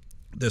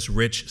this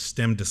rich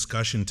STEM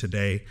discussion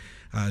today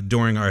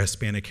during our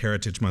Hispanic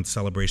Heritage Month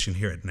celebration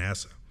here at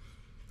NASA.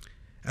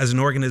 As an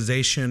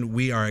organization,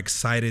 we are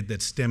excited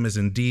that STEM is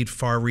indeed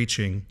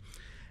far-reaching,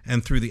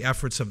 and through the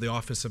efforts of the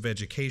Office of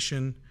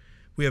Education,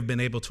 we have been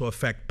able to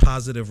affect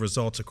positive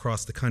results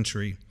across the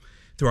country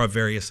through our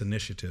various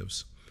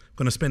initiatives. I'm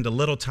going to spend a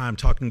little time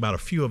talking about a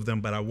few of them,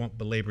 but I won't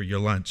belabor your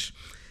lunch.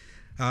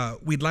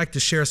 We'd like to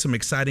share some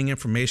exciting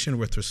information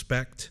with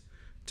respect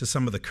to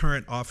some of the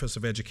current Office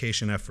of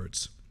Education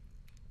efforts.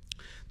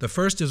 The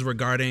first is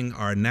regarding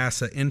our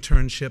NASA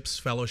internships,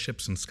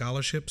 fellowships, and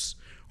scholarships,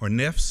 or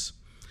NIFs.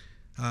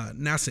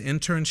 NASA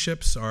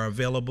internships are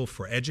available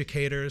for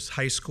educators,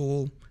 high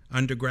school,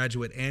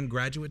 undergraduate, and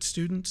graduate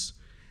students,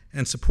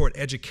 and support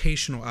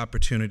educational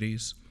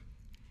opportunities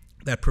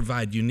that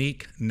provide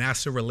unique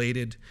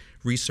NASA-related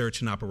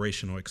research and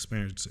operational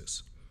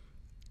experiences.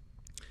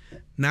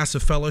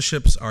 NASA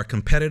fellowships are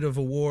competitive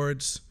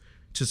awards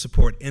to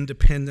support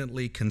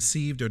independently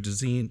conceived or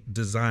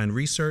designed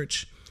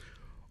research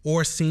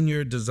or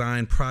senior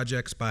design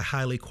projects by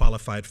highly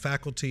qualified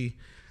faculty,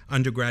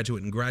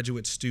 undergraduate and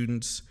graduate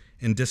students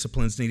in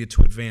disciplines needed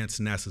to advance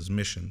NASA's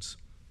missions.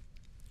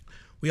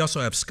 We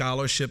also have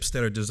scholarships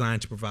that are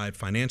designed to provide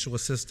financial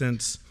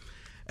assistance,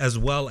 as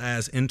well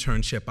as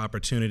internship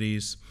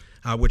opportunities,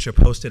 which are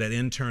posted at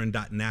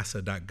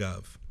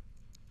intern.nasa.gov.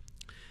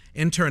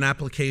 Intern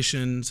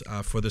applications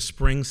for the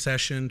spring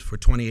session for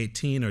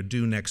 2018 are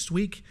due next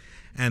week,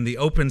 and the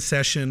open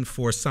session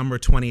for summer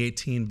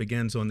 2018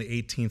 begins on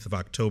the 18th of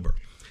October.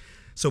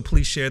 So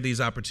please share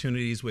these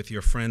opportunities with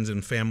your friends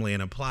and family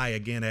and apply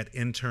again at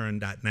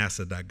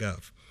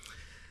intern.nasa.gov.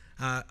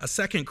 A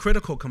second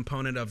critical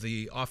component of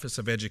the Office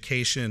of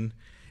Education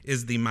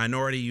is the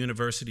Minority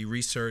University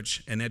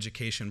Research and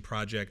Education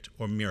Project,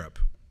 or MIREP.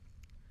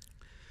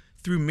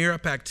 Through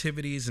MIREP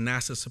activities,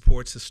 NASA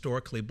supports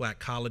historically black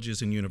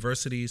colleges and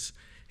universities,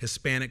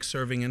 Hispanic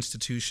serving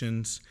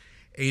institutions,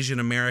 Asian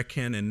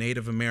American and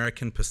Native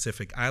American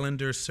Pacific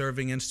Islander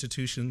serving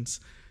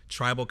institutions,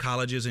 tribal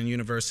colleges and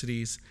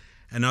universities,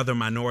 and other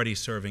minority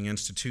serving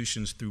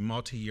institutions through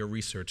multi-year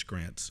research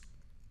grants.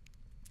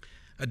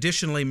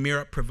 Additionally,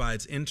 MIREP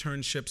provides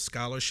internships,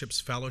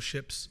 scholarships,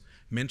 fellowships,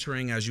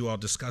 mentoring, as you all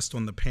discussed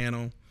on the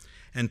panel,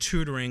 and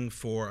tutoring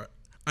for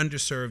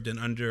underserved and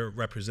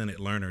underrepresented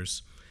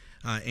learners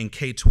in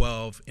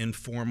K-12,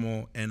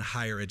 informal, and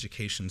higher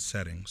education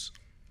settings.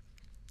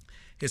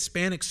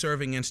 Hispanic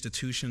serving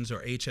institutions,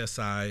 or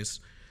HSIs,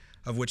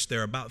 of which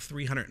there are about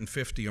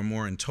 350 or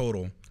more in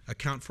total,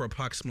 account for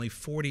approximately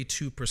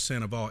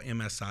 42% of all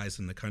MSIs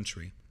in the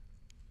country.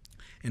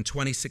 In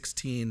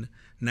 2016,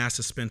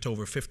 NASA spent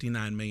over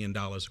 $59 million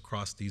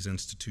across these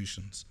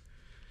institutions.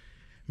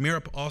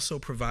 MIREP also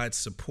provides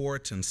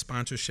support and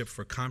sponsorship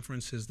for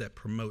conferences that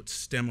promote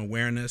STEM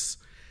awareness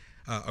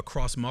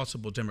across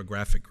multiple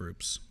demographic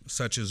groups,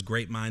 such as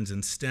Great Minds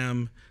in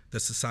STEM, the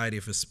Society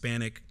of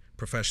Hispanic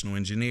Professional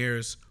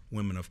Engineers,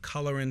 Women of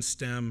Color in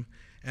STEM,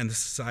 and the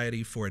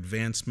Society for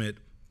Advancement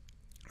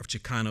of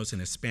Chicanos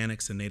and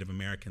Hispanics and Native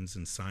Americans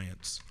in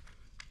Science.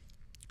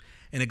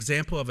 An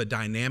example of a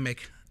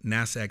dynamic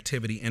NASA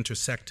activity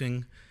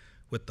intersecting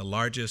with the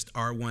largest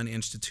R1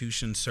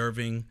 institution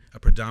serving a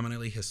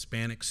predominantly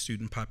Hispanic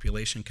student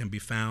population can be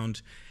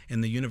found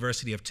in the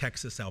University of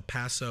Texas, El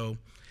Paso,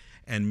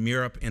 and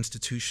MIREP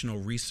Institutional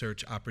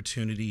Research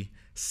Opportunity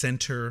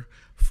Center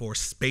for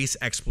Space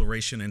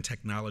Exploration and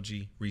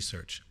Technology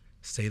Research.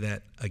 Say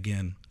that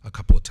again a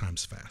couple of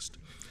times fast.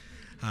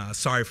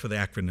 Sorry for the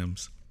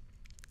acronyms.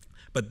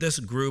 But this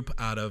group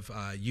out of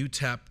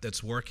UTEP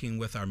that's working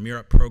with our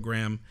MIREP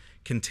program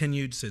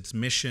continues its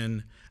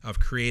mission of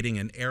creating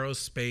an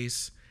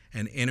aerospace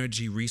and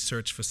energy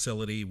research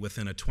facility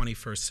within a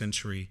 21st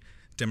century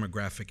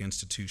demographic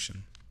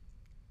institution.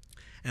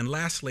 And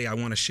lastly, I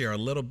want to share a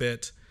little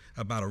bit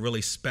about a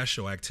really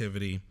special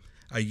activity,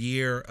 a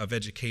year of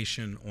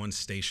education on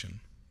station.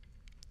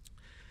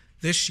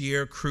 This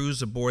year,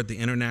 crews aboard the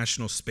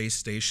International Space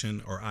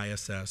Station, or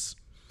ISS,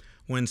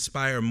 will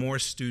inspire more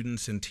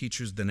students and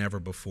teachers than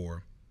ever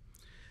before.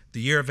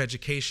 The year of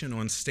education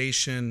on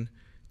station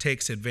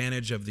takes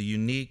advantage of the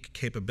unique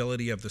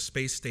capability of the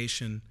space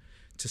station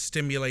to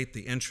stimulate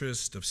the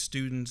interest of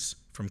students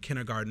from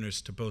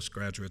kindergartners to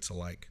postgraduates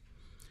alike.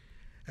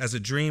 As a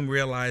dream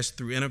realized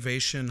through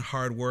innovation,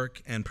 hard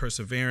work, and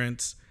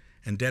perseverance,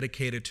 and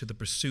dedicated to the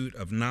pursuit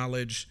of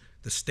knowledge,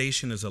 the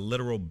station is a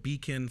literal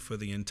beacon for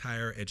the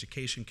entire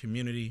education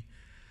community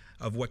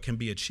of what can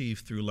be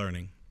achieved through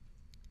learning.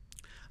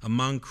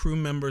 Among crew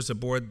members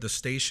aboard the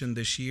station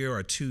this year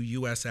are 2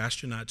 U.S.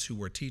 astronauts who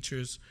were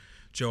teachers,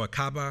 Joe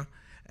Acaba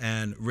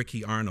and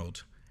Ricky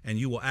Arnold. And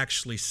you will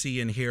actually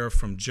see and hear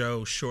from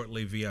Joe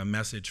shortly via a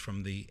message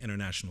from the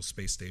International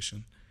Space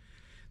Station.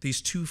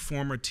 These 2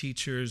 former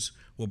teachers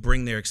will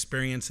bring their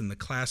experience in the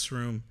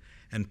classroom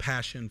and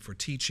passion for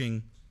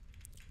teaching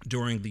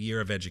during the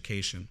year of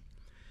education.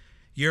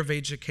 Year of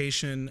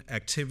education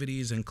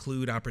activities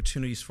include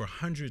opportunities for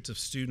hundreds of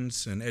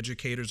students and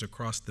educators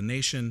across the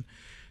nation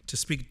to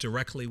speak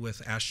directly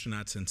with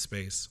astronauts in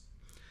space.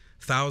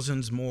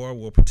 Thousands more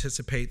will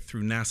participate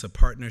through NASA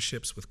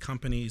partnerships with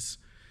companies,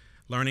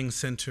 learning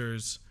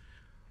centers,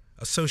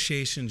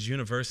 associations,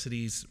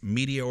 universities,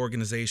 media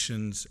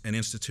organizations, and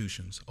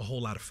institutions, a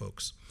whole lot of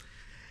folks.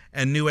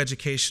 And new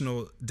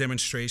educational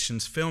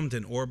demonstrations filmed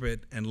in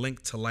orbit and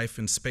linked to life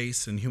in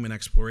space and human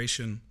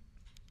exploration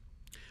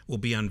will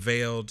be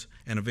unveiled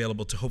and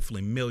available to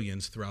hopefully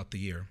millions throughout the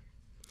year.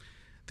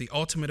 The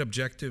ultimate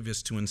objective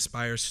is to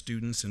inspire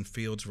students in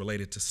fields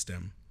related to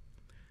STEM,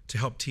 to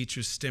help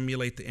teachers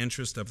stimulate the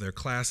interest of their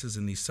classes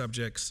in these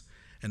subjects,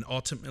 and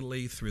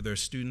ultimately, through their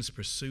students'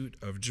 pursuit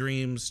of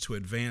dreams, to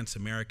advance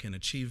American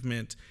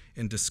achievement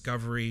in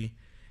discovery,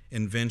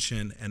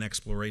 invention, and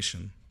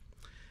exploration.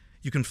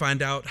 You can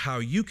find out how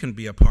you can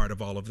be a part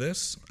of all of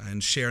this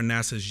and share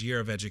NASA's Year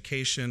of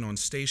Education on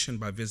station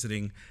by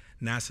visiting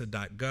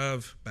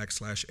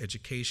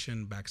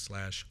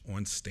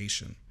nasa.gov/education/on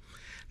station.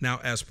 Now,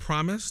 as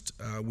promised,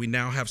 we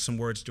now have some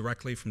words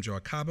directly from Joe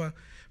Acaba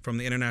from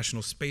the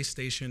International Space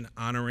Station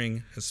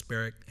honoring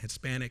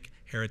Hispanic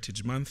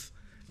Heritage Month.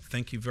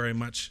 Thank you very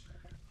much.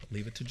 I'll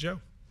leave it to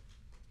Joe.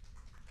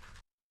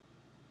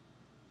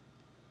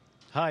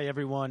 Hi,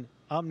 everyone.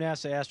 I'm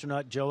NASA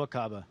astronaut Joe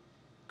Acaba,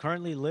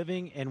 currently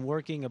living and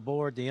working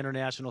aboard the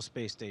International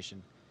Space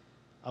Station.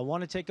 I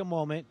want to take a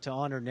moment to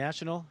honor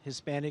National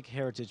Hispanic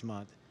Heritage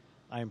Month.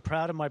 I am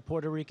proud of my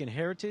Puerto Rican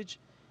heritage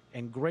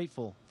and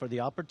grateful for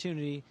the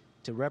opportunity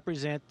to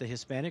represent the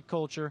Hispanic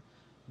culture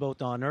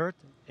both on Earth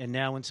and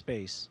now in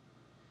space.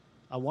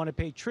 I want to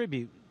pay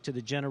tribute to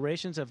the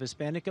generations of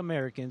Hispanic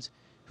Americans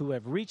who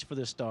have reached for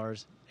the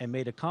stars and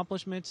made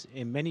accomplishments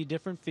in many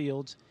different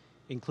fields,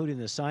 including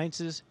the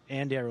sciences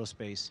and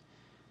aerospace.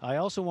 I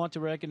also want to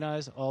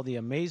recognize all the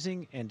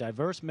amazing and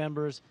diverse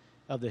members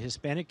of the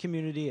Hispanic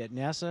community at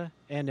NASA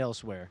and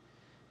elsewhere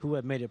who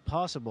have made it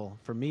possible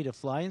for me to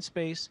fly in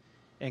space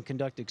and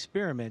conduct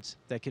experiments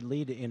that could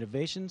lead to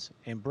innovations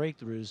and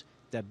breakthroughs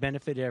that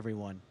benefit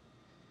everyone.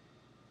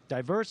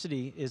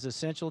 Diversity is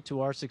essential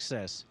to our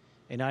success,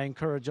 and I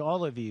encourage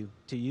all of you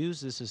to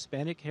use this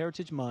Hispanic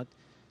Heritage Month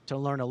to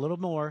learn a little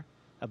more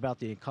about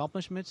the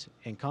accomplishments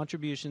and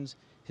contributions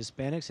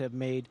Hispanics have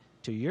made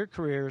to your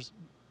careers,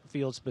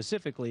 field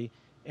specifically,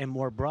 and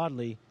more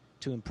broadly,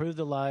 to improve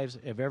the lives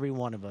of every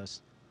one of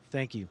us.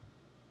 Thank you.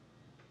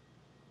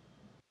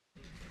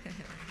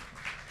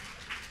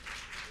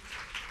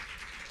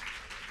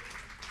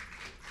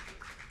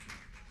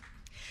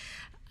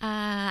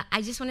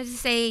 I just wanted to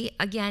say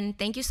again,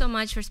 thank you so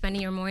much for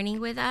spending your morning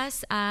with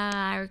us.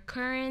 Our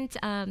current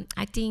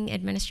acting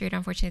administrator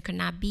unfortunately could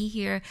not be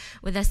here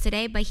with us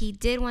today, but he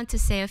did want to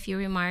say a few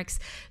remarks.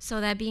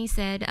 So that being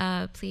said,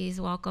 please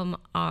welcome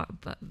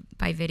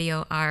by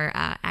video our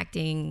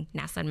acting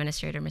NASA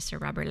administrator, Mr.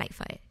 Robert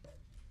Lightfoot.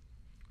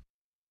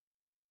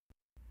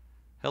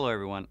 Hello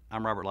everyone,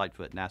 I'm Robert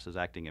Lightfoot, NASA's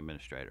acting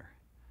administrator.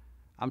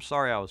 I'm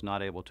sorry I was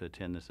not able to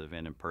attend this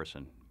event in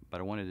person, but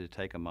I wanted to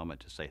take a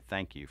moment to say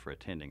thank you for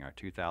attending our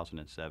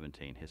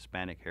 2017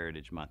 Hispanic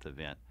Heritage Month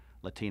event,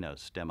 Latinos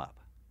STEM Up.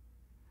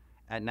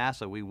 At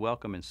NASA, we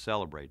welcome and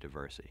celebrate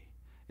diversity.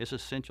 It's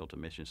essential to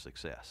mission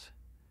success.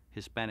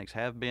 Hispanics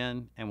have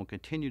been and will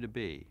continue to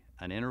be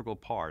an integral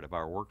part of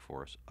our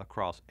workforce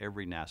across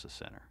every NASA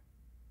center.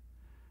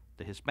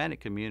 The Hispanic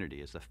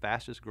community is the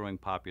fastest growing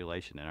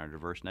population in our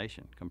diverse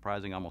nation,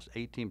 comprising almost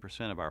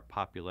 18% of our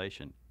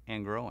population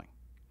and growing.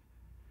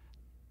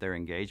 Their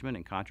engagement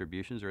and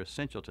contributions are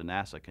essential to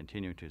NASA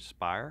continuing to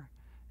inspire,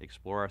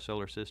 explore our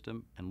solar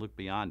system, and look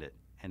beyond it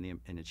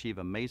and achieve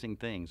amazing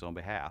things on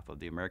behalf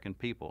of the American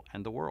people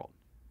and the world.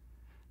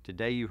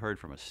 Today you heard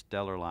from a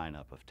stellar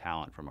lineup of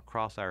talent from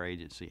across our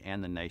agency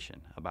and the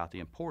nation about the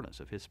importance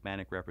of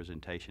Hispanic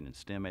representation in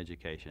STEM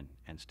education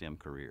and STEM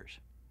careers.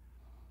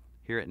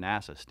 Here at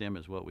NASA, STEM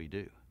is what we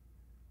do.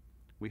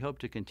 We hope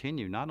to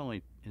continue not only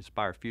to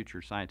inspire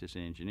future scientists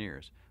and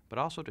engineers, but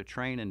also to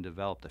train and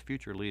develop the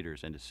future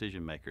leaders and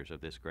decision makers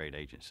of this great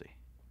agency.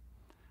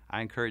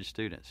 I encourage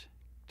students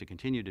to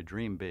continue to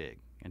dream big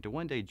and to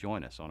one day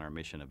join us on our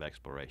mission of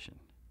exploration.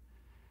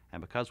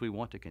 And because we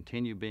want to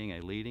continue being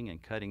a leading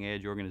and cutting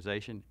edge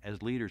organization,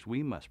 as leaders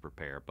we must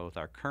prepare both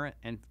our current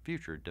and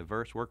future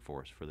diverse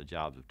workforce for the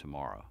jobs of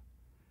tomorrow.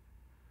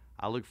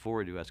 I look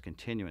forward to us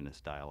continuing this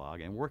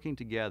dialogue and working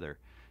together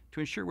to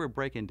ensure we're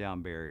breaking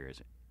down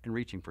barriers and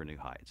reaching for new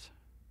heights.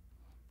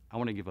 I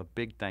want to give a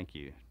big thank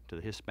you to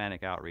the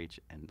Hispanic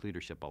Outreach and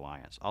Leadership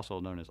Alliance, also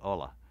known as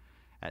HOLA,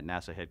 at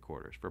NASA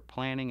headquarters for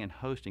planning and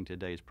hosting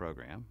today's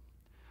program.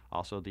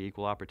 Also the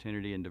Equal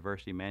Opportunity and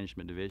Diversity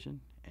Management Division,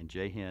 and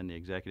Jay Hinn, the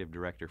Executive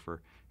Director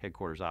for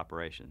Headquarters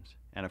Operations.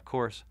 And of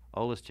course,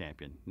 HOLA's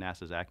champion,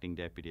 NASA's Acting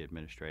Deputy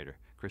Administrator,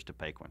 Krista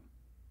Paquin.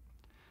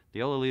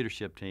 The HOLA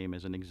leadership team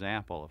is an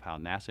example of how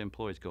NASA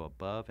employees go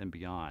above and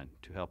beyond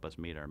to help us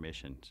meet our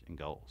missions and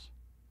goals.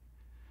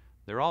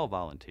 They're all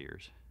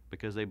volunteers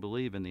because they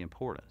believe in the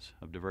importance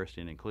of diversity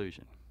and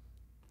inclusion.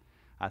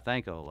 I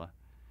thank HOLA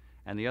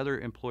and the other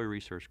employee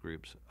research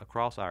groups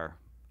across our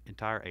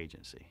entire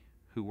agency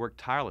who work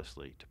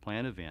tirelessly to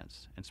plan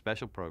events and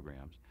special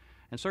programs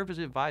and serve as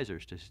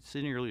advisors to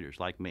senior leaders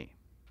like me.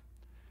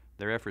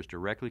 Their efforts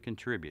directly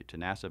contribute to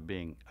NASA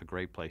being a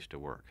great place to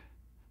work.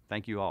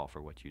 Thank you all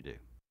for what you do.